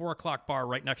bar, the 4:00 bar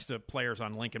right next to Players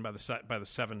on Lincoln by the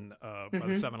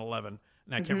 7-Eleven.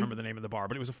 And I can't remember the name of the bar,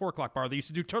 but it was a 4:00 bar. They used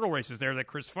to do turtle races there that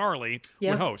Chris Farley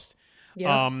would host.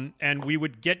 Yep. And we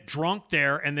would get drunk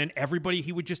there, and then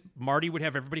Marty would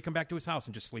have everybody come back to his house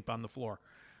and just sleep on the floor.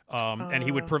 And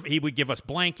he would give us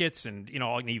blankets, and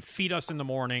he'd feed us in the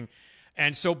morning.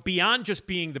 And so beyond just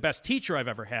being the best teacher I've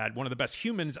ever had, one of the best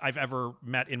humans I've ever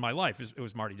met in my life it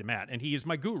was Marty DeMatt. And he is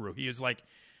my guru. He is like,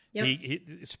 he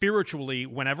spiritually,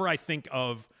 whenever I think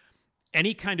of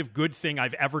any kind of good thing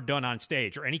I've ever done on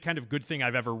stage or any kind of good thing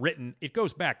I've ever written, it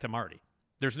goes back to Marty.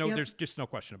 There's just no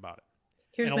question about it.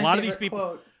 Here's and my a lot of favorite these people.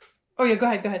 Quote. Oh yeah, go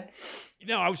ahead.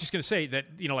 No, I was just going to say that,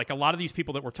 like a lot of these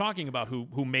people that we're talking about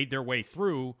who made their way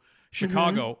through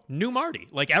Chicago knew Marty,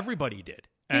 like everybody did.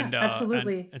 And,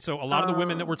 absolutely. And so a lot of the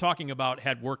women that we're talking about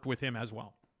had worked with him as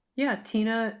well. Yeah,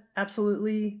 Tina,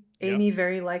 absolutely. Amy,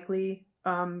 very likely.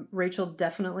 Rachel,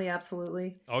 definitely,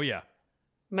 absolutely. Oh, yeah.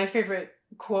 My favorite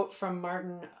quote from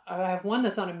Martin, I have one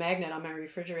that's on a magnet on my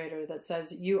refrigerator that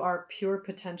says, "You are pure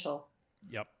potential."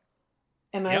 Yep.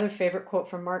 And my other favorite quote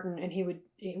from Martin, and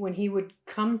when he would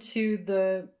come to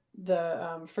the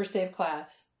first day of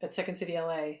class at Second City,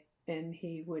 LA, and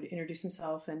he would introduce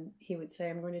himself, and he would say,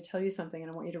 "I'm going to tell you something, and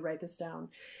I want you to write this down.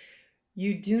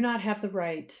 You do not have the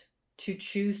right to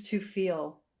choose to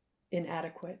feel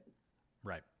inadequate."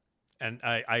 Right. And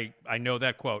I know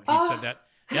that quote. He said that.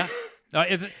 Yeah.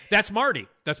 That's Marty.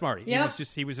 That's Marty. Yep.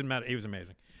 He was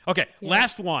amazing. Okay. Yeah.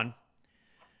 Last one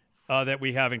that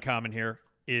we have in common here.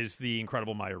 is the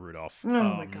incredible Maya Rudolph. Oh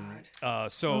my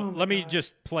God. So let me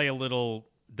just play a little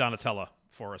Donatella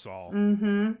for us all.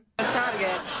 Mm-hmm.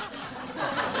 Target.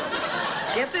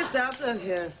 Get this out of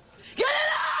here. Get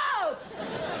it out!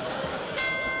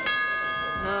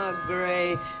 Oh,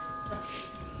 great.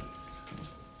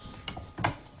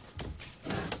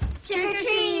 Trick or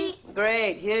treat.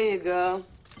 Great, here you go.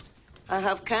 I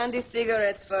have candy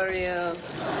cigarettes for you.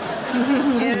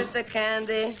 Here's the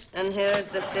candy, and here's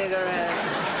the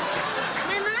cigarettes.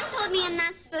 My mom told me I'm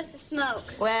not supposed to smoke.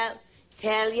 Well,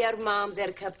 tell your mom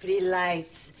they're Capri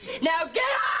Lights. Now get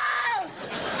out!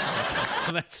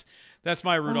 So that's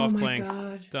Maya Rudolph my playing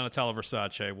God. Donatella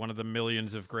Versace, one of the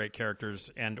millions of great characters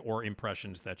and or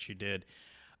impressions that she did.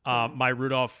 Maya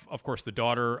Rudolph, of course, the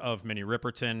daughter of Minnie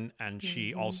Riperton, and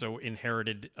she also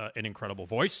inherited an incredible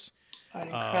voice. An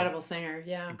incredible singer,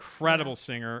 yeah. Incredible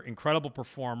singer, incredible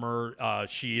performer.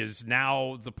 She is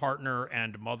now the partner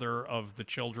and mother of the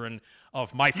children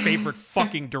of my favorite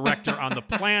fucking director on the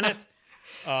planet,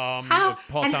 Paul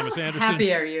Thomas Anderson.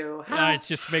 Happy are you? How it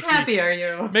just makes happy are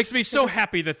you? Makes me so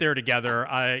happy that they're together.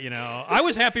 I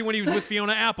was happy when he was with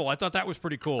Fiona Apple. I thought that was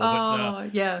pretty cool.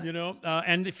 Yeah.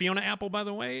 And Fiona Apple, by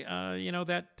the way,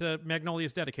 that Magnolia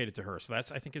is dedicated to her. So I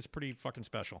think is pretty fucking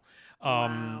special.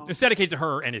 Wow. It's dedicated to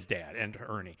her and his dad and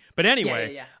Ernie. But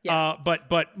anyway, Yeah.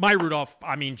 But Maya Rudolph,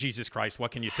 I mean, Jesus Christ,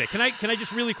 what can you say? Can I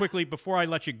just really quickly before I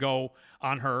let you go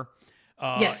on her?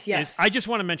 Yes. I just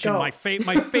want to mention my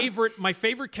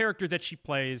favorite character that she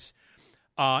plays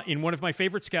in one of my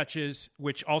favorite sketches,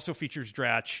 which also features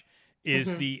Dratch,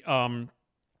 is the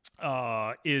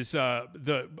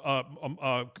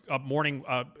morning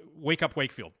Wake Up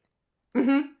Wakefield.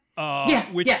 Mm-hmm.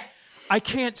 I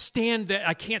can't stand that.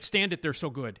 I can't stand it. They're so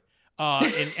good.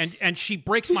 And she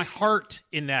breaks my heart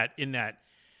in that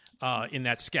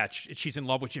sketch. She's in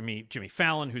love with Jimmy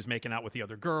Fallon, who's making out with the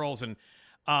other girls, and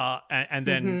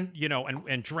then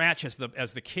and Dratch as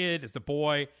the kid, as the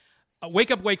boy.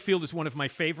 Wake Up Wakefield is one of my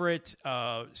favorite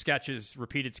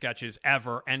repeated sketches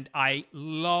ever, and I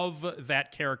love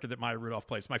that character that Maya Rudolph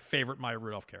plays. My favorite Maya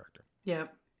Rudolph character.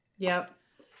 Yep.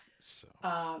 So.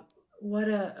 What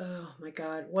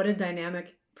a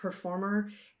dynamic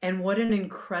performer, and what an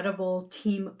incredible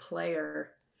team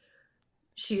player.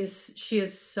 She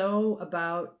is so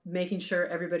about making sure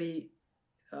everybody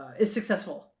is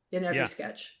successsiel in every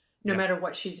sketch, no matter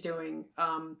what she's doing.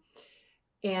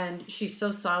 And she's so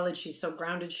solid. She's so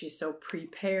grounded. She's so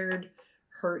prepared.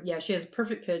 She has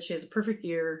perfect pitch. She has a perfect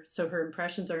ear. So her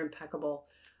impressions are impeccable.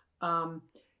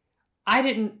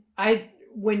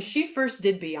 When she first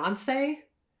did Beyonce,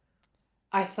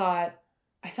 I thought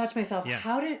to myself,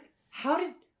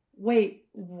 wait,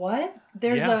 what?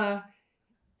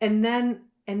 And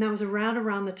that was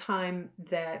around the time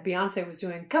that Beyonce was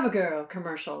doing CoverGirl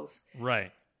commercials.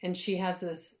 Right. And she has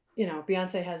this,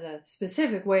 Beyonce has a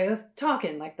specific way of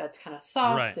talking, like that's kind of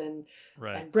soft and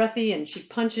breathy, and she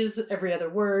punches every other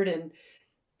word,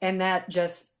 and that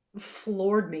just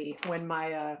floored me when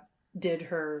Maya did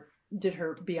her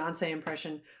Beyonce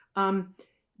impression.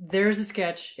 There's a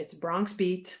sketch. It's Bronx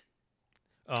Beat.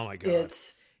 Oh my God!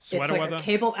 It's like a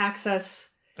cable access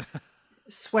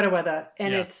sweater weather,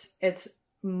 and it's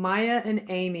Maya and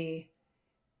Amy,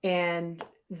 and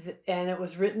it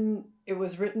was written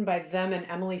by them and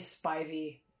Emily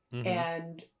Spivey. Mm-hmm.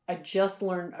 And I just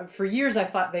learned, for years I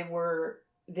thought they were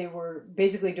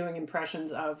basically doing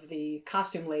impressions of the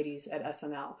costume ladies at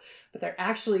SNL, but they're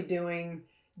actually doing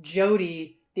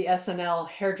Jody, the SNL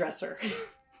hairdresser.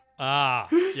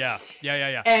 Yeah.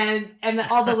 And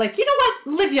all the you know what?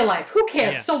 Live your life. Who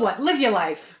cares? Yeah. So what? Live your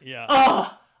life. Yeah.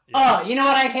 You know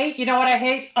what I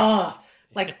hate?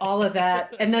 Like all of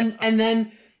that. And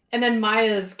then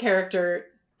Maya's character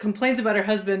complains about her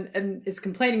husband and is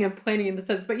complaining and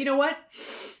says, but you know what?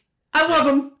 I love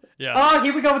him. Yeah. Oh,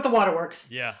 here we go with the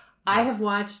waterworks. Yeah. I have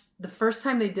watched, the first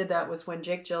time they did that was when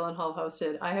Jake Gyllenhaal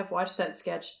hosted. I have watched that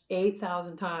sketch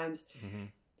 8,000 times. Mm-hmm.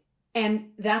 And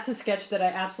that's a sketch that I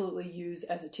absolutely use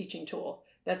as a teaching tool.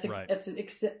 It's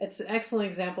an excellent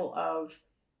example of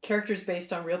characters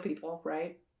based on real people,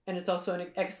 right? And it's also an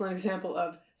excellent example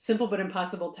of simple but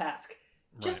impossible task.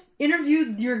 Just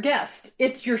interview your guest.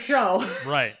 It's your show.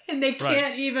 Right. And they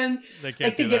can't even, they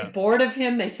get bored of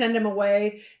him. They send him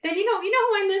away. Then, who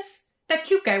I miss? That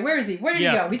cute guy. Where is he? Where did he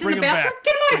go? He's in the bathroom?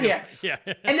 Get him out of here. Yeah.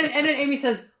 And then Amy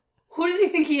says, who does he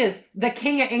think he is? The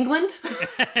King of England?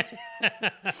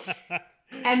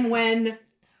 And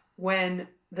when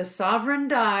the sovereign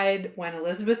died, when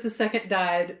Elizabeth II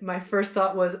died, my first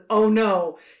thought was, oh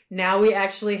no, now we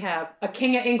actually have a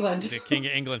King of England. The King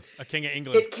of England. A King of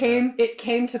England. It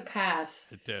came to pass.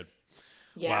 It did.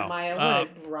 Yeah, wow. Maya, what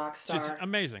a rock star. Just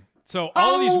amazing. So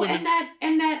all of these women.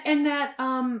 and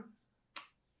that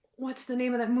what's the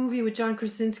name of that movie with John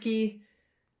Krasinski?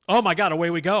 Oh my God! Away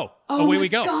we go. Oh Away my we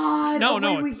go. God, no,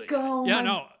 Away We Go. Yeah, My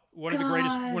no. One of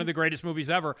the greatest movies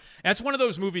ever. That's one of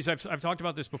those movies. I've talked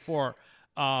about this before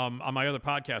on my other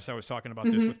podcast. I was talking about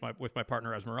this with my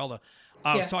partner Esmeralda.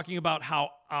 I was talking about how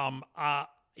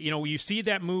you see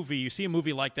that movie, you see a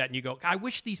movie like that, and you go, I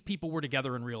wish these people were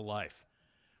together in real life.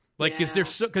 Like,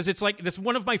 because it's like that's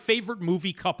one of my favorite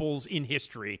movie couples in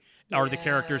history are the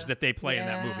characters that they play in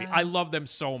that movie. I love them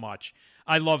so much.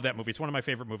 I love that movie. It's one of my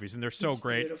favorite movies, and they're so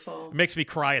great. Beautiful. It makes me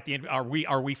cry at the end. Are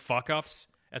we fuck ups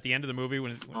at the end of the movie?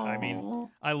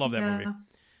 I love that movie.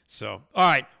 So, all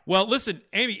right. Well, listen,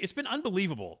 Amy, it's been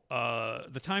unbelievable.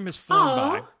 The time has flown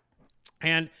by,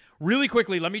 and really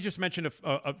quickly, let me just mention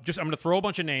I'm going to throw a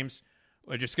bunch of names.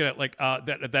 I just gonna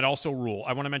that also rule.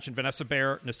 I want to mention Vanessa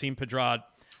Bayer, Nassim Pedrad,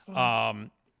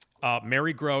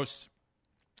 Mary Gross,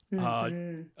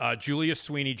 Julia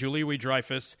Sweeney, Julia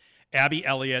Louis-Dreyfus, Abby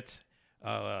Elliott.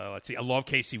 Let's see. I love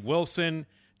Casey Wilson,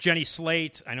 Jenny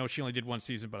Slate. I know she only did one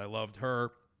season, but I loved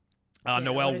her.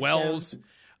 Noelle Wells,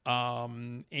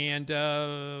 and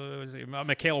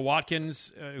Michaela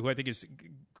Watkins, who I think is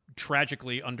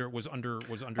tragically was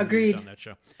underused on that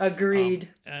show. Agreed.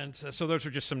 And so those are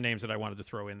just some names that I wanted to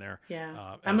throw in there.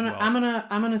 Yeah, I'm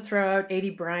gonna throw out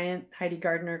Adie Bryant, Heidi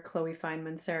Gardner, Chloe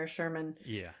Feynman, Sarah Sherman.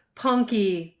 Yeah.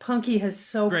 Punky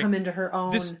has come into her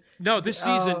own. This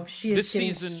season, she is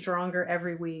getting stronger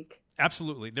every week.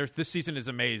 Absolutely. This season is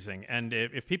amazing. And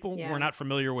if people were not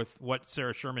familiar with what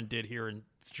Sarah Sherman did here in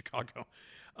Chicago,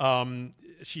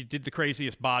 she did the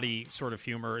craziest body sort of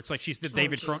humor. It's like she's the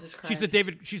David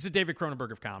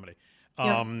Cronenberg of comedy.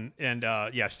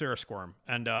 Sarah Squirm.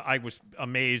 And I was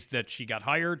amazed that she got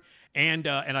hired, and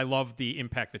I love the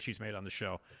impact that she's made on the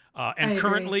show. And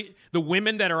currently, the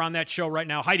women that are on that show right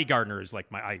now, Heidi Gardner is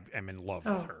like I am in love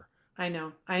with her. I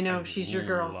know. She's your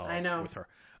girl. I know. With her.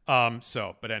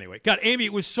 But anyway, God, Amy,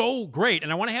 it was so great,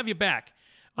 and I want to have you back.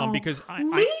 Because I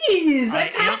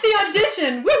passed the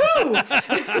audition.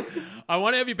 Woohoo! I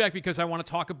want to have you back because I want to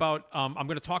talk about. I'm going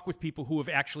to talk with people who have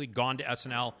actually gone to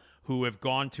SNL, who have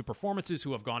gone to performances,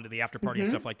 who have gone to the after party and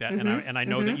stuff like that. And I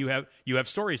know that you have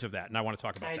stories of that, and I want to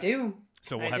talk about that. I do.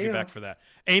 So we'll have you back for that.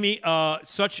 Amy,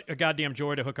 such a goddamn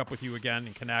joy to hook up with you again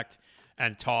and connect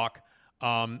and talk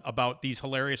about these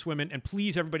hilarious women. And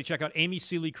please, everybody, check out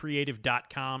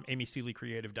amyseeleycreative.com.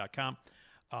 amyseeleycreative.com.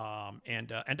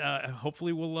 And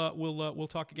hopefully we'll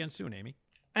talk again soon, Amy.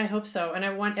 I hope so. And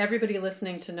I want everybody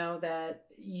listening to know that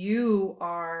you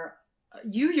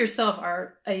yourself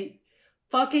are a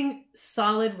fucking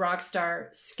solid rock star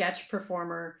sketch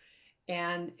performer.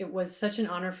 And it was such an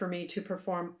honor for me to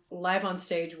perform live on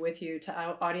stage with you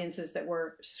to audiences that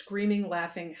were screaming,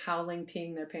 laughing, howling,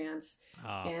 peeing their pants.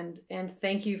 And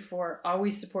thank you for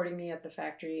always supporting me at the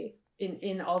factory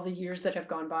in all the years that have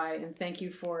gone by. And thank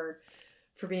you for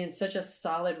being such a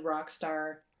solid rock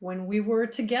star when we were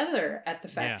together at the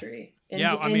factory.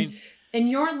 And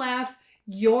your laugh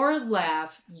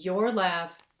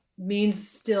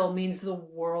means the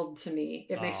world to me.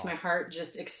 It makes my heart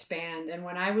just expand. And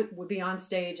when I would be on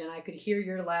stage and I could hear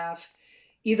your laugh,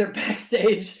 either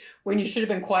backstage when you should have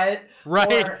been quiet,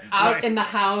 or out in the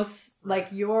house, like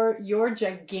your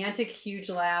gigantic, huge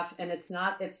laugh. And it's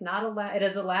not a laugh. It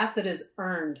is a laugh that is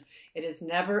earned. It is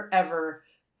never, ever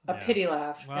a pity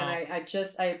laugh. Wow. And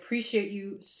I appreciate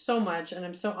you so much. And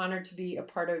I'm so honored to be a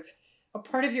part of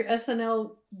your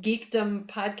SNL geekdom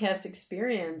podcast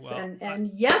experience. Well,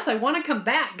 and yes, I want to come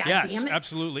back. God damn it. Yes,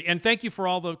 absolutely. And thank you for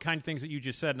all the kind things that you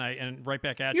just said. And right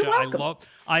back at you. You're welcome.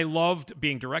 I loved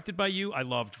being directed by you. I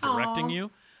loved directing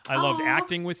you. I loved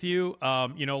acting with you.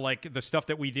 Like the stuff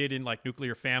that we did in like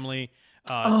Nuclear Family.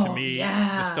 To me,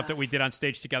 the stuff that we did on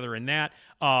stage together in that.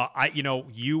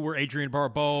 You were Adrienne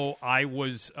Barbeau. I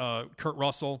was Kurt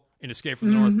Russell in Escape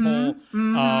from the North Pole.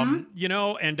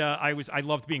 I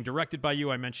loved being directed by you.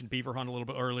 I mentioned Beaver Hunt a little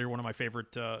bit earlier, one of my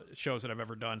favorite shows that I've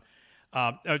ever done.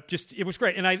 It was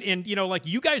great. And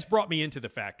you guys brought me into the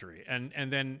factory, and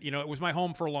then, it was my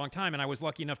home for a long time, and I was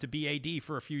lucky enough to be AD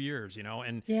for a few years,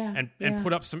 and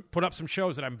put up some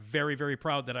shows that I'm very, very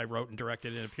proud that I wrote and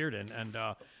directed and appeared in.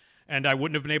 And I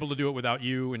wouldn't have been able to do it without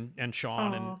you and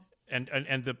Sean and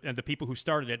the people who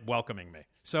started it welcoming me.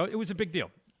 So it was a big deal.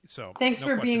 So thanks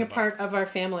for being a part of our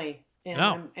family. And,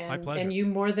 my pleasure. And you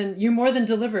more than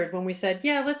delivered when we said,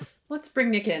 let's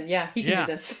bring Nick in. Yeah, he can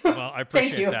do this. Well, I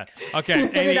appreciate that. Okay,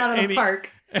 Amy, out of the park.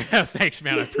 Thanks,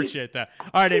 man. I appreciate that.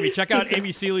 All right, Amy, check out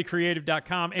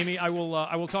amyseeleycreative.com. Amy, I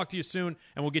will talk to you soon,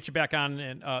 and we'll get you back on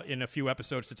in a few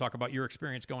episodes to talk about your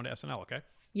experience going to SNL. Okay?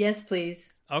 Yes,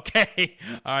 please. Okay.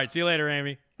 All right. See you later,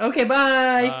 Amy. Okay,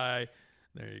 bye. Bye.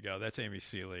 There you go. That's Amy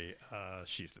Seeley.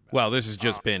 She's the best. Well, this has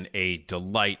just been a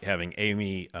delight having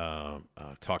Amy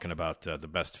talking about the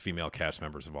best female cast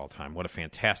members of all time. What a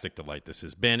fantastic delight this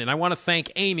has been. And I want to thank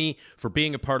Amy for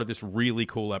being a part of this really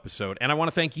cool episode. And I want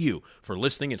to thank you for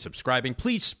listening and subscribing.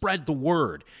 Please spread the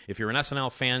word. If you're an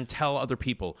SNL fan, tell other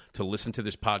people to listen to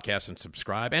this podcast and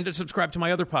subscribe. And to subscribe to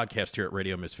my other podcast here at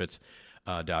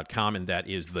RadioMisfits.com, and that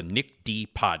is the Nick D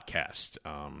Podcast.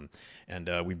 And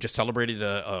we've just celebrated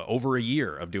over a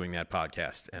year of doing that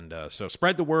podcast. And so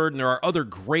spread the word. And there are other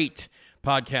great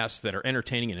podcasts that are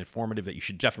entertaining and informative that you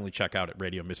should definitely check out at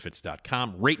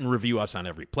RadioMisfits.com. Rate and review us on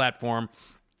every platform.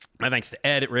 My thanks to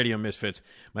Ed at Radio Misfits.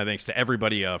 My thanks to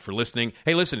everybody for listening.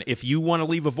 Hey, listen, if you want to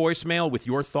leave a voicemail with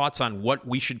your thoughts on what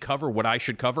we should cover, what I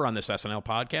should cover on this SNL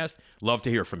podcast, love to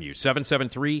hear from you.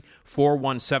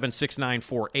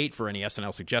 773-417-6948 for any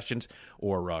SNL suggestions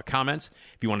or comments.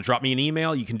 If you want to drop me an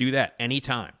email, you can do that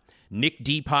anytime.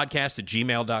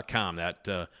 nickdpodcast@gmail.com.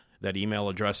 That email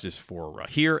address is for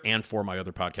here and for my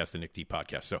other podcast, the Nick D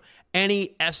Podcast. So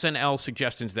any SNL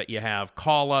suggestions that you have,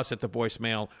 call us at the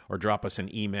voicemail or drop us an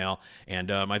email. And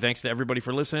my thanks to everybody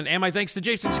for listening. And my thanks to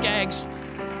Jason Skaggs.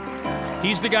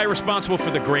 He's the guy responsible for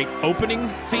the great opening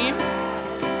theme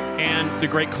and the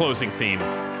great closing theme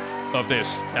of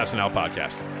this SNL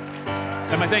podcast.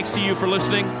 And my thanks to you for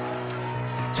listening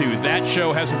to That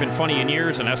Show Hasn't Been Funny in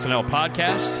Years, an SNL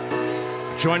podcast.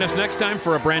 Join us next time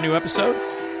for a brand new episode.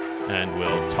 And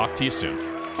we'll talk to you soon.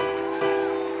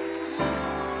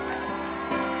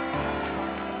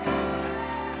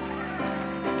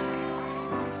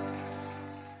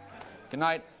 Good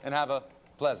night, and have a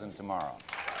pleasant tomorrow.